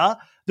Bermuda?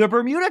 The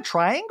Bermuda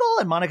Triangle?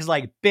 And Monica's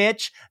like,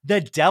 bitch,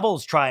 the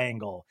Devil's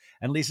Triangle.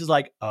 And Lisa's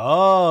like,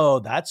 oh,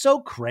 that's so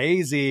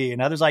crazy.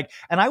 And Heather's like,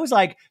 and I was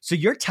like, so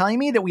you're telling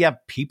me that we have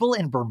people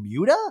in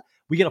Bermuda?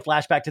 We get a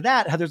flashback to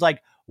that. Heather's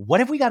like,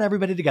 what if we got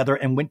everybody together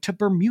and went to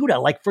Bermuda,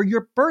 like for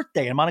your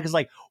birthday? And Monica's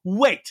like,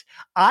 wait,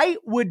 I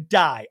would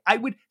die. I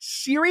would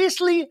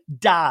seriously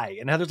die.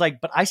 And Heather's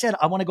like, but I said,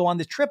 I want to go on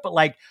this trip, but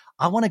like,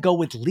 I want to go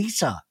with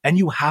Lisa and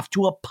you have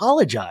to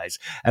apologize.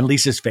 And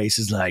Lisa's face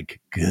is like,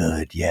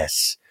 good.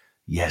 Yes.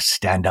 Yes,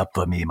 stand up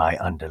for me, my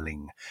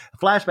underling.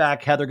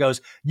 Flashback, Heather goes,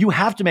 you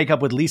have to make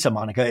up with Lisa,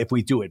 Monica, if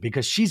we do it,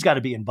 because she's got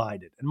to be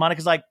invited. And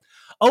Monica's like,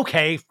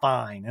 okay,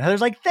 fine. And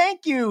Heather's like,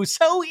 thank you.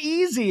 So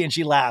easy. And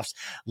she laughs.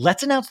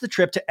 Let's announce the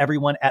trip to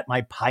everyone at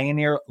my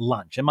pioneer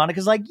lunch. And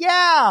Monica's like,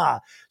 yeah.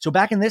 So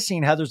back in this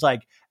scene, Heather's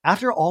like,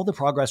 after all the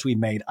progress we've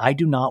made, I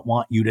do not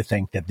want you to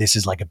think that this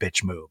is like a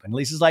bitch move. And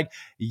Lisa's like,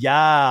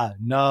 yeah,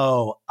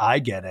 no, I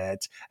get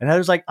it. And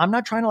Heather's like, I'm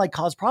not trying to like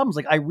cause problems.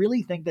 Like, I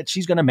really think that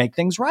she's going to make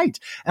things right.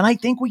 And I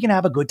think we can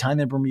have a good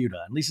time in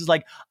Bermuda. And Lisa's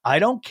like, I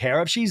don't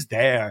care if she's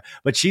there,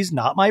 but she's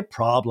not my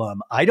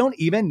problem. I don't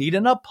even need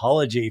an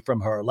apology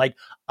from her. Like,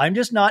 I'm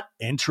just not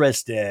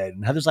interested.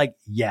 And Heather's like,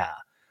 yeah.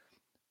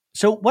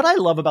 So what I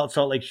love about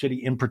Salt Lake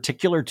City in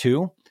particular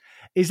too,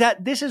 is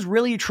that this is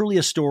really truly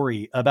a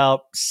story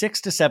about 6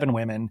 to 7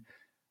 women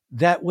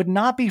that would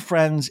not be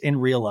friends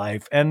in real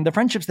life. And the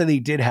friendships that they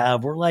did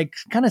have were like,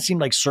 kind of seemed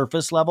like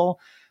surface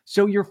level.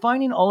 So you're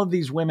finding all of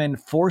these women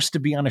forced to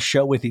be on a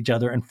show with each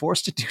other and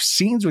forced to do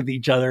scenes with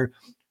each other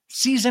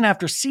season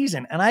after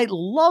season. And I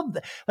love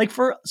that. Like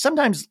for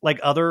sometimes like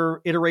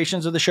other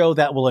iterations of the show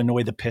that will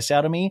annoy the piss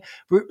out of me.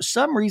 For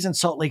some reason,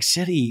 Salt Lake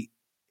City,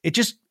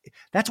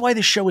 that's why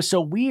this show is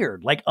so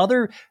weird. Like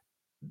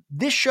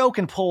this show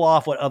can pull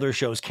off what other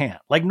shows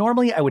can't. Like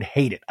normally I would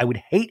hate it. I would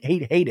hate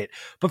it.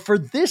 But for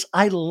this,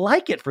 I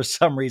like it for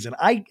some reason.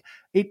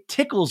 It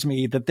tickles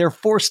me that they're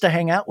forced to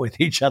hang out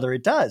with each other.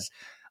 It does.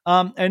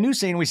 A new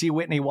scene, we see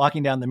Whitney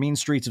walking down the mean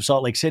streets of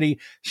Salt Lake City.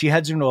 She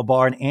heads into a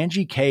bar and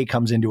Angie K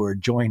comes into her,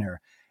 join her.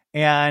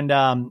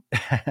 And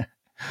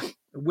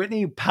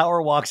Whitney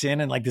power walks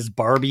in like this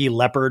Barbie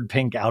leopard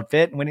pink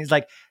outfit. And Whitney's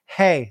like,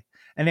 hey.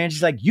 And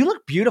Angie's like, you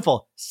look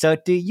beautiful. So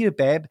do you,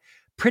 babe.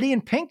 Pretty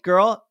in pink,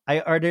 girl. I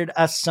ordered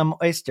us some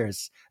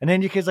oysters. And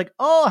then your kid's like,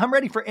 oh, I'm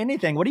ready for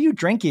anything. What are you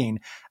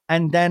drinking?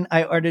 And then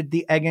I ordered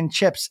the egg and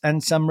chips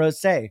and some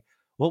rosé.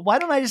 Well, why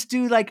don't I just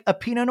do like a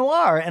Pinot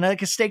Noir and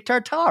like a steak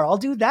tartare? I'll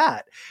do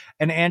that.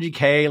 And Angie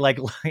K, by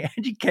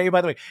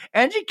the way,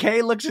 Angie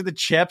K looks at the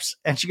chips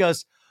and she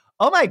goes,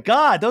 oh my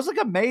God, those look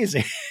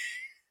amazing.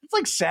 It's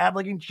like sad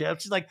looking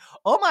chips. She's like,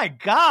 oh my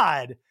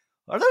God,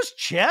 are those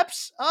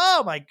chips?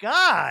 Oh my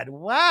God.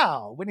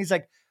 Wow. When he's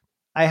like,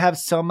 I have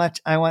so much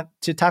I want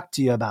to talk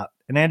to you about.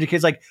 And Angie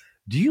K's like,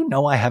 do you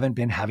know I haven't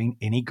been having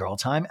any girl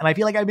time? And I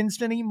feel like I've been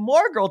spending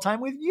more girl time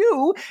with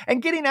you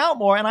and getting out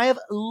more. And I have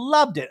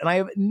loved it. And I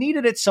have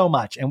needed it so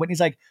much. And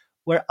Whitney's like,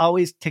 we're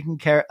always taking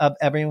care of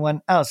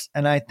everyone else.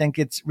 And I think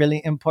it's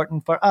really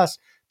important for us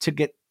to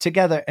get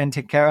together and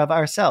take care of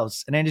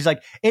ourselves. And Angie's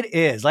like, it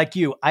is like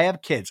you. I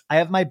have kids. I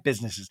have my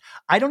businesses.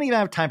 I don't even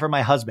have time for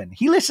my husband.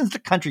 He listens to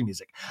country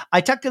music.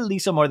 I talk to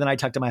Lisa more than I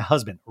talk to my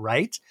husband,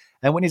 right?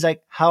 And Whitney's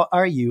like, how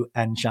are you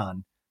and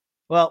Sean?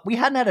 Well, we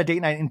hadn't had a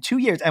date night in 2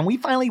 years, and we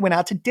finally went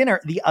out to dinner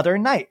the other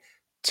night.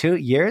 2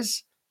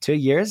 years? 2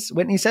 years,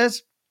 Whitney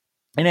says.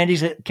 And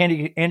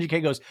Angie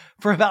K goes,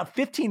 for about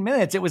 15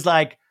 minutes, it was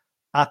like,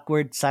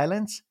 awkward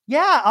silence?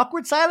 Yeah,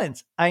 awkward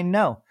silence. I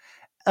know.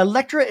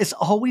 Electra is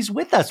always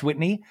with us,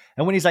 Whitney.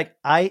 And Whitney's like,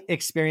 I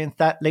experienced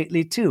that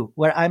lately too,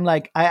 where I'm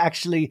like, I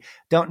actually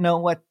don't know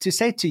what to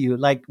say to you.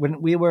 Like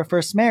when we were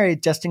first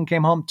married, Justin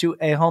came home to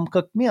a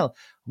home-cooked meal,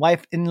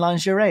 wife in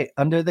lingerie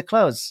under the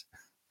clothes.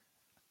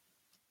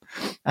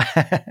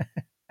 I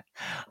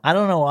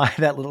don't know why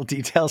that little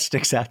detail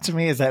sticks out to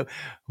me is that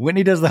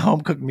Whitney does the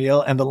home-cooked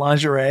meal and the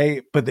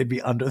lingerie, but they'd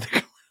be under the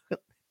clothes.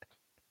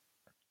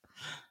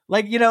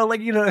 Like, you know what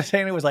I'm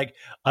saying? It was like,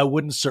 I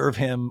wouldn't serve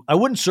him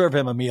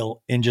a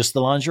meal in just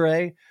the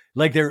lingerie.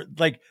 Like the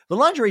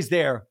lingerie's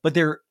there, but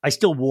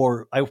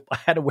I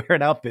had to wear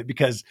an outfit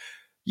because,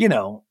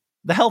 the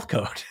health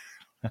code.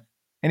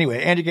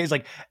 Anyway, Angie K's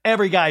like,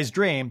 every guy's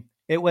dream.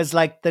 It was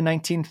like the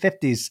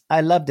 1950s.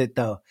 I loved it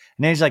though.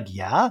 And Angie's like,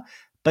 yeah,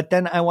 but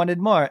then I wanted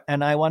more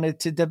and I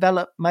wanted to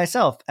develop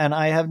myself. And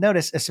I have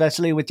noticed,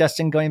 especially with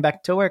Justin going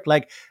back to work,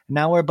 like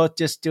now we're both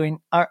just doing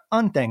our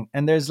own thing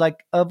and there's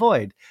like a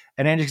void.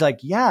 And Angie's like,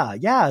 yeah.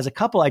 As a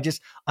couple,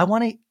 I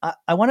want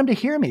him to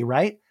hear me,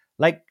 right?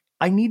 Like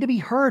I need to be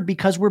heard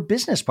because we're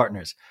business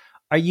partners.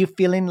 Are you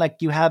feeling like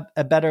you have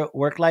a better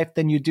work life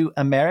than you do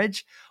a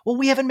marriage? Well,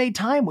 we haven't made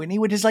time, Whitney,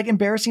 which is like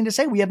embarrassing to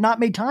say. We have not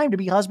made time to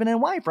be husband and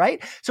wife,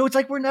 right? So it's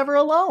like we're never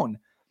alone.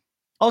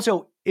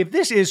 Also, if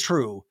this is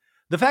true,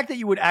 the fact that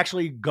you would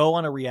actually go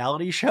on a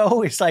reality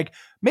show is like,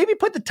 maybe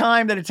put the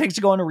time that it takes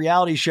to go on a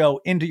reality show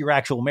into your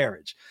actual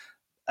marriage.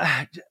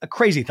 A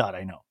crazy thought,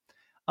 I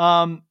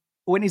know.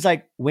 Whitney's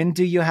like, when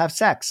do you have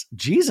sex?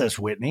 Jesus,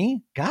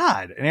 Whitney,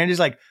 God. And Andy's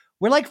like,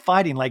 we're like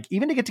fighting, like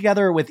even to get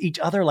together with each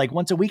other like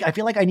once a week. I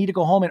feel like I need to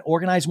go home and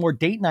organize more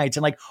date nights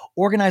and like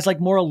organize like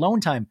more alone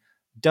time.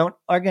 Don't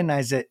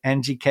organize it,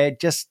 Angie K.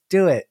 Just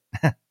do it.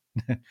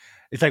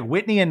 It's like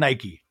Whitney and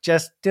Nike.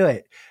 Just do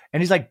it.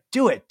 And he's like,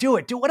 do it.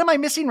 What am I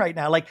missing right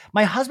now? Like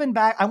my husband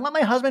back. I want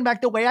my husband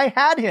back the way I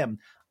had him.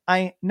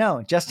 I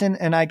know Justin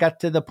and I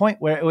got to the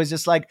point where it was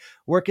just like,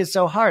 work is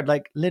so hard.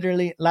 Like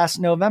literally last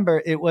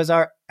November, it was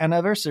our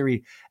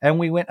anniversary and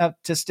we went up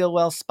to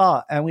Stillwell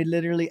Spa and we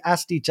literally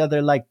asked each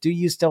other, like, do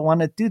you still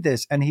want to do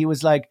this? And he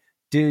was like,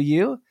 do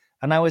you?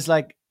 And I was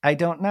like, I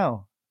don't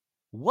know.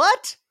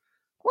 What?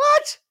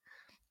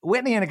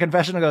 Whitney in a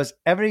confessional goes,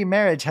 every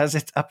marriage has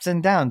its ups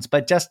and downs,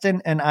 but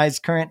Justin and I's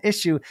current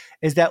issue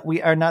is that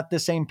we are not the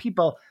same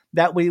people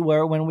that we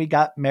were when we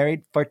got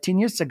married 14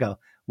 years ago.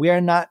 We are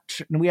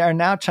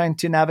now trying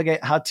to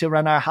navigate how to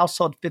run our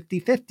household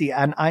 50-50,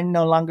 and I'm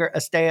no longer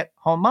a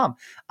stay-at-home mom.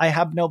 I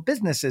have no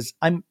businesses.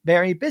 I'm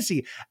very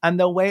busy, and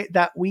the way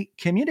that we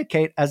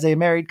communicate as a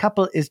married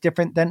couple is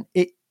different than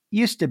it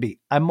used to be.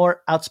 I'm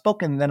more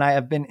outspoken than I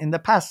have been in the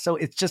past, so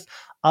it's just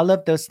all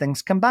of those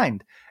things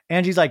combined.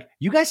 Angie's like,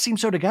 you guys seem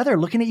so together.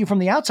 Looking at you from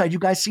the outside, you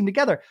guys seem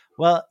together.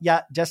 Well,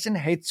 yeah, Justin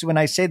hates when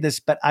I say this,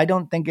 but I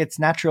don't think it's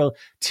natural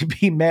to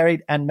be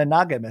married and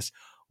monogamous.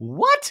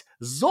 What?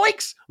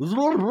 Zoinks?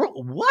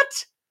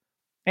 What?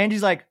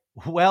 Angie's like,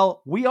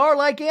 well, we are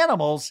like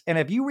animals. And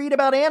if you read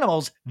about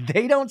animals,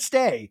 they don't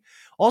stay.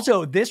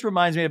 Also, this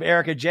reminds me of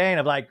Erica Jane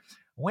of like,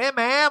 we're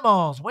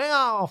mammals. We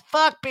all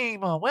fuck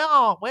people.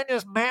 We're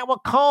just man. We're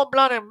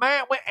cold-blooded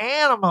man. We're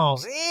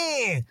animals.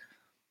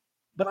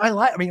 But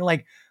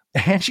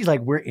and she's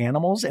like, we're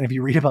animals. And if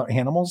you read about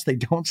animals, they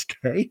don't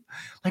stay.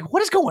 Like,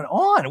 what is going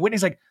on? And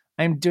Whitney's like,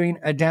 I'm doing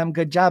a damn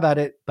good job at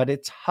it, but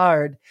it's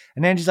hard.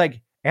 And Angie's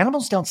like,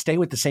 animals don't stay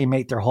with the same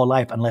mate their whole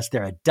life unless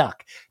they're a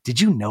duck. Did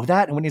you know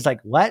that? And Whitney's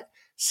like, what?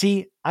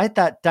 See, I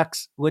thought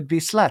ducks would be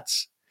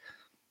sluts.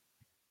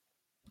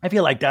 I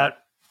feel like that.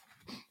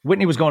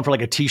 Whitney was going for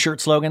like a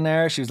t-shirt slogan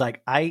there. She was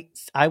like, I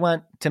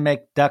want to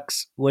make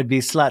ducks would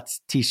be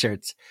sluts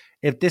t-shirts.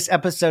 If this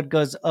episode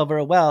goes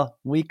over well,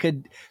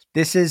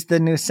 this is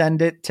the new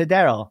send it to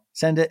Daryl.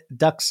 Send it,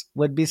 ducks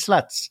would be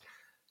sluts.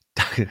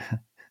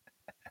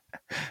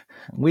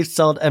 We've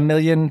sold 1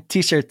 million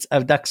t-shirts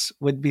of ducks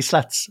would be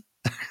sluts.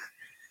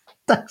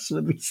 Ducks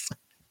would be sluts.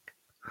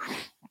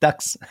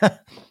 Ducks.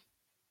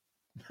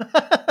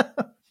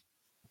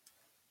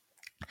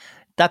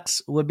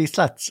 Ducks would be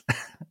sluts.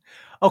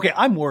 Okay,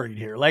 I'm worried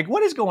here. Like,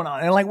 what is going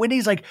on? And like,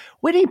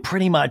 Whitney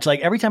pretty much,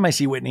 like, every time I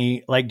see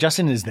Whitney, like,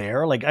 Justin is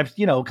there. Like, I've,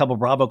 a couple of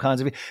Bravo cons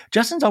of it.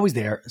 Justin's always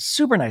there.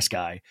 Super nice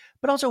guy.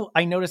 But also,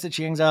 I noticed that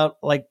she hangs out,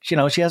 like, she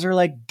has her,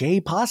 like,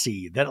 gay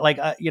posse that, like,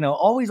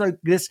 always, like,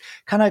 this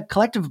kind of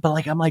collective. But,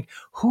 like, I'm like,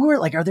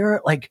 are there,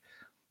 like,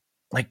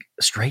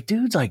 straight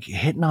dudes, like,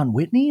 hitting on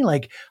Whitney?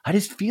 Like, I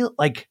just feel,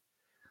 like,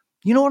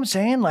 you know what I'm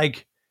saying?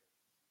 Like,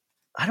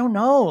 I don't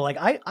know. Like,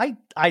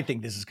 I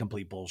think this is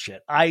complete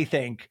bullshit. I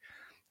think...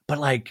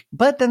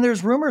 But then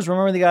there's rumors.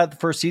 Remember they got the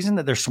first season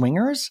that they're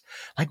swingers?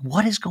 Like,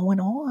 what is going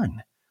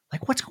on?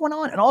 Like, what's going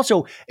on? And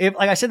also, if,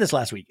 like I said this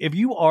last week, if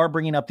you are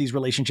bringing up these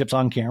relationships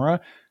on camera,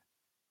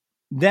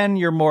 then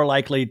you're more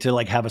likely to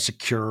like have a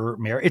secure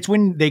marriage. It's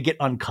when they get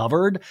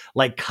uncovered,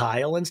 like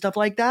Kyle and stuff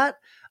like that.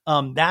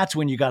 That's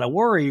when you got to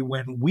worry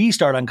when we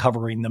start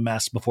uncovering the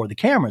mess before the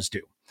cameras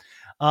do.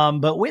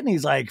 But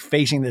Whitney's like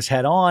facing this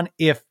head on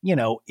if,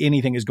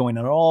 anything is going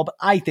on at all. But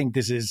I think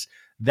this is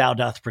thou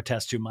doth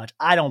protest too much.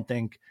 I don't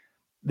think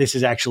this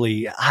is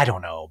actually, I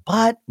don't know,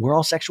 but we're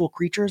all sexual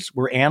creatures.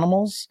 We're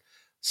animals,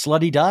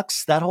 slutty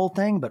ducks, that whole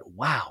thing. But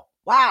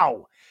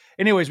wow.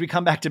 Anyways, we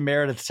come back to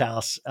Meredith's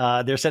house.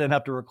 They're setting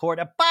up to record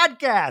a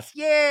podcast.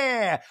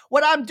 Yeah.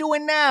 What I'm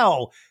doing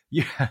now.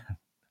 Yeah.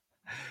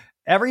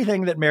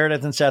 Everything that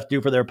Meredith and Seth do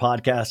for their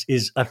podcast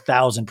is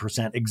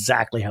 1,000%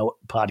 exactly how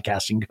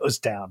podcasting goes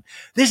down.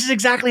 This is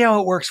exactly how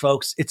it works,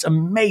 folks. It's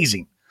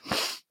amazing.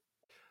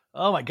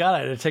 Oh my God, I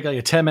had to take like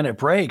a 10-minute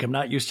break. I'm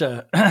not used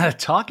to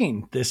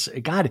talking this.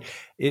 God,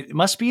 it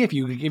must be if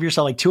you give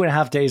yourself like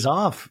 2.5 days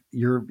off,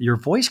 your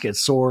voice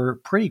gets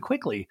sore pretty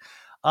quickly.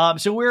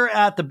 So we're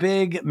at the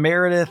big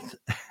Meredith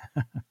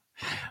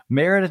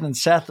and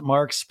Seth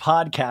Marks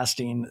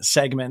podcasting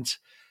segment.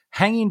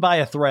 Hanging by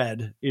a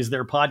Thread is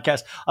their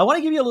podcast. I want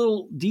to give you a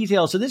little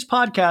detail. So this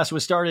podcast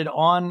was started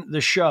on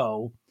the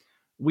show.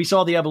 We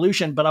saw the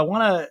evolution, but I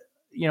want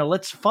to,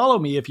 let's follow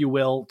me, if you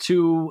will,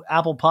 to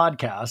Apple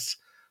Podcasts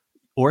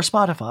or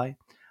Spotify,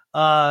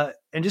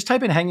 and just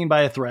type in Hanging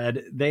by a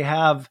Thread. They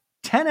have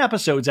 10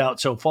 episodes out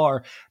so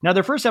far. Now,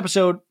 their first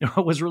episode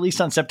was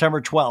released on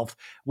September 12th,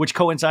 which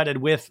coincided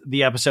with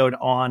the episode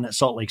on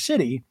Salt Lake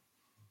City.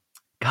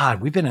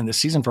 God, we've been in this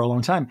season for a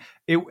long time.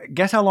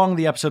 Guess how long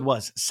the episode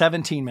was?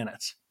 17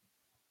 minutes.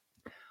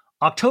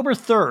 October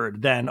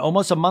 3rd, then,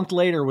 almost a month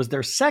later, was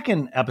their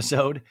second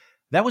episode.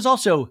 That was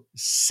also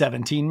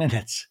 17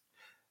 minutes.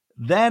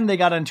 Then they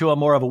got into a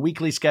more of a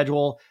weekly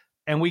schedule,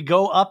 and we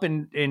go up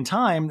in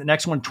time. The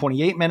next one,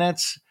 28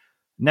 minutes.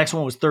 Next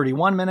one was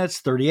 31 minutes,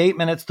 38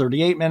 minutes,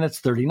 38 minutes,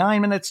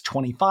 39 minutes,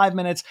 25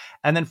 minutes.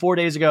 And then 4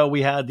 days ago,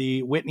 we had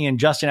the Whitney and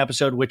Justin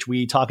episode, which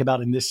we talk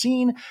about in this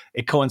scene.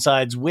 It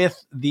coincides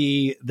with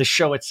the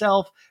show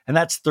itself, and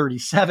that's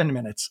 37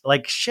 minutes.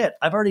 Like, shit,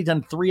 I've already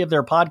done 3 of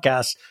their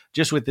podcasts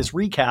just with this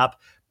recap.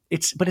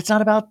 But it's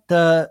not about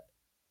the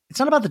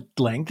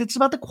length. It's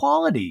about the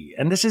quality.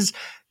 And this is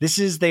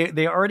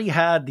they already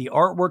had the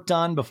artwork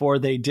done before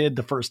they did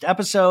the first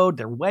episode.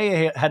 They're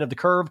way ahead of the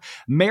curve.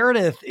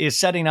 Meredith is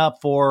setting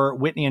up for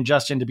Whitney and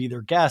Justin to be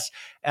their guests,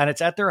 and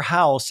it's at their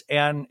house.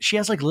 And she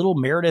has like little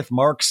Meredith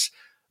Marks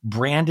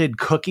branded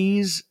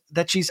cookies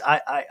that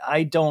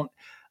I don't,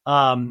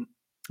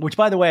 which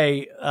by the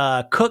way,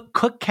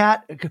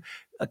 Cookcat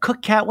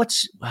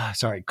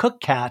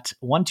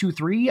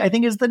 123, I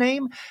think is the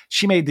name.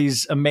 She made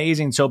these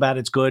amazing So Bad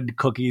It's Good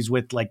cookies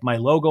with like my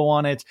logo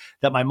on it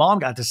that my mom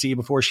got to see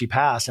before she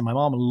passed. And my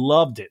mom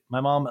loved it. My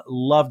mom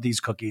loved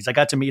these cookies. I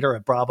got to meet her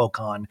at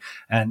BravoCon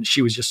and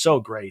she was just so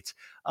great.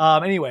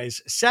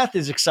 Anyways, Seth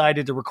is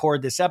excited to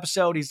record this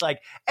episode. He's like,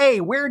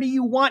 hey, where do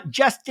you want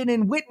Justin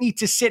and Whitney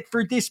to sit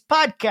for this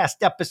podcast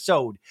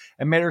episode?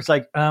 And Meredith's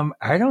like,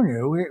 I don't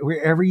know,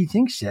 wherever you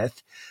think,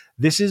 Seth.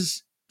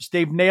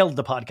 They've nailed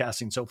the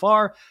podcasting so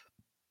far.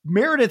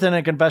 Meredith in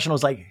a confessional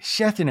is like,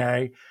 Seth and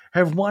I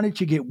have wanted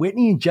to get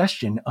Whitney and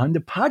Justin on the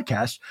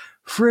podcast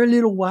for a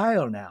little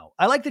while now.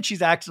 I like that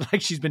she's acting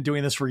like she's been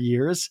doing this for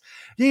years.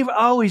 They've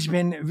always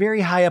been very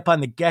high up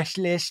on the guest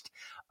list.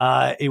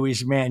 It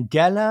was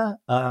Mandela,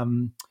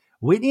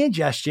 Whitney and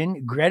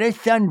Justin, Greta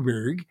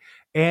Thunberg,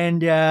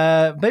 and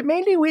but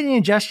mainly Whitney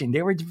and Justin.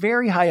 They were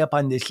very high up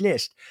on this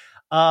list.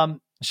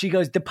 She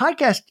goes, the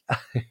podcast.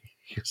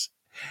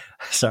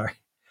 Sorry.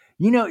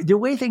 You know, the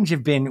way things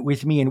have been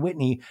with me and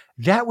Whitney,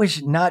 that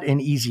was not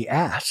an easy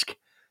ask.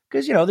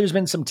 Because, you know, there's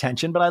been some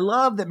tension, but I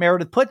love that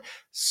Meredith put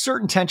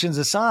certain tensions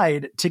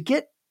aside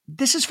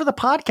this is for the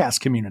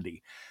podcast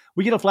community.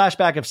 We get a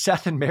flashback of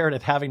Seth and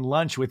Meredith having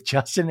lunch with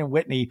Justin and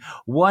Whitney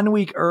 1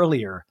 week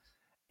earlier.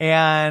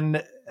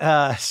 And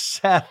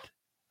Seth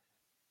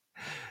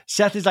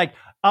is like,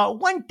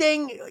 one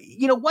thing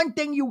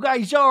you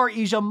guys are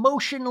is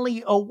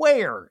emotionally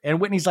aware. And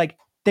Whitney's like,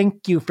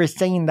 thank you for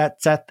saying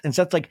that, Seth. And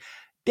Seth's like,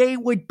 they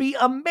would be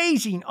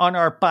amazing on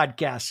our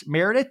podcast,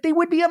 Meredith. They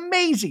would be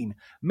amazing.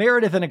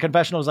 Meredith in a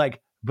confessional is like,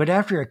 but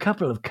after a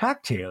couple of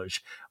cocktails,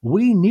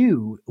 we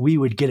knew we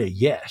would get a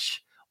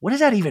yes. What does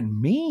that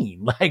even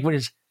mean? Like, what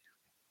is...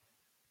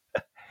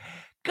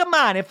 Come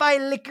on, if I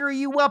liquor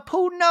you up,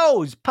 who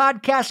knows?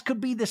 Podcast could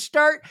be the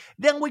start.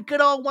 Then we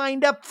could all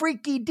wind up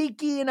freaky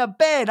deaky in a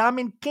bed. I'm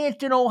in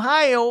Canton,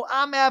 Ohio.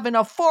 I'm having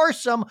a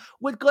foursome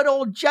with good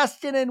old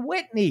Justin and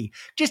Whitney,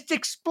 just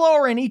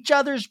exploring each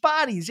other's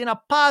bodies in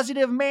a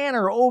positive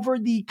manner over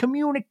the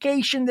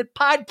communication that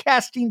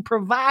podcasting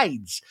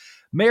provides.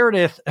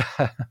 Meredith.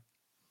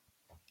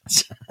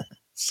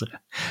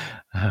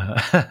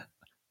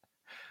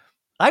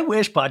 I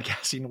wish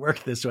podcasting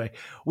worked this way.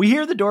 We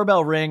hear the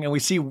doorbell ring and we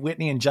see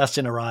Whitney and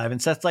Justin arrive,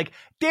 and Seth's like,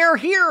 they're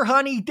here,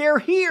 honey, they're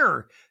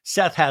here.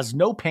 Seth has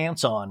no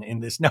pants on in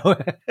this. No,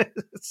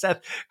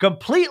 Seth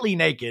completely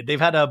naked.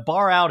 They've had to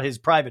bar out his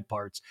private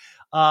parts.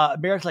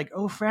 Meredith's like,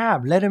 oh,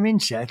 Fab, let him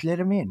in, Seth, let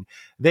him in.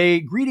 They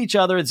greet each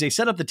other as they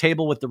set up the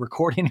table with the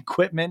recording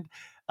equipment.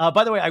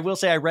 By the way, I will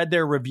say I read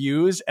their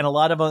reviews, and a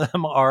lot of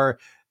them are,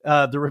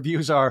 the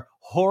reviews are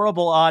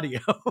horrible audio,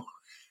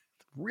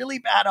 really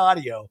bad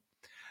audio.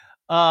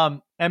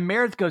 And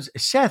Meredith goes,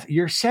 Seth,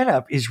 your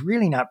setup is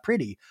really not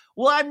pretty.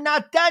 Well, I'm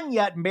not done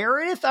yet,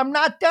 Meredith. I'm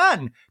not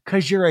done.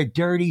 'Cause you're a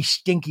dirty,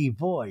 stinky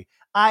boy.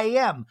 I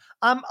am.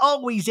 I'm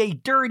always a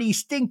dirty,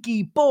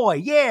 stinky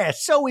boy. Yeah,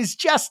 so is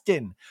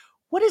Justin.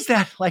 What is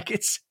that? Like,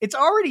 it's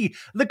already,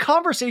 the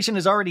conversation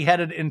is already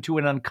headed into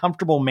an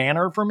uncomfortable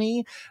manner for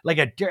me.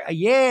 Like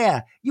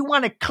yeah, you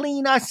want to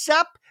clean us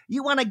up?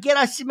 You want to get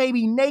us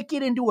maybe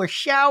naked into a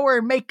shower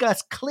and make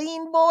us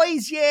clean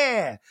boys?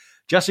 Yeah.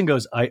 Justin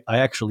goes, I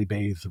actually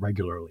bathe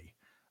regularly.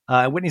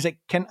 Whitney's like,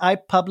 can I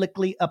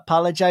publicly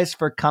apologize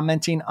for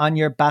commenting on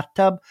your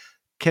bathtub?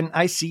 Can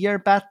I see your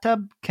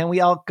bathtub? Can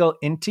we all go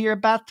into your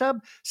bathtub?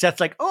 Seth's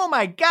like, oh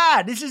my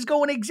God, this is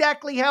going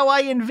exactly how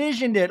I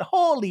envisioned it.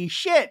 Holy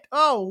shit.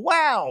 Oh,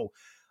 wow.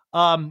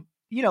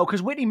 You know,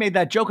 because Whitney made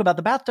that joke about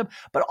the bathtub,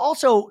 but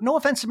also, no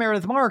offense to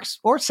Meredith Marks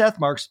or Seth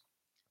Marks,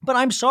 but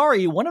I'm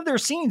sorry, one of their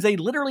scenes, they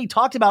literally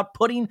talked about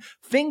putting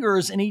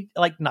fingers in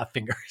not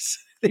fingers.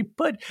 They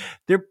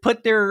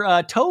put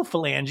their toe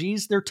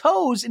phalanges, their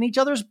toes in each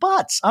other's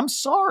butts. I'm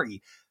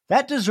sorry.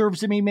 That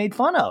deserves to be made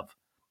fun of.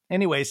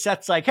 Anyway,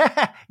 Seth's like,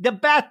 the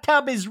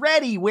bathtub is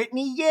ready,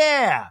 Whitney.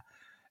 Yeah.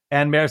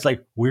 And Meredith's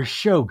like, we're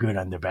so good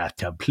on the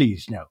bathtub.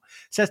 Please, no.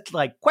 Seth's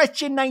like,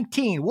 question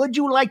 19. Would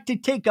you like to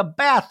take a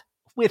bath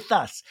with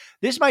us.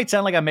 This might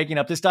sound like I'm making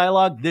up this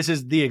dialogue. This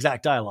is the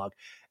exact dialogue.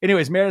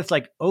 Anyways, Meredith's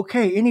like,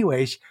 okay,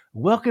 anyways,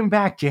 welcome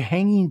back to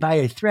Hanging by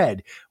a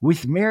Thread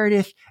with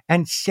Meredith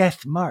and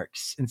Seth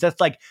Marks. And Seth's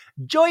like,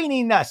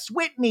 joining us,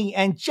 Whitney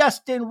and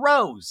Justin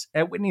Rose.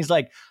 And Whitney's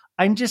like,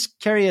 I'm just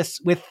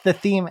curious with the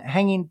theme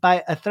Hanging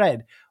by a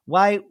Thread.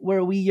 Why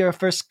were we your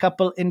first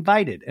couple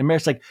invited? And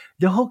Meredith's like,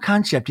 the whole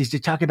concept is to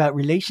talk about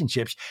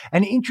relationships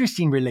and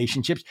interesting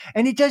relationships.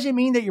 And it doesn't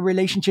mean that your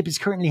relationship is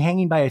currently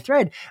hanging by a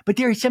thread, but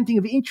there is something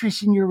of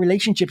interest in your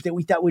relationship that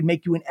we thought would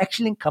make you an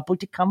excellent couple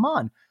to come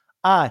on.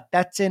 Ah,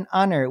 that's an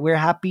honor. We're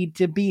happy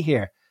to be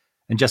here.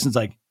 And Justin's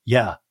like,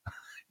 yeah.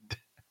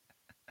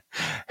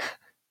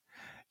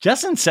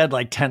 Justin said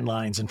like 10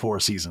 lines in 4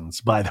 seasons,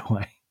 by the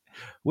way.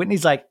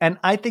 Whitney's like, and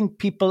I think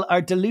people are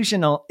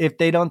delusional if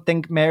they don't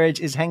think marriage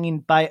is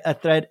hanging by a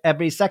thread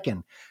every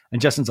second.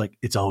 And Justin's like,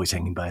 it's always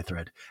hanging by a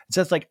thread. And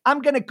Seth's like,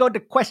 I'm going to go to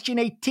question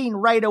 18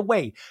 right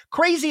away.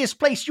 Craziest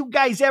place you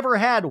guys ever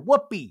had.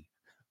 Whoopee.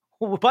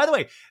 Well, by the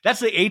way, that's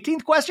the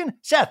 18th question.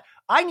 Seth,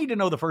 I need to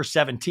know the first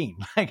 17.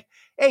 Like,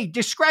 hey,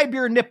 describe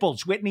your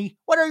nipples, Whitney.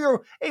 What are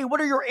your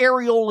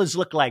areolas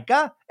look like,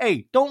 huh?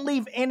 Hey, don't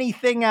leave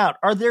anything out.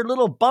 Are there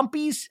little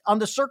bumpies on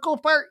the circle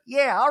part?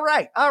 Yeah,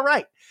 all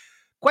right.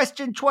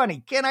 Question 20,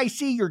 can I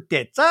see your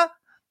tits, huh?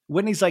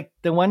 Whitney's like,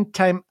 the one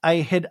time I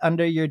hid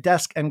under your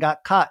desk and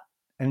got caught.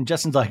 And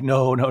Justin's like,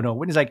 no.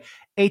 Whitney's like,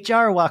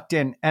 HR walked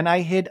in and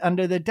I hid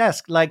under the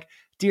desk. Like,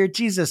 dear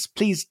Jesus,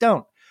 please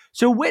don't.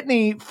 So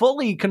Whitney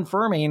fully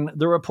confirming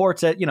the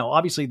reports that,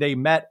 obviously they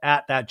met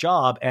at that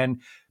job.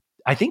 And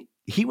I think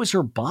he was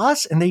her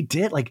boss and they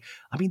did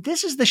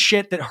this is the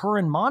shit that her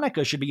and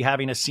Monica should be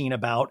having a scene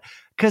about.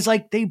 Cause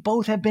they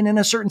both have been in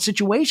a certain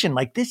situation.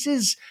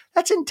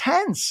 That's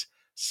intense.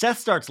 Seth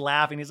starts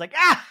laughing. He's like,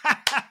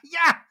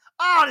 yeah.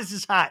 Oh, this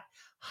is hot.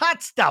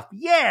 Hot stuff.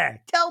 Yeah.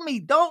 Tell me,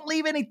 don't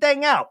leave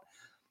anything out.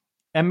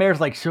 And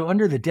Meredith's like, so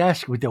under the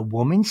desk with a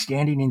woman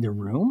standing in the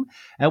room?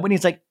 And when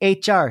he's like,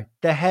 HR,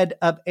 the head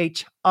of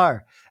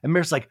HR. And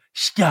Meredith's like,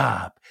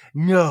 stop.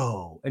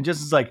 No. And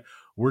Justin's like,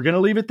 we're going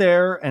to leave it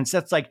there. And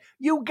Seth's like,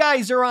 you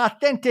guys are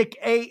authentic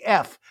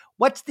AF.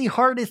 What's the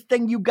hardest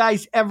thing you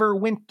guys ever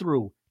went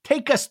through?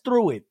 Take us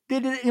through it.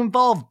 Did it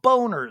involve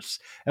boners?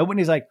 And when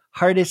he's like,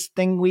 hardest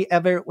thing we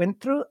ever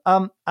went through?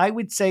 I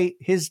would say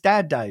his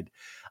dad died.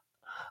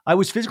 I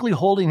was physically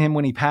holding him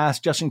when he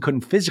passed. Justin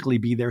couldn't physically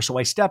be there, so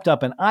I stepped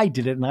up and I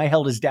did it, and I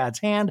held his dad's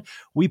hand.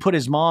 We put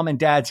his mom and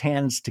dad's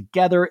hands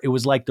together. It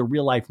was like the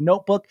real life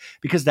Notebook,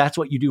 because that's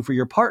what you do for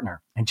your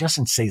partner. And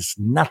Justin says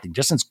nothing.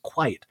 Justin's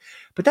quiet.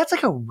 But that's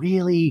that's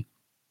really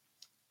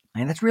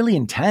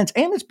intense,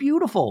 and it's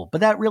beautiful,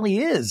 but that really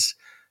is.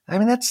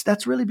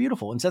 That's really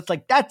beautiful. And Seth's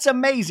like, that's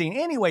amazing.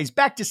 Anyways,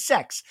 back to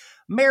sex.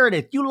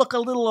 Meredith, you look a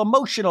little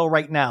emotional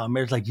right now. And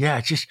Meredith's like,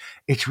 yeah,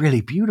 it's really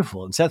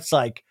beautiful. And Seth's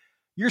like,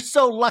 you're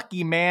so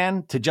lucky,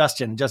 man, to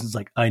Justin. And Justin's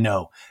like, I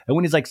know. And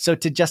when he's like, so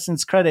to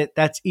Justin's credit,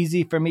 that's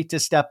easy for me to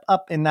step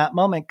up in that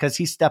moment because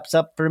he steps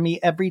up for me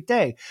every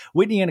day.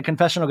 Whitney in a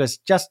confessional goes,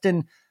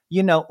 Justin,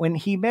 when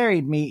he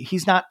married me,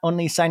 he's not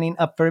only signing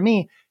up for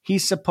me, he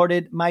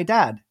supported my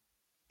dad.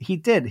 He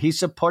did. He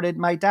supported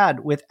my dad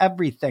with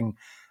everything.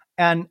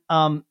 And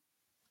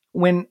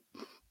what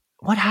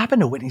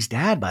happened to Whitney's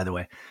dad, by the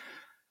way?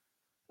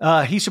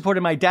 He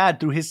supported my dad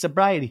through his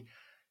sobriety.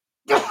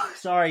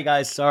 Sorry,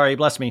 guys. Sorry.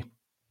 Bless me.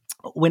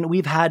 When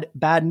we've had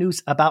bad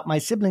news about my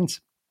siblings,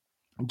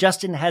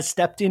 Justin has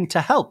stepped in to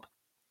help.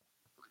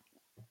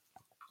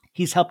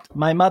 He's helped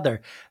my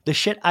mother. The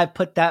shit I've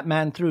put that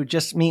man through,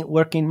 just me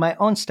working my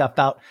own stuff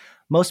out.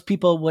 Most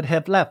people would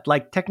have left.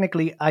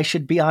 Technically, I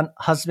should be on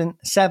husband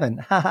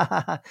 7.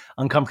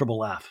 Uncomfortable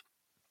laugh.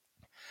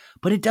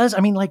 But it does.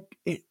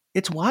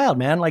 It's wild,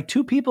 man.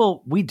 Two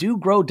people, we do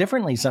grow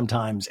differently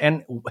sometimes.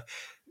 And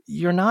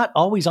you're not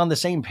always on the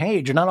same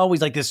page. You're not always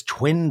this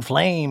twin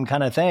flame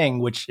kind of thing,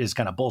 which is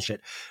kind of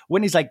bullshit.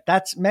 Whitney's like,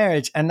 that's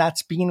marriage and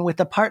that's being with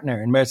a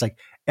partner. And Meredith's like,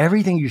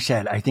 everything you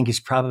said, I think is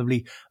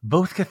probably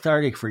both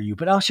cathartic for you,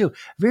 but also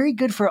very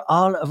good for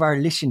all of our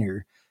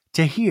listener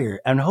to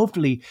hear. And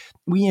hopefully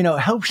we,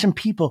 help some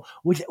people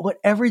with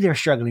whatever they're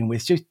struggling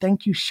with. So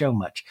thank you so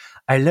much.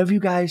 I love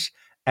you guys.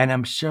 And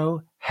I'm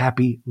so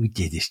happy we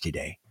did this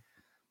today.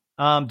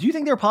 Do you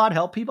think their pod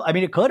helped people?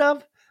 It could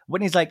have.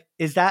 Whitney's like,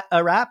 is that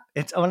a wrap?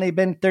 It's only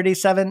been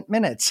 37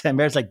 minutes. And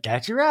Bear's like,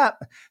 that's a wrap.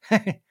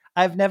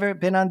 I've never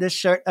been on this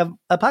short of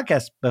a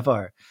podcast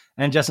before.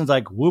 And Justin's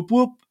like, whoop,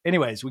 whoop.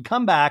 Anyways, we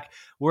come back.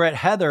 We're at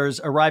Heather's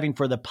arriving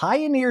for the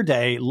Pioneer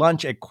Day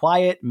lunch at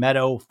Quiet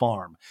Meadow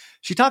Farm.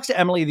 She talks to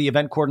Emily, the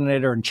event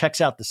coordinator, and checks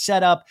out the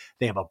setup.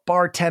 They have a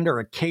bartender,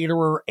 a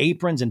caterer,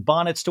 aprons, and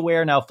bonnets to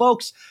wear. Now,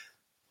 folks,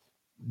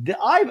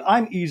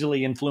 I'm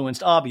easily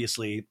influenced,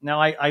 obviously. Now,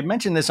 I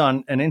mentioned this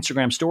on an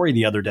Instagram story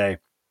the other day,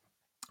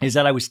 is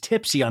that I was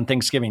tipsy on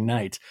Thanksgiving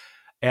night.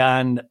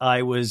 And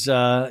I was,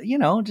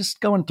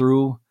 just going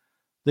through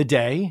the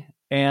day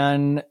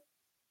and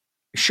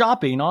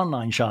shopping,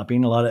 online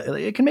shopping.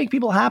 It can make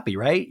people happy,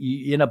 right?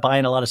 You end up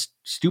buying a lot of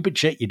stupid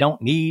shit you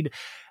don't need.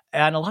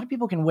 And a lot of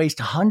people can waste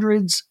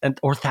hundreds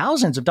or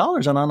thousands of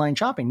dollars on online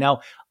shopping. Now,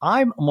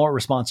 I'm more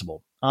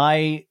responsible.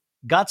 I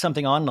got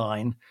something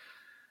online.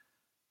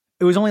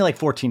 It was only like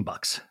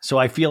 $14. So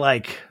I feel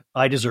like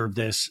I deserve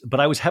this, but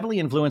I was heavily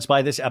influenced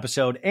by this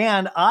episode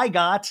and I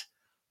got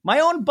my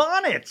own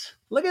bonnet.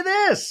 Look at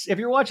this. If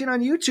you're watching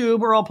on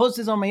YouTube, or I'll post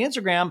this on my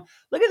Instagram,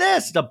 look at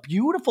this. It's a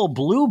beautiful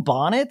blue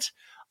bonnet.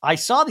 I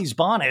saw these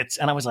bonnets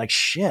and I was like,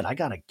 shit, I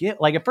gotta get,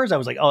 like, at first I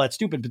was like, oh, that's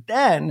stupid. But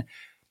then,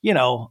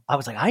 I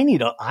was like, I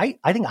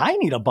think I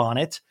need a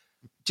bonnet.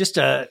 It's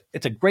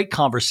a great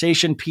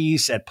conversation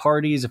piece at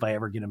parties if I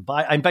ever get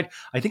invited. In fact,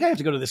 I think I have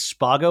to go to this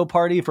Spago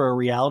party for a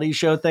reality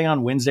show thing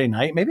on Wednesday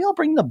night. Maybe I'll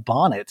bring the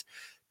bonnet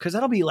because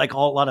that'll be like a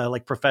lot of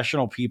like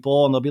professional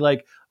people. And they'll be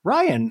like,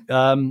 Ryan,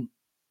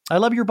 I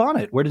love your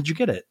bonnet. Where did you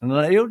get it? And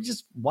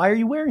why are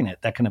you wearing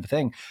it? That kind of a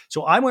thing.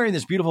 So I'm wearing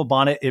this beautiful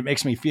bonnet. It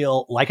makes me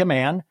feel like a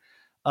man.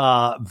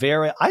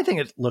 I think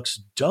it looks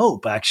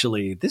dope,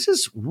 actually. This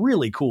is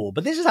really cool,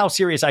 but this is how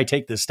serious I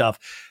take this stuff.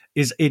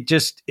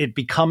 It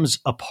becomes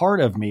a part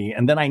of me,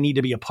 and then I need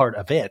to be a part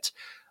of it.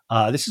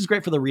 This is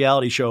great for the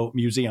reality show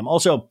museum.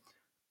 Also,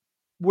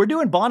 we're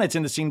doing bonnets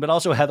in the scene, but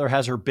also Heather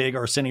has her big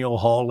Arsenio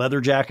Hall leather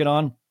jacket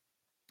on.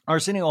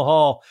 Arsenio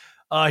Hall,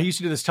 he used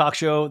to do this talk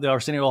show, the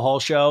Arsenio Hall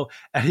show,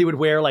 and he would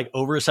wear like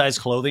oversized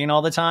clothing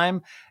all the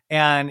time.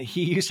 And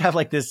he used to have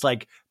like this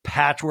like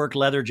patchwork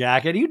leather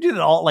jacket. He would do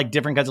all like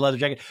different kinds of leather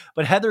jacket.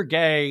 But Heather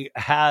Gay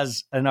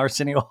has an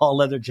Arsenio Hall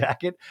leather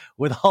jacket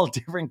with all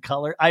different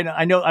color. I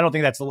know. I don't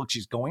think that's the look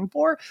she's going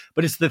for,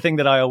 but it's the thing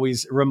that I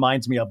always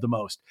reminds me of the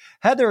most.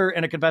 Heather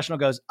in a confessional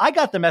goes, I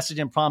got the message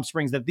in Palm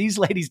Springs that these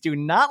ladies do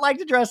not like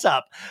to dress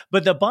up,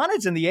 but the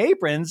bonnets and the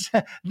aprons,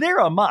 they're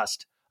a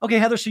must. Okay,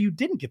 Heather, so you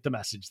didn't get the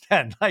message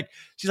then.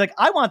 She's like,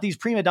 I want these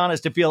prima donnas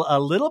to feel a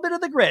little bit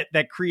of the grit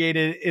that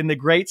created in the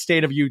great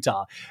state of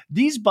Utah.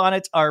 These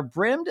bonnets are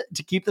brimmed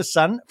to keep the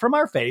sun from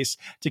our face,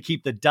 to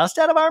keep the dust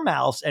out of our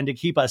mouths, and to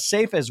keep us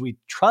safe as we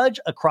trudge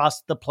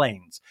across the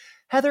plains.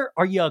 Heather,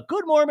 are you a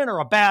good Mormon or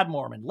a bad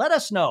Mormon? Let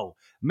us know.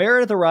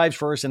 Meredith arrives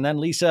first, and then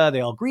Lisa. They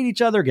all greet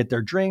each other, get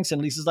their drinks,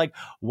 and Lisa's like,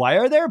 why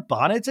are there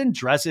bonnets and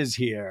dresses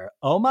here?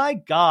 Oh my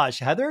gosh,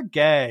 Heather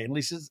Gay. And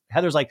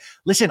Heather's like,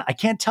 listen, I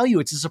can't tell you.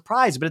 It's a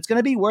surprise, but it's going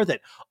to be worth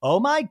it. Oh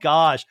my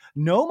gosh,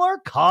 no more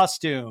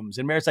costumes.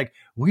 And Meredith's like,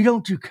 we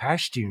don't do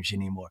costumes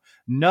anymore.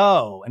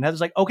 No. And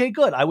Heather's like, okay,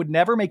 good. I would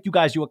never make you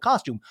guys do a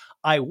costume.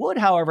 I would,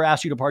 however,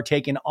 ask you to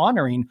partake in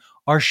honoring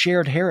our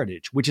shared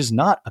heritage, which is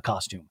not a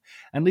costume.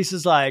 And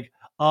Lisa's like,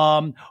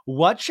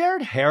 what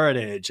shared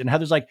heritage? And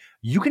Heather's like,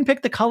 you can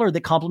pick the color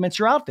that complements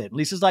your outfit. And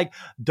Lisa's like,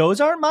 those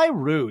aren't my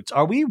roots.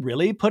 Are we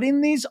really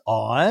putting these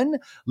on?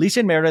 Lisa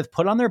and Meredith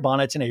put on their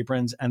bonnets and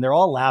aprons, and they're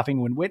all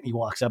laughing when Whitney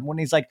walks up. And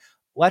Whitney's like,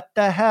 what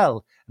the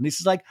hell? And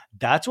Lisa's like,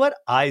 that's what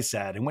I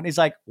said. And Whitney's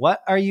like, what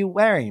are you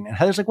wearing? And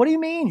Heather's like, what do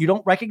you mean? You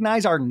don't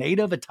recognize our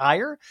native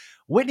attire?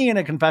 Whitney in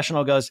a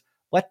confessional goes,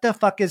 what the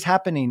fuck is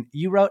happening?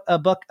 You wrote a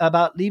book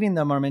about leaving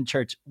the Mormon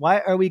church. Why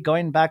are we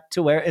going back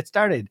to where it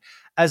started?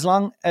 As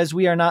long as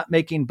we are not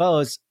making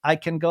bows, I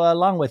can go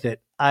along with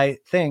it. I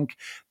think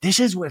this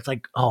is what it's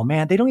like. Oh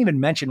man, they don't even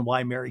mention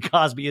why Mary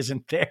Cosby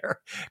isn't there.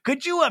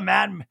 Could you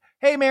imagine?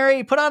 Hey,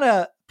 Mary, put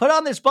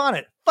on this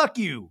bonnet. Fuck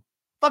you.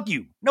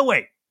 No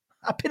way.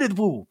 I pitted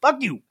fool.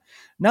 Fuck you.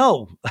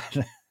 No.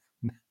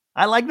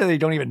 I like that they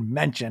don't even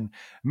mention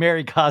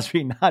Mary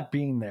Cosby not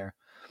being there.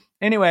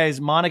 Anyways,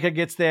 Monica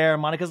gets there.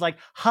 Monica's like,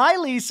 hi,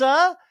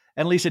 Lisa.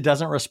 And Lisa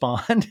doesn't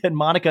respond. And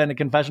Monica in the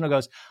confessional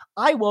goes,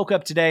 I woke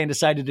up today and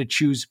decided to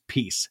choose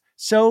peace.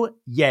 So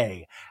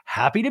yay.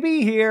 Happy to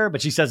be here.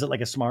 But she says it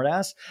like a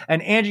smartass.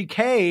 And Angie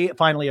K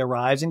finally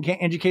arrives. And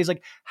Angie K's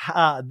like,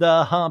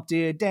 the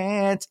Humpty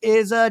Dance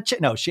is a...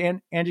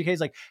 Angie K's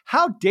like,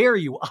 how dare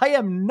you? I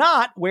am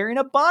not wearing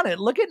a bonnet.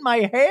 Look at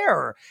my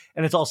hair.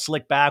 And it's all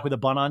slicked back with a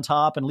bun on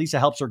top. And Lisa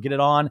helps her get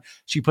it on.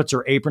 She puts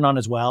her apron on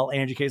as well.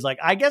 Angie K's like,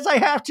 I guess I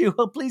have to.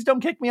 Please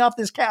don't kick me off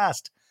this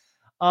cast.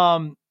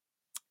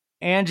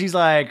 Angie's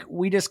like,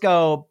 we just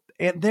go...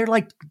 And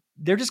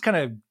they're just kind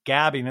of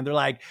gabbing. And they're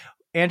like...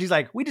 Angie's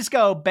like, we just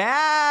go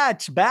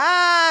batch,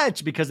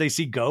 because they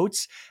see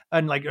goats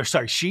and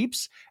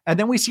sheeps. And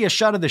then we see a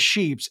shot of the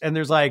sheeps and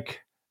there's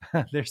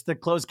the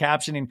closed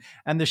captioning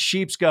and the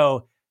sheeps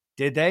go,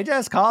 did they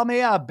just call me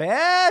a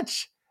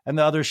bitch? And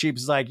the other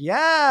sheep's like,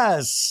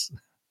 yes.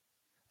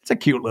 It's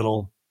a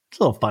little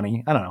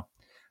funny. I don't know.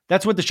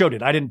 That's what the show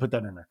did. I didn't put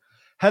that in there.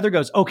 Heather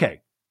goes,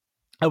 okay,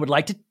 I would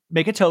like to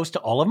make a toast to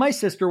all of my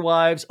sister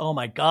wives. Oh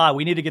my God,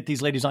 we need to get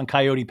these ladies on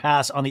Coyote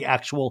Pass on the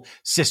actual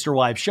Sister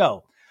Wives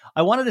show.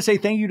 I wanted to say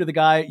thank you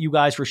to you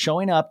guys for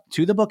showing up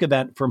to the book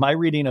event for my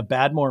reading of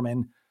Bad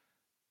Mormon,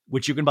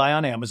 which you can buy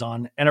on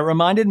Amazon. And it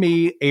reminded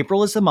me,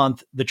 April is the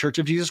month the Church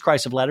of Jesus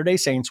Christ of Latter-day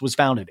Saints was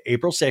founded,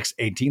 April 6,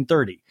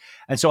 1830.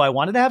 And so I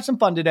wanted to have some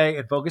fun today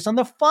and focus on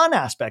the fun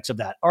aspects of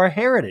that, our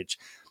heritage.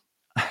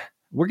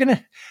 We're going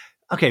to,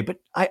 okay, but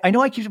I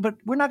know but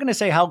we're not going to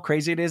say how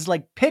crazy it is.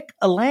 Like, pick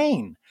a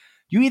lane.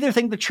 You either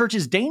think the church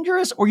is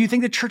dangerous or you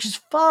think the church is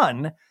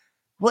fun.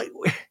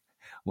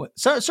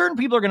 So certain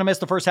people are going to miss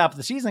the first half of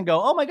the season and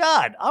go, oh my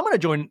God, I want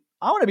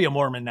to be a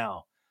Mormon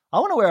now. I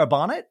want to wear a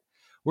bonnet.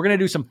 We're going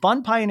to do some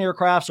fun pioneer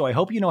crafts, so I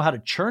hope you know how to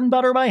churn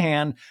butter by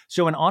hand.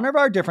 So in honor of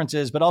our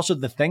differences, but also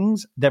the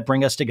things that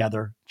bring us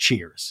together,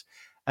 cheers.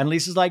 And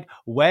Lisa's like,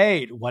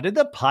 wait, what did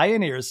the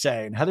pioneers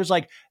say? And Heather's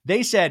like,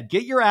 they said,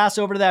 get your ass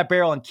over to that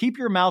barrel and keep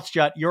your mouth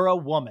shut. You're a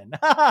woman.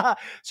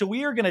 So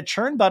we are going to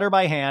churn butter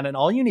by hand, and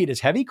all you need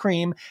is heavy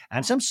cream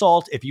and some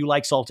salt if you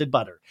like salted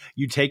butter.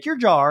 You take your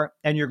jar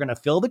and you're going to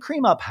fill the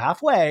cream up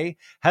halfway.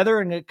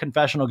 Heather in a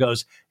confessional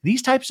goes,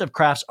 these types of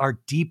crafts are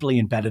deeply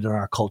embedded in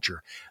our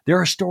culture. There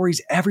are stories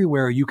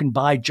everywhere. You can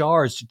buy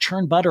jars to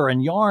churn butter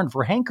and yarn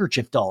for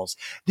handkerchief dolls.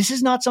 This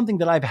is not something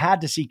that I've had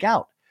to seek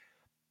out.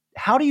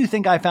 How do you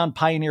think I found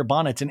Pioneer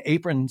bonnets and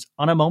aprons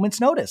on a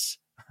moment's notice?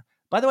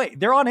 By the way,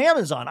 they're on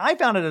Amazon. I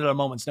found it at a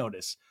moment's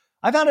notice.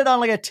 I found it on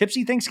like a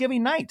tipsy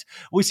Thanksgiving night.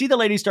 We see the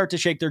ladies start to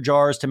shake their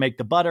jars to make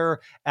the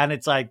butter, and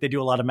it's like they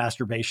do a lot of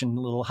masturbation,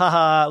 a little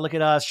haha, look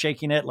at us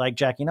shaking it like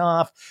jacking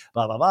off,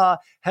 blah, blah, blah.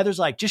 Heather's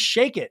like, just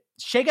shake it.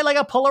 Shake it like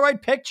a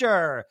Polaroid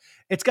picture.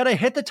 It's got to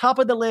hit the top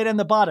of the lid and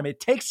the bottom. It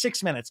takes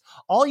 6 minutes.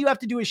 All you have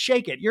to do is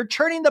shake it. You're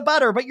churning the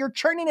butter, but you're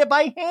churning it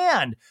by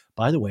hand.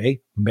 By the way,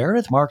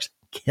 Meredith Marks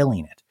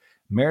killing it.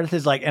 Meredith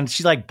is like, and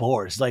she's like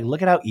bored. She's like,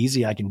 look at how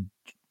easy I can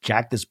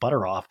jack this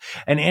butter off.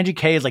 And Angie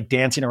K is like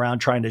dancing around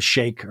trying to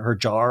shake her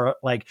jar.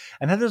 Like,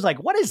 and Heather's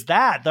like, what is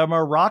that? The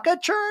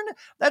maraca churn?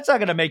 That's not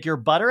going to make your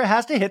butter. It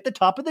has to hit the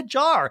top of the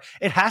jar.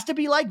 It has to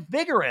be like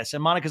vigorous.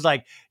 And Monica's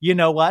like, you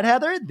know what,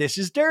 Heather? This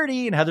is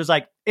dirty. And Heather's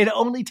like, it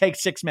only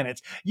takes 6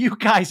 minutes. You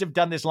guys have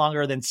done this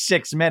longer than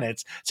 6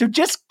 minutes. So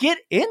just get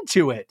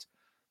into it.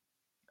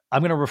 I'm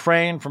going to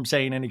refrain from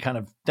saying any kind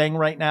of thing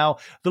right now.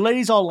 The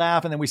ladies all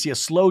laugh, and then we see a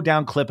slow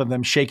down clip of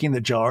them shaking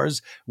the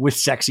jars with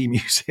sexy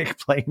music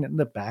playing in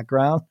the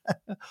background.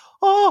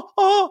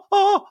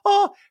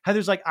 Oh.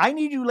 Heather's like, I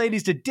need you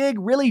ladies to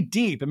dig really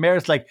deep. And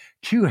Meredith's like,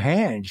 2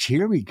 hands.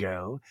 Here we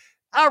go.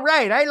 All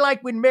right. I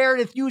like when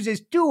Meredith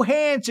uses 2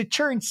 hands to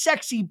churn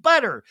sexy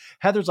butter.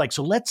 Heather's like,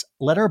 so let's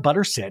let our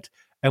butter sit,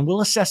 and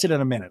we'll assess it in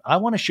a minute. I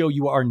want to show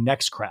you our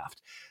next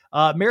craft.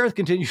 Meredith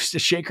continues to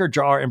shake her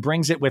jar and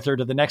brings it with her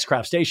to the next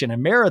craft station.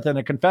 And Meredith in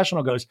a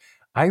confessional goes,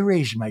 I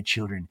raised my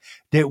children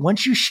that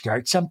once you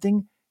start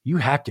something, you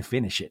have to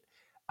finish it.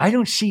 I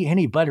don't see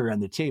any butter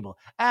on the table.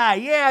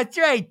 Yeah, that's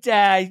right.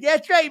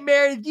 That's right,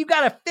 Meredith. You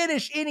got to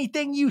finish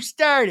anything you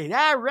started.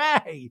 All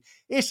right.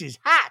 This is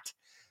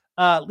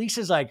hot.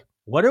 Lisa's like,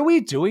 what are we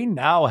doing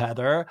now,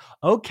 Heather?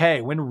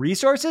 Okay, when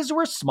resources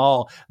were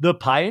small, the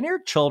pioneer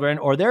children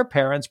or their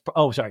parents,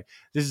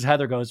 this is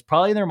Heather goes,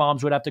 probably their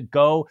moms would have to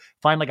go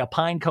find like a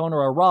pine cone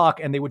or a rock,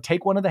 and they would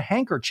take one of the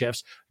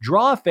handkerchiefs,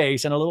 draw a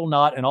face and a little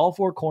knot in all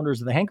 4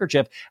 corners of the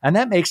handkerchief, and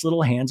that makes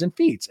little hands and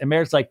feet. And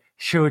Meredith's like,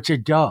 sure, it's a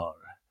doll.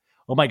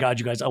 Oh my God,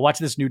 you guys, I watched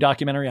this new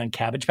documentary on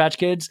Cabbage Patch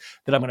Kids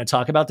that I'm going to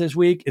talk about this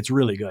week. It's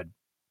really good.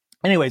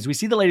 Anyways, we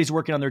see the ladies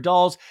working on their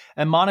dolls,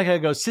 and Monica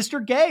goes, Sister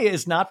Gay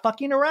is not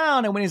fucking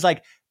around. And when he's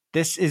like,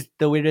 this is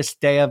the weirdest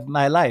day of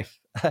my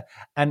life.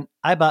 And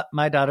I bought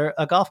my daughter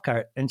a golf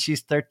cart, and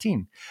she's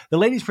 13. The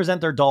ladies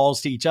present their dolls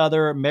to each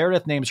other.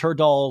 Meredith names her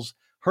doll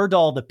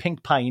the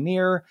Pink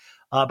Pioneer.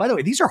 By the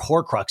way, these are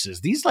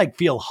Horcruxes. These like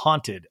feel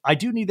haunted. I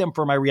do need them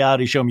for my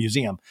reality show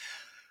museum.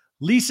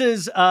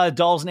 Lisa's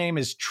doll's name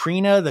is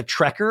Trina the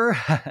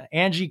Trekker.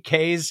 Angie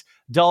K's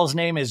doll's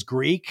name is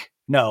Greek.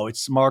 No,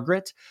 it's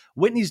Margaret.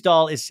 Whitney's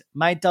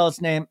my doll's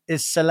name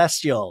is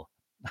Celestial.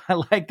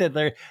 I like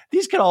that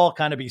these could all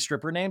kind of be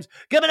stripper names.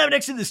 Coming up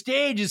next to the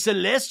stage is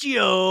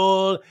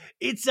Celestial.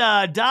 It's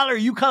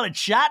 $1. You call it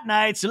shot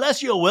night.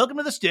 Celestial, welcome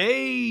to the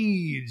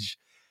stage.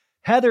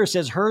 Heather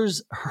says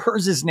hers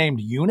is named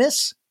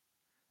Eunice,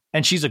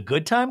 and she's a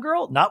good time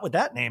girl. Not with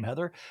that name,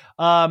 Heather.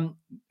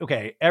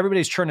 Okay,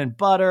 everybody's churning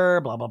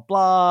butter, blah, blah,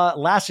 blah.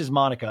 Last is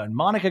Monica, and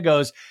Monica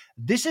goes,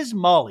 this is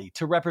Molly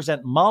to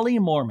represent Molly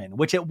Mormon,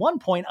 which at one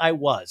point I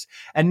was.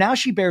 And now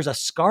she bears a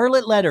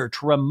scarlet letter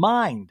to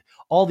remind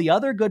all the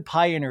other good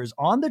pioneers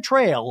on the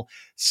trail,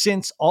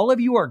 since all of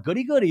you are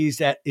goody-goodies,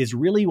 that is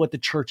really what the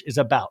church is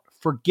about,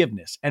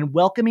 forgiveness and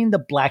welcoming the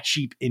black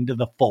sheep into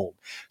the fold.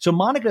 So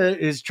Monica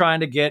is trying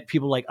to get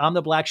people like, I'm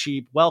the black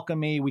sheep, welcome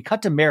me. We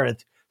cut to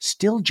Meredith,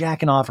 still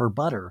jacking off her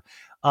butter.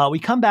 We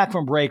come back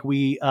from break.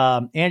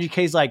 Angie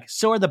K's like,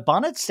 so are the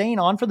bonnets staying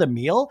on for the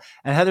meal?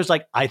 And Heather's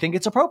like, I think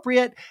it's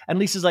appropriate. And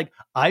Lisa's like,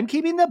 I'm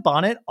keeping the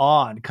bonnet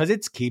on because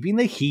it's keeping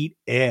the heat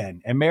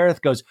in. And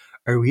Meredith goes,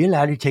 are we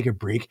allowed to take a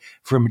break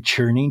from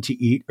churning to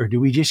eat, or do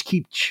we just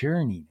keep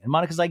churning? And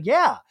Monica's like,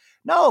 yeah,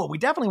 no, we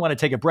definitely want to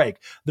take a break.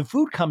 The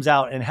food comes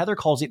out, and Heather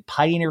calls it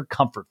Pioneer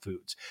Comfort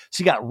Foods.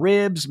 So you got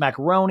ribs,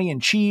 macaroni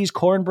and cheese,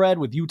 cornbread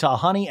with Utah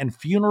honey, and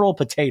funeral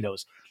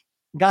potatoes.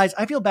 Guys,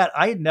 I feel bad.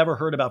 I had never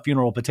heard about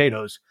funeral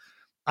potatoes.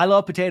 I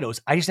love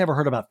potatoes. I just never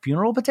heard about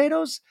funeral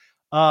potatoes.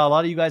 A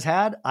lot of you guys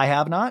had. I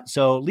have not.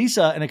 So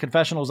Lisa in a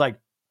confessional was like,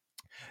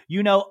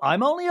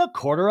 I'm only a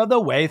quarter of the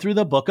way through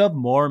the Book of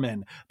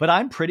Mormon, but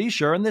I'm pretty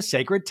sure in the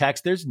sacred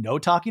text there's no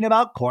talking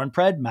about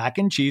cornbread, mac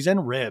and cheese,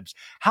 and ribs.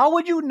 How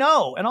would you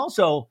know? And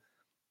also,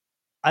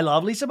 I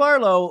love Lisa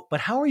Barlow, but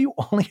how are you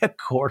only a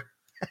quarter?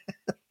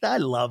 I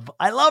love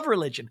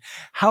religion.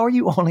 How are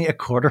you only a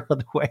quarter of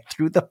the way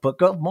through the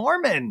Book of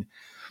Mormon?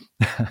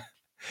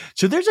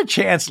 So there's a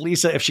chance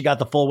Lisa, if she got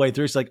the full way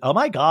through, she's like, oh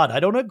my God, I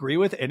don't agree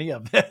with any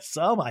of this.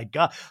 Oh my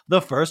God.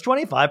 The first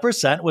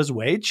 25% was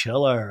way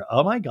chiller.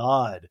 Oh my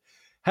God.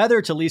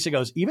 Heather to Lisa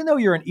goes, even though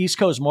you're an East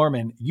Coast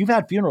Mormon, you've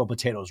had funeral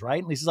potatoes, right?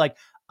 And Lisa's like,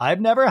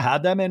 I've never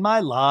had them in my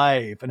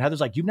life. And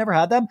Heather's like, you've never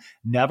had them?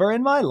 Never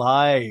in my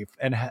life.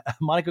 And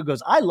Monica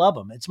goes, I love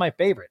them. It's my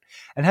favorite.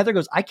 And Heather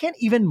goes, I can't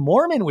even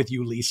Mormon with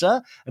you,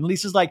 Lisa. And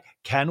Lisa's like,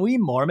 can we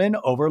Mormon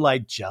over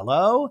like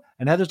Jell-O?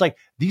 And Heather's like,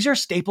 these are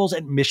staples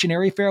at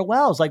missionary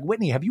farewells. Like,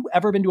 Whitney, have you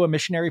ever been to a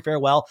missionary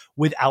farewell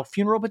without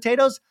funeral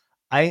potatoes?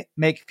 I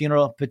make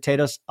funeral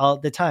potatoes all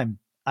the time.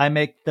 I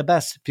make the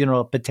best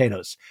funeral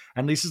potatoes.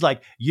 And Lisa's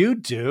like, you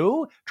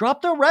do?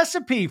 Drop the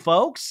recipe,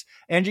 folks.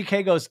 Angie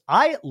K goes,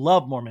 I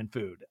love Mormon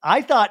food.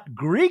 I thought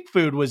Greek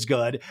food was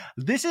good.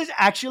 This is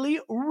actually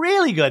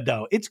really good,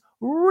 though. It's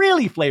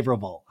really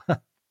flavorful.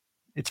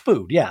 It's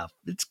food. Yeah,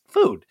 it's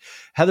food.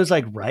 Heather's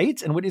like, right?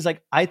 And Whitney's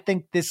like, I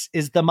think this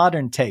is the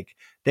modern take.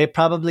 They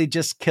probably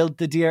just killed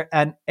the deer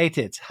and ate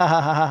it. Ha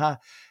ha ha ha ha.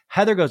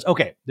 Heather goes,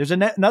 okay, there's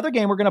another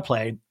game we're going to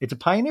play. It's a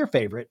Pioneer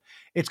favorite.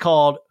 It's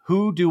called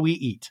Who Do We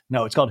Eat?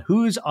 No, it's called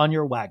Who's on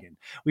Your Wagon?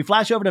 We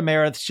flash over to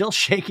Meredith, still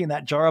shaking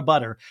that jar of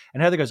butter.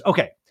 And Heather goes,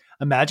 okay,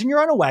 imagine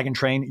you're on a wagon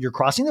train. You're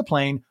crossing the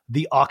plain.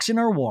 The oxen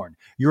are worn.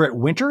 You're at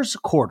winter's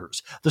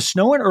quarters. The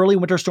snow and early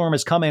winter storm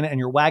has come in and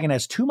your wagon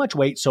has too much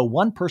weight, so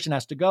one person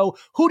has to go.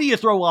 Who do you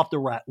throw off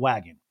the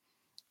wagon?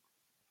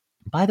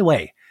 By the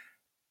way,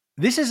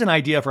 this is an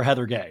idea for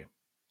Heather Gay.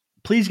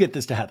 Please get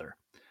this to Heather.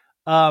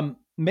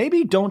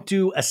 Maybe don't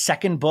do a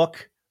second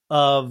book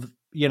of,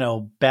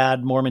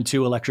 Bad Mormon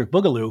 2 Electric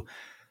Boogaloo.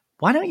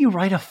 Why don't you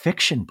write a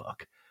fiction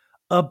book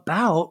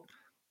about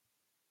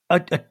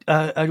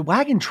a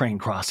wagon train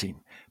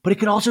crossing? But it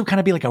could also kind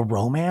of be like a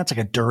romance,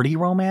 like a dirty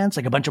romance,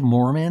 like a bunch of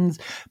Mormons,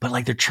 but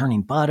like they're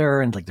churning butter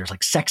and like there's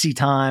like sexy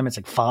time. It's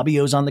like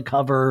Fabio's on the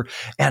cover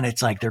and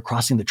it's like they're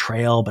crossing the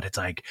trail, but it's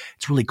like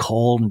it's really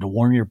cold, and to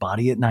warm your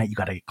body at night, you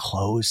got to get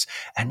close.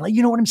 And like,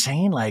 you know what I'm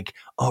saying? Like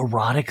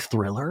erotic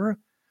thriller.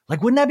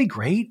 Like, wouldn't that be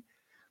great?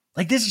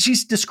 Like this,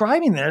 she's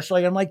describing this.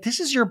 Like, I'm like, this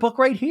is your book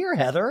right here,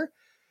 Heather.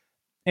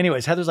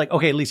 Anyways, Heather's like,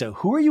 okay, Lisa,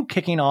 who are you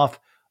kicking off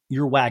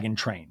your wagon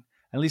train?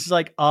 And Lisa's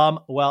like,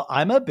 well,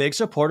 I'm a big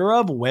supporter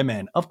of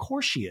women. Of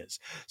course she is.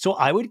 So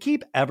I would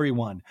keep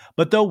everyone,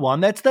 but the one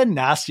that's the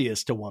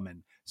nastiest to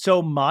women.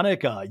 So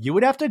Monica, you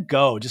would have to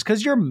go just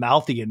because you're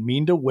mouthy and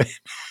mean to women.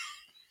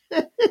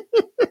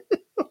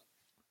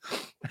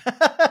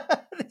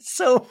 It's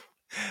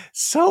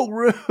so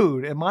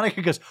rude. And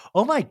Monica goes,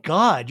 oh my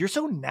God, you're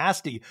so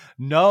nasty.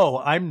 No,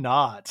 I'm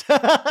not.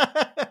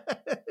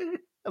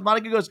 And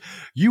Monica goes,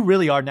 you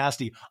really are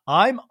nasty.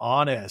 I'm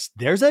honest.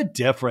 There's a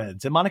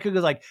difference. And Monica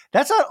goes like,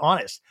 that's not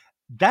honest.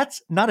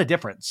 That's not a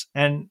difference.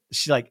 And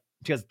she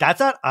goes, that's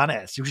not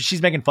honest.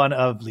 She's making fun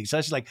of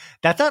Lisa. She's like,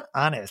 that's not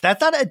honest.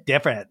 That's not a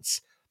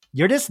difference.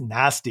 You're just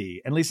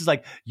nasty. And Lisa's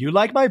like, you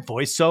like my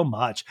voice so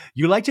much.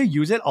 You like to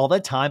use it all the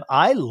time.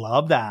 I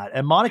love that.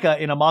 And Monica,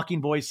 in a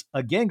mocking voice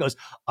again, goes,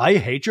 I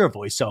hate your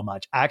voice so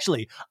much.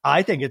 Actually,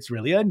 I think it's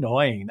really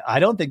annoying. I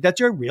don't think that's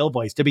your real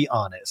voice, to be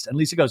honest. And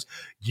Lisa goes,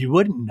 you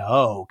wouldn't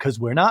know because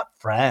we're not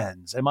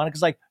friends. And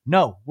Monica's like,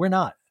 no, we're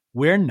not.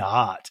 We're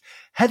not.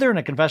 Heather in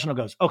a confessional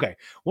goes, okay,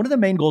 one of the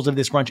main goals of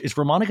this brunch is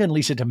for Monica and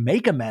Lisa to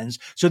make amends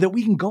so that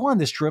we can go on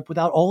this trip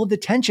without all of the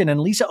tension. And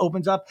Lisa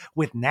opens up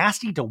with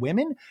nasty to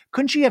women.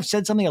 Couldn't she have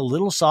said something a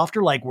little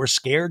softer, like we're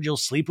scared you'll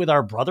sleep with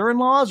our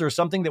brother-in-laws, or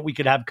something that we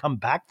could have come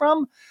back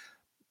from?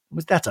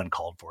 That's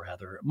uncalled for,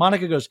 Heather.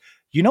 Monica goes,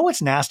 you know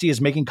what's nasty is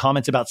making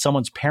comments about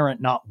someone's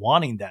parent not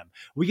wanting them.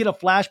 We get a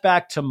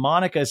flashback to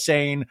Monica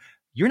saying,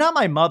 you're not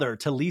my mother,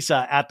 to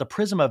Lisa at the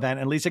Prism event,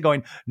 and Lisa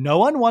going, no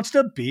one wants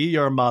to be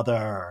your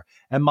mother.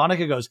 And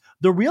Monica goes,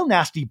 the real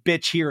nasty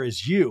bitch here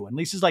is you. And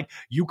Lisa's like,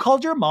 you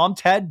called your mom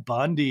Ted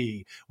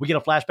Bundy. We get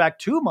a flashback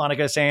to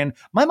Monica saying,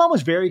 my mom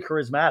was very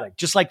charismatic,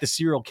 just like the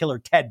serial killer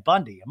Ted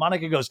Bundy. And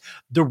Monica goes,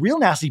 the real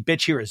nasty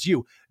bitch here is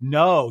you.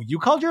 No, you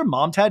called your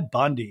mom Ted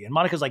Bundy. And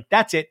Monica's like,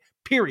 that's it.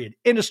 Period.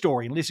 End of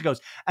story. And Lisa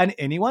goes, and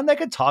anyone that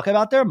could talk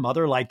about their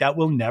mother like that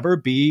will never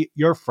be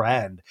your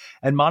friend.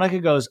 And Monica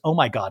goes, oh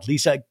my God,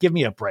 Lisa, give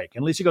me a break.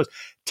 And Lisa goes,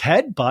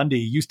 Ted Bundy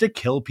used to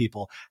kill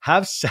people,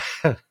 have sex.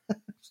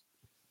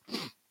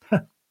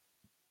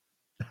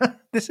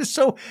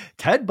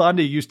 Ted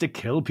Bundy used to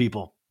kill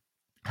people,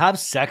 have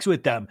sex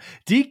with them,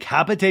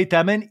 decapitate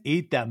them, and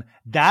eat them.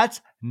 That's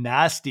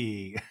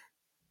nasty.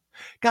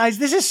 Guys,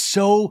 this is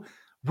so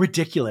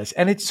ridiculous.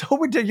 And it's so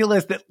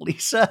ridiculous that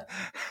Lisa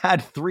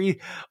had 3.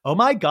 Oh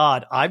my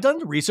God, I've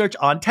done research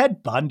on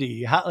Ted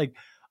Bundy.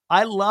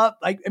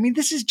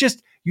 This is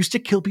just used to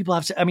kill people.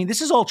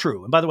 This is all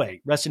true. And by the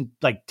way,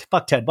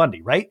 fuck Ted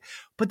Bundy, right?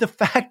 But the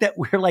fact that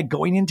we're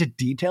going into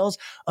details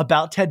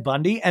about Ted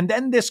Bundy, and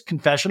then this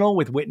confessional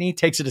with Whitney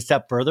takes it a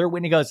step further.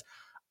 Whitney goes,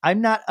 I'm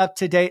not up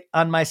to date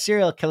on my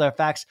serial killer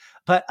facts,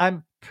 but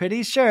I'm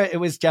pretty sure it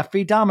was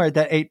Jeffrey Dahmer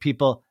that ate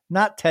people,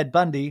 not Ted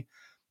Bundy.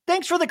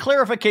 Thanks for the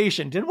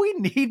clarification. Did we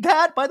need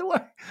that, by the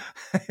way?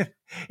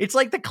 It's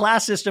like the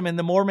class system in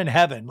the Mormon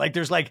heaven. Like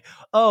there's like,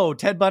 oh,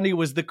 Ted Bundy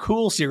was the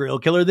cool serial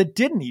killer that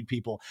didn't eat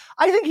people.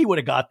 I think he would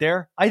have got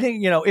there. I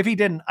think, if he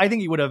didn't, I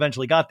think he would have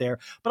eventually got there.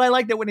 But I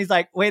like that when he's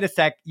like, wait a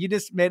sec, you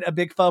just made a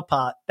big faux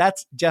pas.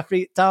 That's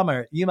Jeffrey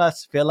Dahmer. You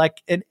must feel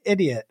like an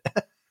idiot.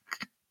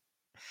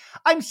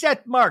 I'm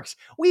Seth Marks.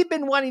 We've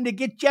been wanting to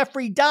get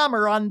Jeffrey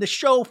Dahmer on the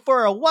show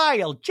for a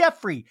while.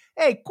 Jeffrey,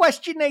 hey,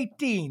 question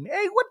 18.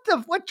 Hey,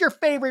 what's your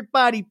favorite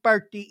body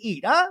part to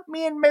eat, huh?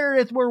 Me and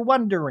Meredith were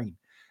wondering.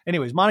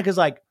 Anyways, Monica's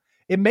like,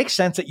 it makes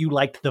sense that you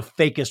liked the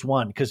fakest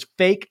one because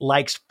fake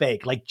likes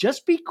fake. Like,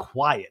 just be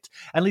quiet.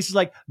 And Lisa's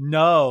like,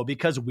 no,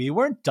 because we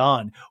weren't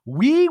done.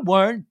 We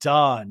weren't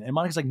done. And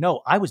Monica's like,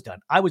 no, I was done.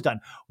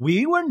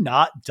 We were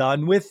not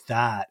done with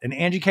that. And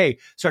Angie K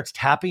starts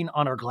tapping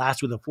on her glass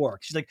with a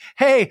fork. She's like,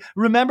 hey,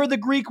 remember the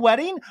Greek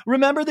wedding?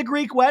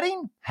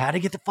 Had to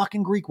get the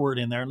fucking Greek word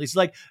in there. And Lisa's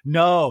like,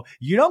 no,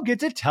 you don't get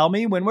to tell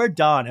me when we're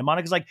done. And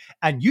Monica's like,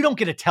 and you don't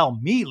get to tell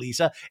me,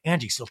 Lisa.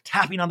 Angie's still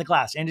tapping on the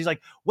glass. Angie's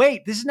like,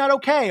 wait, this is not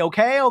okay.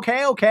 Okay.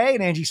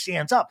 And Angie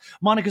stands up.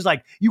 Monica's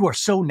like, you are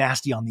so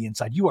nasty on the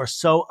inside. You are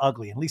so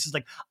ugly. And Lisa's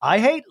like, I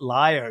hate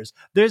liars.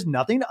 There's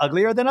nothing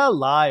uglier than a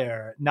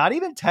liar. Not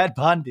even Ted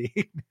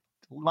Bundy.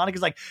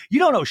 Monica's like, you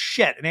don't know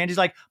shit. And Angie's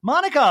like,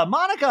 Monica.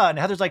 And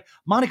Heather's like,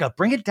 Monica,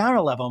 bring it down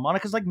a level. And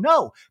Monica's like,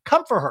 no,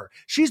 come for her.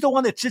 She's the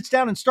one that sits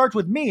down and starts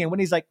with me. And when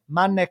he's like,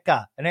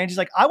 Monica. And Angie's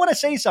like, I want to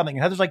say something.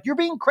 And Heather's like, you're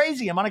being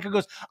crazy. And Monica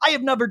goes, I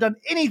have never done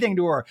anything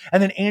to her.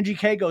 And then Angie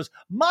K goes,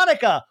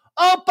 Monica,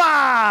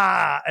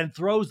 Opa! And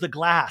throws the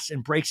glass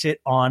and breaks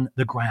it on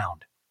the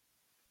ground.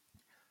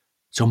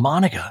 So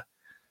Monica,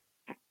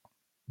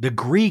 the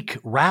Greek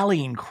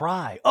rallying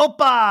cry,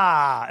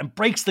 Opa! And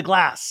breaks the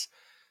glass.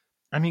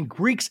 I mean,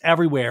 Greeks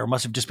everywhere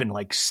must have just been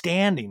like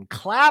standing,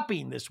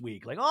 clapping this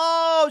week. Like,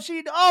 oh,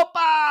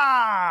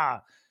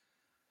 Opa!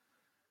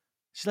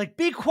 She's like,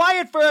 be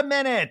quiet for a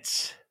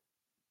minute.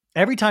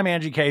 Every time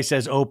Angie K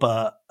says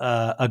Opa,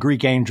 a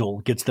Greek angel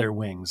gets their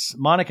wings.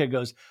 Monica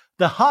goes,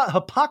 the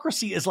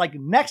hypocrisy is like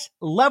next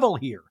level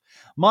here.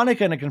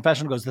 Monica in a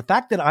confession goes, the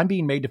fact that I'm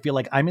being made to feel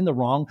like I'm in the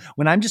wrong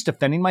when I'm just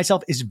defending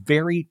myself is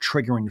very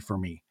triggering for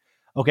me.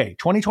 Okay,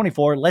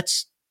 2024,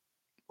 let's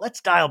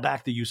dial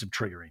back the use of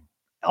triggering.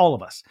 All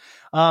of us.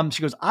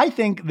 She goes, I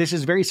think this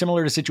is very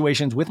similar to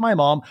situations with my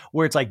mom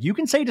where it's like, you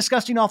can say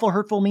disgusting, awful,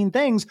 hurtful, mean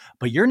things,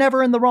 but you're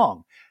never in the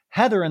wrong.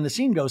 Heather in the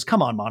scene goes,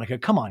 come on, Monica,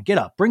 come on, get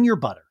up, bring your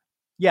butter.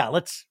 Yeah,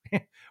 let's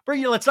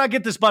not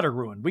get this butter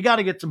ruined. We got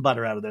to get some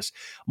butter out of this.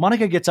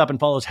 Monica gets up and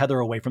follows Heather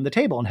away from the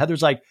table. And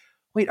Heather's like,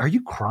 wait, are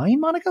you crying,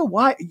 Monica?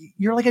 Why?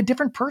 You're like a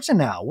different person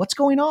now. What's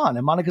going on?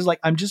 And Monica's like,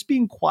 I'm just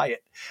being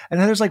quiet. And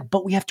Heather's like,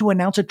 but we have to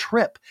announce a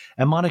trip.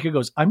 And Monica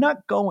goes, I'm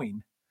not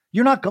going.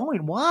 You're not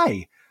going.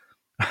 Why?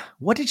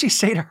 What did she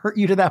say to hurt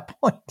you to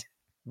that point?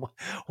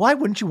 Why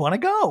wouldn't you want to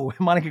go? And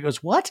Monica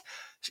goes, what?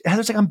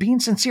 Heather's like, I'm being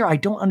sincere. I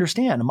don't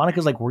understand. And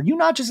Monica's like, were you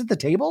not just at the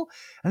table?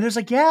 And Heather's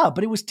like, yeah,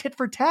 but it was tit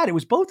for tat. It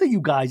was both of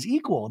you guys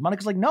equal. And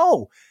Monica's like,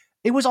 no,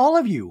 it was all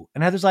of you.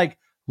 And Heather's like,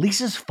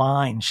 Lisa's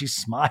fine. She's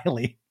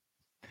smiling.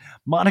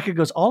 Monica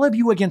goes, all of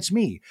you against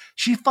me.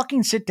 She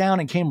fucking sit down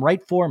and came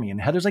right for me.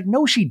 And Heather's like,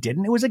 no, she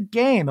didn't. It was a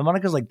game. And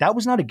Monica's like, that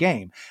was not a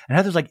game. And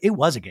Heather's like, it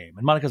was a game.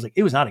 And Monica's like,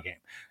 it was not a game.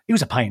 It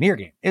was a pioneer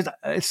game.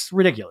 It's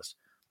ridiculous.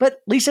 But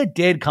Lisa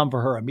did come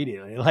for her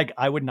immediately. Like,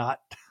 I would not.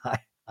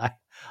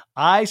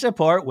 I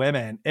support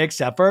women,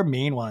 except for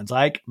mean ones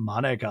like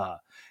Monica.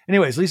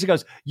 Anyways, Lisa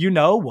goes, you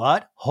know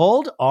what?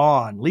 Hold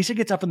on. Lisa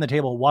gets up from the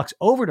table, walks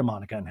over to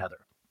Monica and Heather.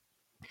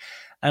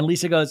 And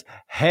Lisa goes,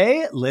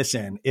 hey,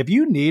 listen, if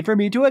you need for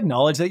me to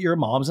acknowledge that your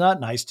mom's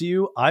not nice to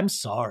you, I'm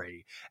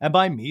sorry. And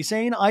by me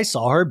saying I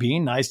saw her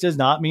being nice does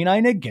not mean I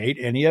negate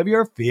any of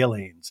your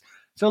feelings.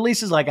 So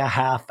Lisa's like a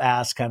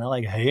half-ass kind of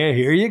like, hey,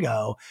 here you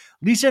go.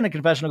 Lisa in a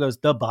confessional goes,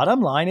 the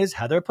bottom line is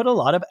Heather put a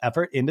lot of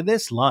effort into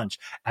this lunch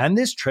and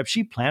this trip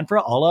she planned for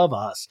all of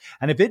us.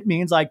 And if it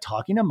means like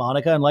talking to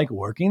Monica and like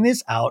working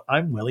this out,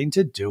 I'm willing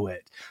to do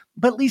it.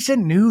 But Lisa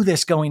knew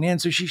this going in,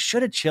 so she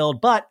should have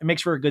chilled, but it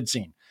makes for a good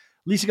scene.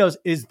 Lisa goes,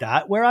 is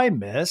that where I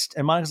missed?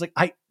 And Monica's like,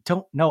 I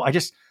don't know.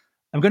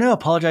 I'm going to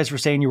apologize for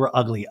saying you were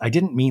ugly. I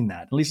didn't mean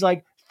that. And Lisa's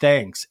like,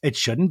 thanks. It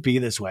shouldn't be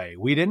this way.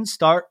 We didn't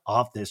start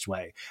off this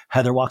way.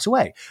 Heather walks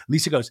away.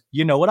 Lisa goes,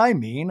 you know what I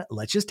mean?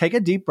 Let's just take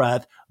a deep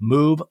breath,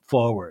 move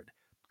forward.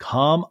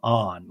 Come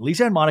on.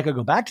 Lisa and Monica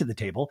go back to the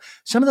table.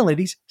 Some of the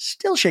ladies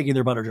still shaking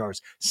their butter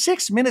jars.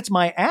 6 minutes,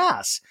 my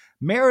ass.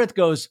 Meredith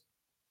goes,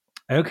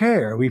 okay,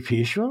 are we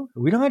peaceful?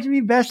 We don't have to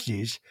be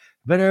besties,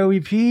 but are we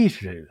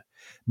peaceful?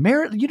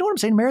 Meredith, you know what I'm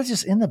saying? Meredith's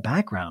just in the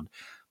background.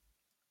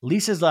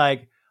 Lisa's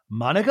like,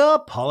 Monica,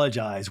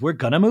 apologize. We're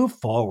going to move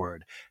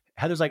forward.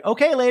 Heather's like,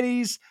 okay,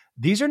 ladies,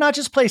 these are not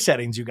just place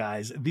settings, you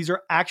guys. These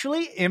are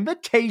actually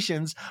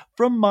invitations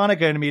from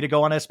Monica and me to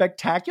go on a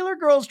spectacular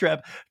girls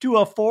trip to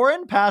a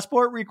foreign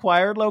passport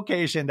required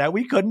location that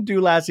we couldn't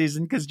do last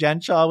season because Jen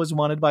Shaw was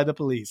wanted by the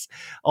police.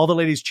 All the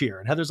ladies cheer.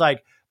 And Heather's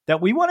like,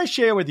 that we want to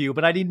share with you,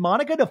 but I need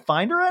Monica to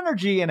find her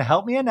energy and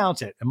help me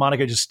announce it. And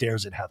Monica just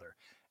stares at Heather.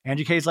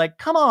 Angie K's like,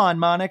 come on,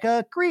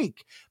 Monica,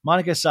 Greek.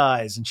 Monica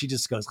sighs and she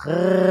just goes,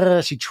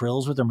 "Grrr." She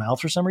trills with her mouth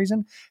for some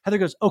reason. Heather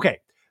goes, okay,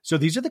 so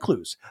these are the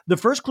clues. The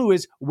first clue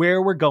is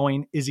where we're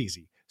going is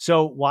easy.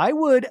 So why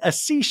would a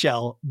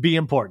seashell be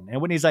important?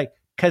 And Whitney's like,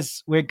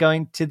 because we're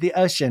going to the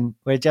ocean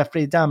where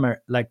Jeffrey Dahmer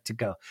liked to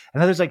go.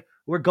 And Heather's like,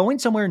 we're going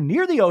somewhere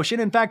near the ocean.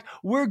 In fact,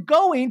 we're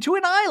going to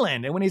an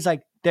island. And Whitney's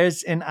like,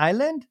 there's an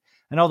island?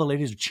 And all the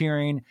ladies are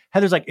cheering.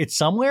 Heather's like, it's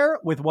somewhere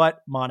with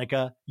what,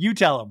 Monica? You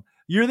tell them.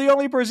 You're the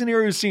only person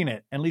here who's seen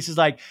it. And Lisa's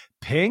like,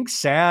 pink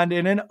sand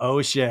in an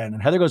ocean.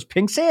 And Heather goes,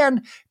 pink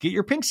sand, get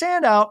your pink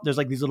sand out. There's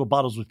like these little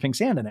bottles with pink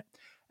sand in it.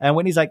 And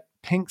Whitney's like,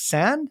 pink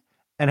sand?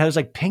 And Heather's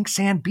like, pink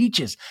sand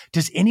beaches.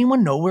 Does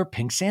anyone know where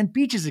pink sand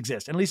beaches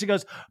exist? And Lisa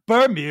goes,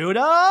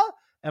 Bermuda?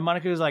 And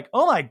Monica was like,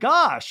 oh my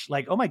gosh,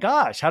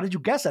 how did you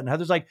guess that? And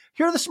Heather's like,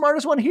 you're the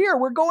smartest one here.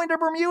 We're going to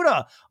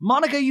Bermuda.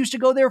 Monica used to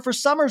go there for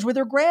summers with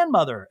her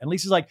grandmother. And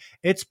Lisa's like,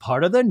 it's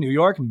part of the New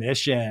York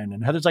mission.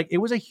 And Heather's like,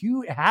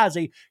 it has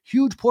a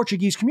huge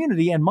Portuguese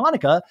community. And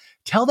Monica,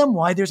 tell them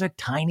why there's a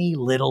tiny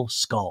little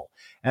skull.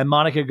 And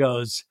Monica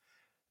goes,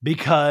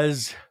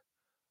 because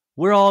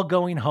we're all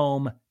going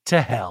home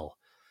to hell,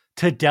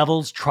 to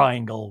Devil's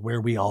Triangle where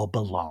we all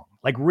belong.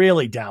 Like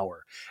really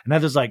dour. And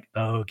Heather's like,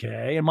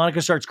 okay. And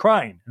Monica starts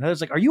crying. And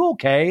Heather's like, are you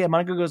okay? And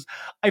Monica goes,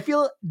 I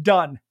feel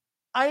done.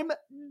 I'm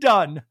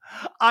done.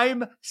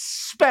 I'm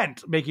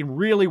spent, making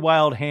really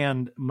wild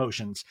hand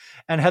motions.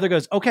 And Heather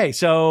goes, okay,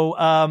 so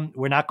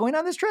we're not going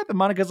on this trip? And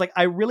Monica's like,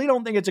 I really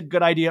don't think it's a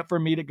good idea for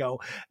me to go.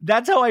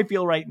 That's how I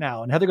feel right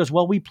now. And Heather goes,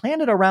 well, we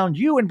planned it around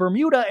you in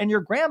Bermuda and your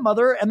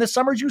grandmother and the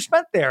summers you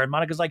spent there. And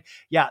Monica's like,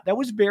 yeah, that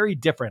was very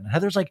different. And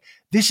Heather's like,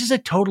 this is a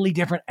totally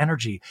different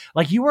energy.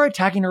 Like you were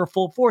attacking her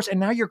full force and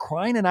now you're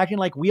crying and acting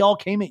like we all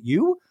came at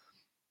you.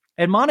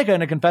 And Monica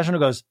in a confessional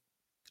goes,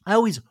 I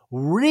always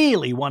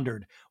really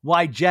wondered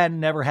why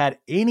Jen never had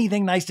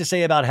anything nice to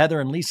say about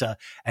Heather and Lisa,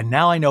 and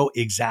now I know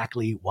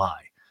exactly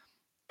why.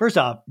 First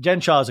off,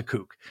 Jen Shaw is a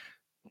kook.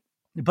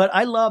 But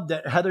I love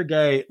that Heather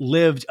Gay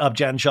lived up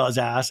Jen Shaw's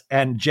ass,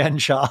 and Jen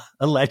Shaw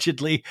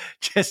allegedly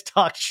just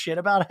talked shit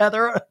about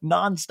Heather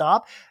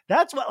nonstop.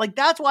 That's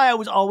why I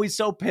was always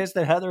so pissed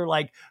that Heather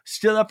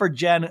stood up for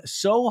Jen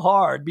so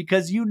hard,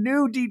 because you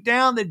knew deep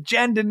down that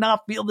Jen did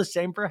not feel the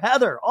same for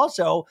Heather.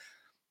 Also,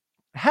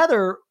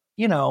 Heather,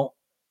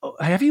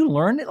 have you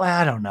learned it?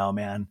 I don't know,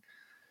 man.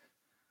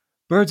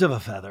 Birds of a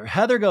feather.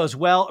 Heather goes,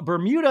 well,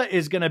 Bermuda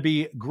is going to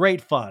be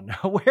great fun.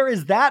 Where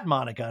is that,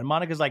 Monica? And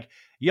Monica's like,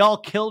 y'all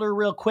killed her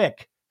real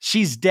quick.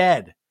 She's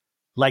dead.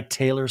 Like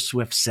Taylor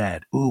Swift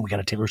said. Ooh, we got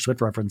a Taylor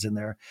Swift reference in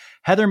there.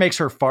 Heather makes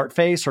her fart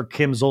face, or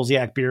Kim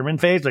Zolciak Biermann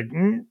face, like,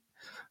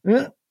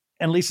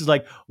 And Lisa's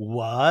like,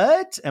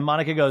 what? And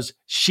Monica goes,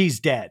 she's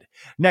dead.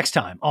 Next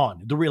time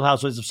on The Real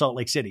Housewives of Salt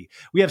Lake City,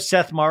 we have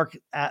Seth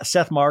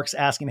Marks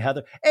asking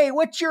Heather, hey,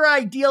 what's your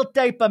ideal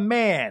type of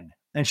man?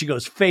 And she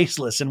goes,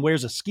 faceless, and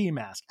wears a ski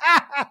mask.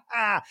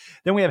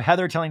 Then we have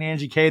Heather telling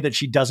Angie K that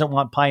she doesn't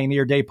want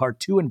Pioneer Day Part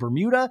 2 in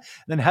Bermuda.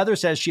 Then Heather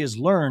says she has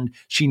learned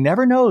she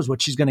never knows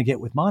what she's going to get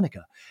with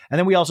Monica. And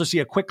then we also see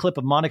a quick clip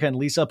of Monica and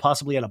Lisa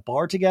possibly at a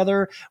bar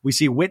together. We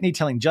see Whitney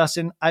telling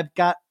Justin, I've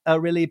got a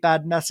really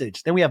bad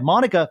message. Then we have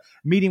Monica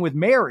meeting with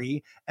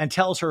Mary and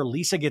tells her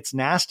Lisa gets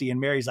nasty.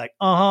 And Mary's like,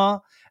 uh-huh.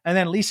 And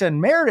then Lisa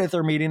and Meredith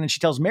are meeting, and she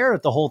tells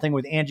Meredith the whole thing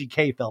with Angie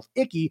K felt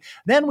icky.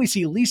 Then we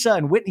see Lisa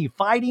and Whitney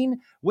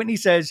fighting. Whitney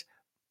says,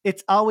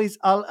 it's always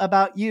all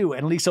about you.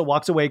 And Lisa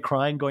walks away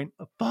crying, going,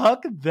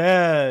 fuck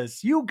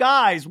this. You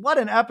guys, what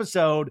an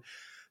episode.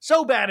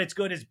 So Bad It's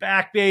Good is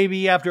back,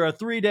 baby, after a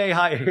 3-day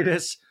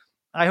hiatus.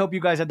 I hope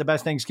you guys had the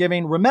best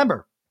Thanksgiving.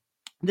 Remember,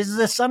 this is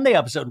a Sunday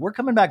episode. We're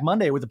coming back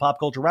Monday with the Pop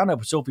Culture Roundup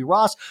with Sophie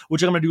Ross,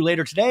 which I'm going to do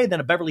later today, then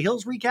a Beverly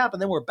Hills recap,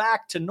 and then we're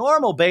back to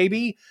normal,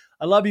 baby.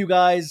 I love you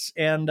guys,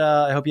 and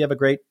I hope you have a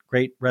great,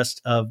 great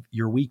rest of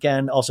your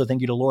weekend. Also, thank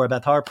you to Laura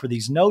Beth Harp for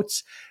these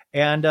notes.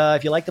 And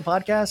if you like the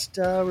podcast,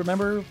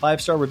 remember,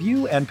 5-star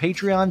review and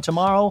Patreon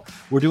tomorrow.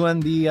 We're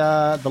doing the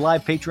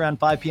live Patreon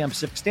 5 p.m.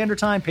 Pacific Standard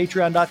Time,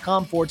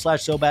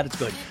 patreon.com/So Bad It's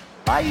Good.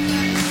 Bye.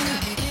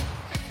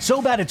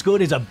 So Bad It's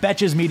Good is a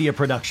Betches Media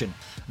production.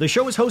 The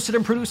show is hosted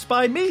and produced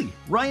by me,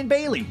 Ryan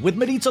Bailey, with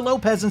Maritza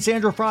Lopez and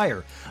Sandra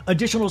Fryer.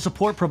 Additional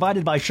support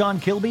provided by Sean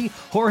Kilby,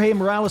 Jorge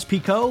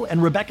Morales-Pico,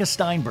 and Rebecca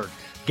Steinberg.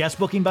 Guest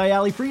booking by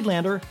Ali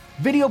Friedlander.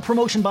 Video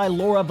promotion by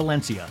Laura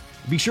Valencia.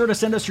 Be sure to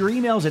send us your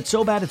emails at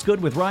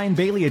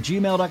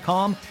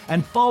sobaditsgoodwithryanbailey@gmail.com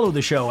and follow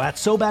the show at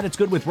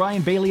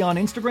sobaditsgoodwithryanbailey on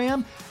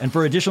Instagram. And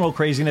for additional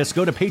craziness,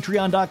 go to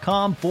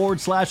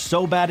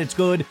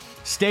patreon.com/sobaditsgood.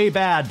 Stay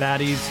bad,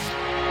 baddies.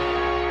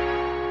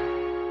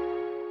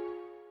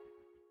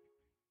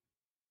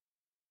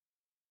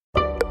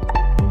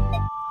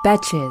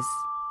 Betches.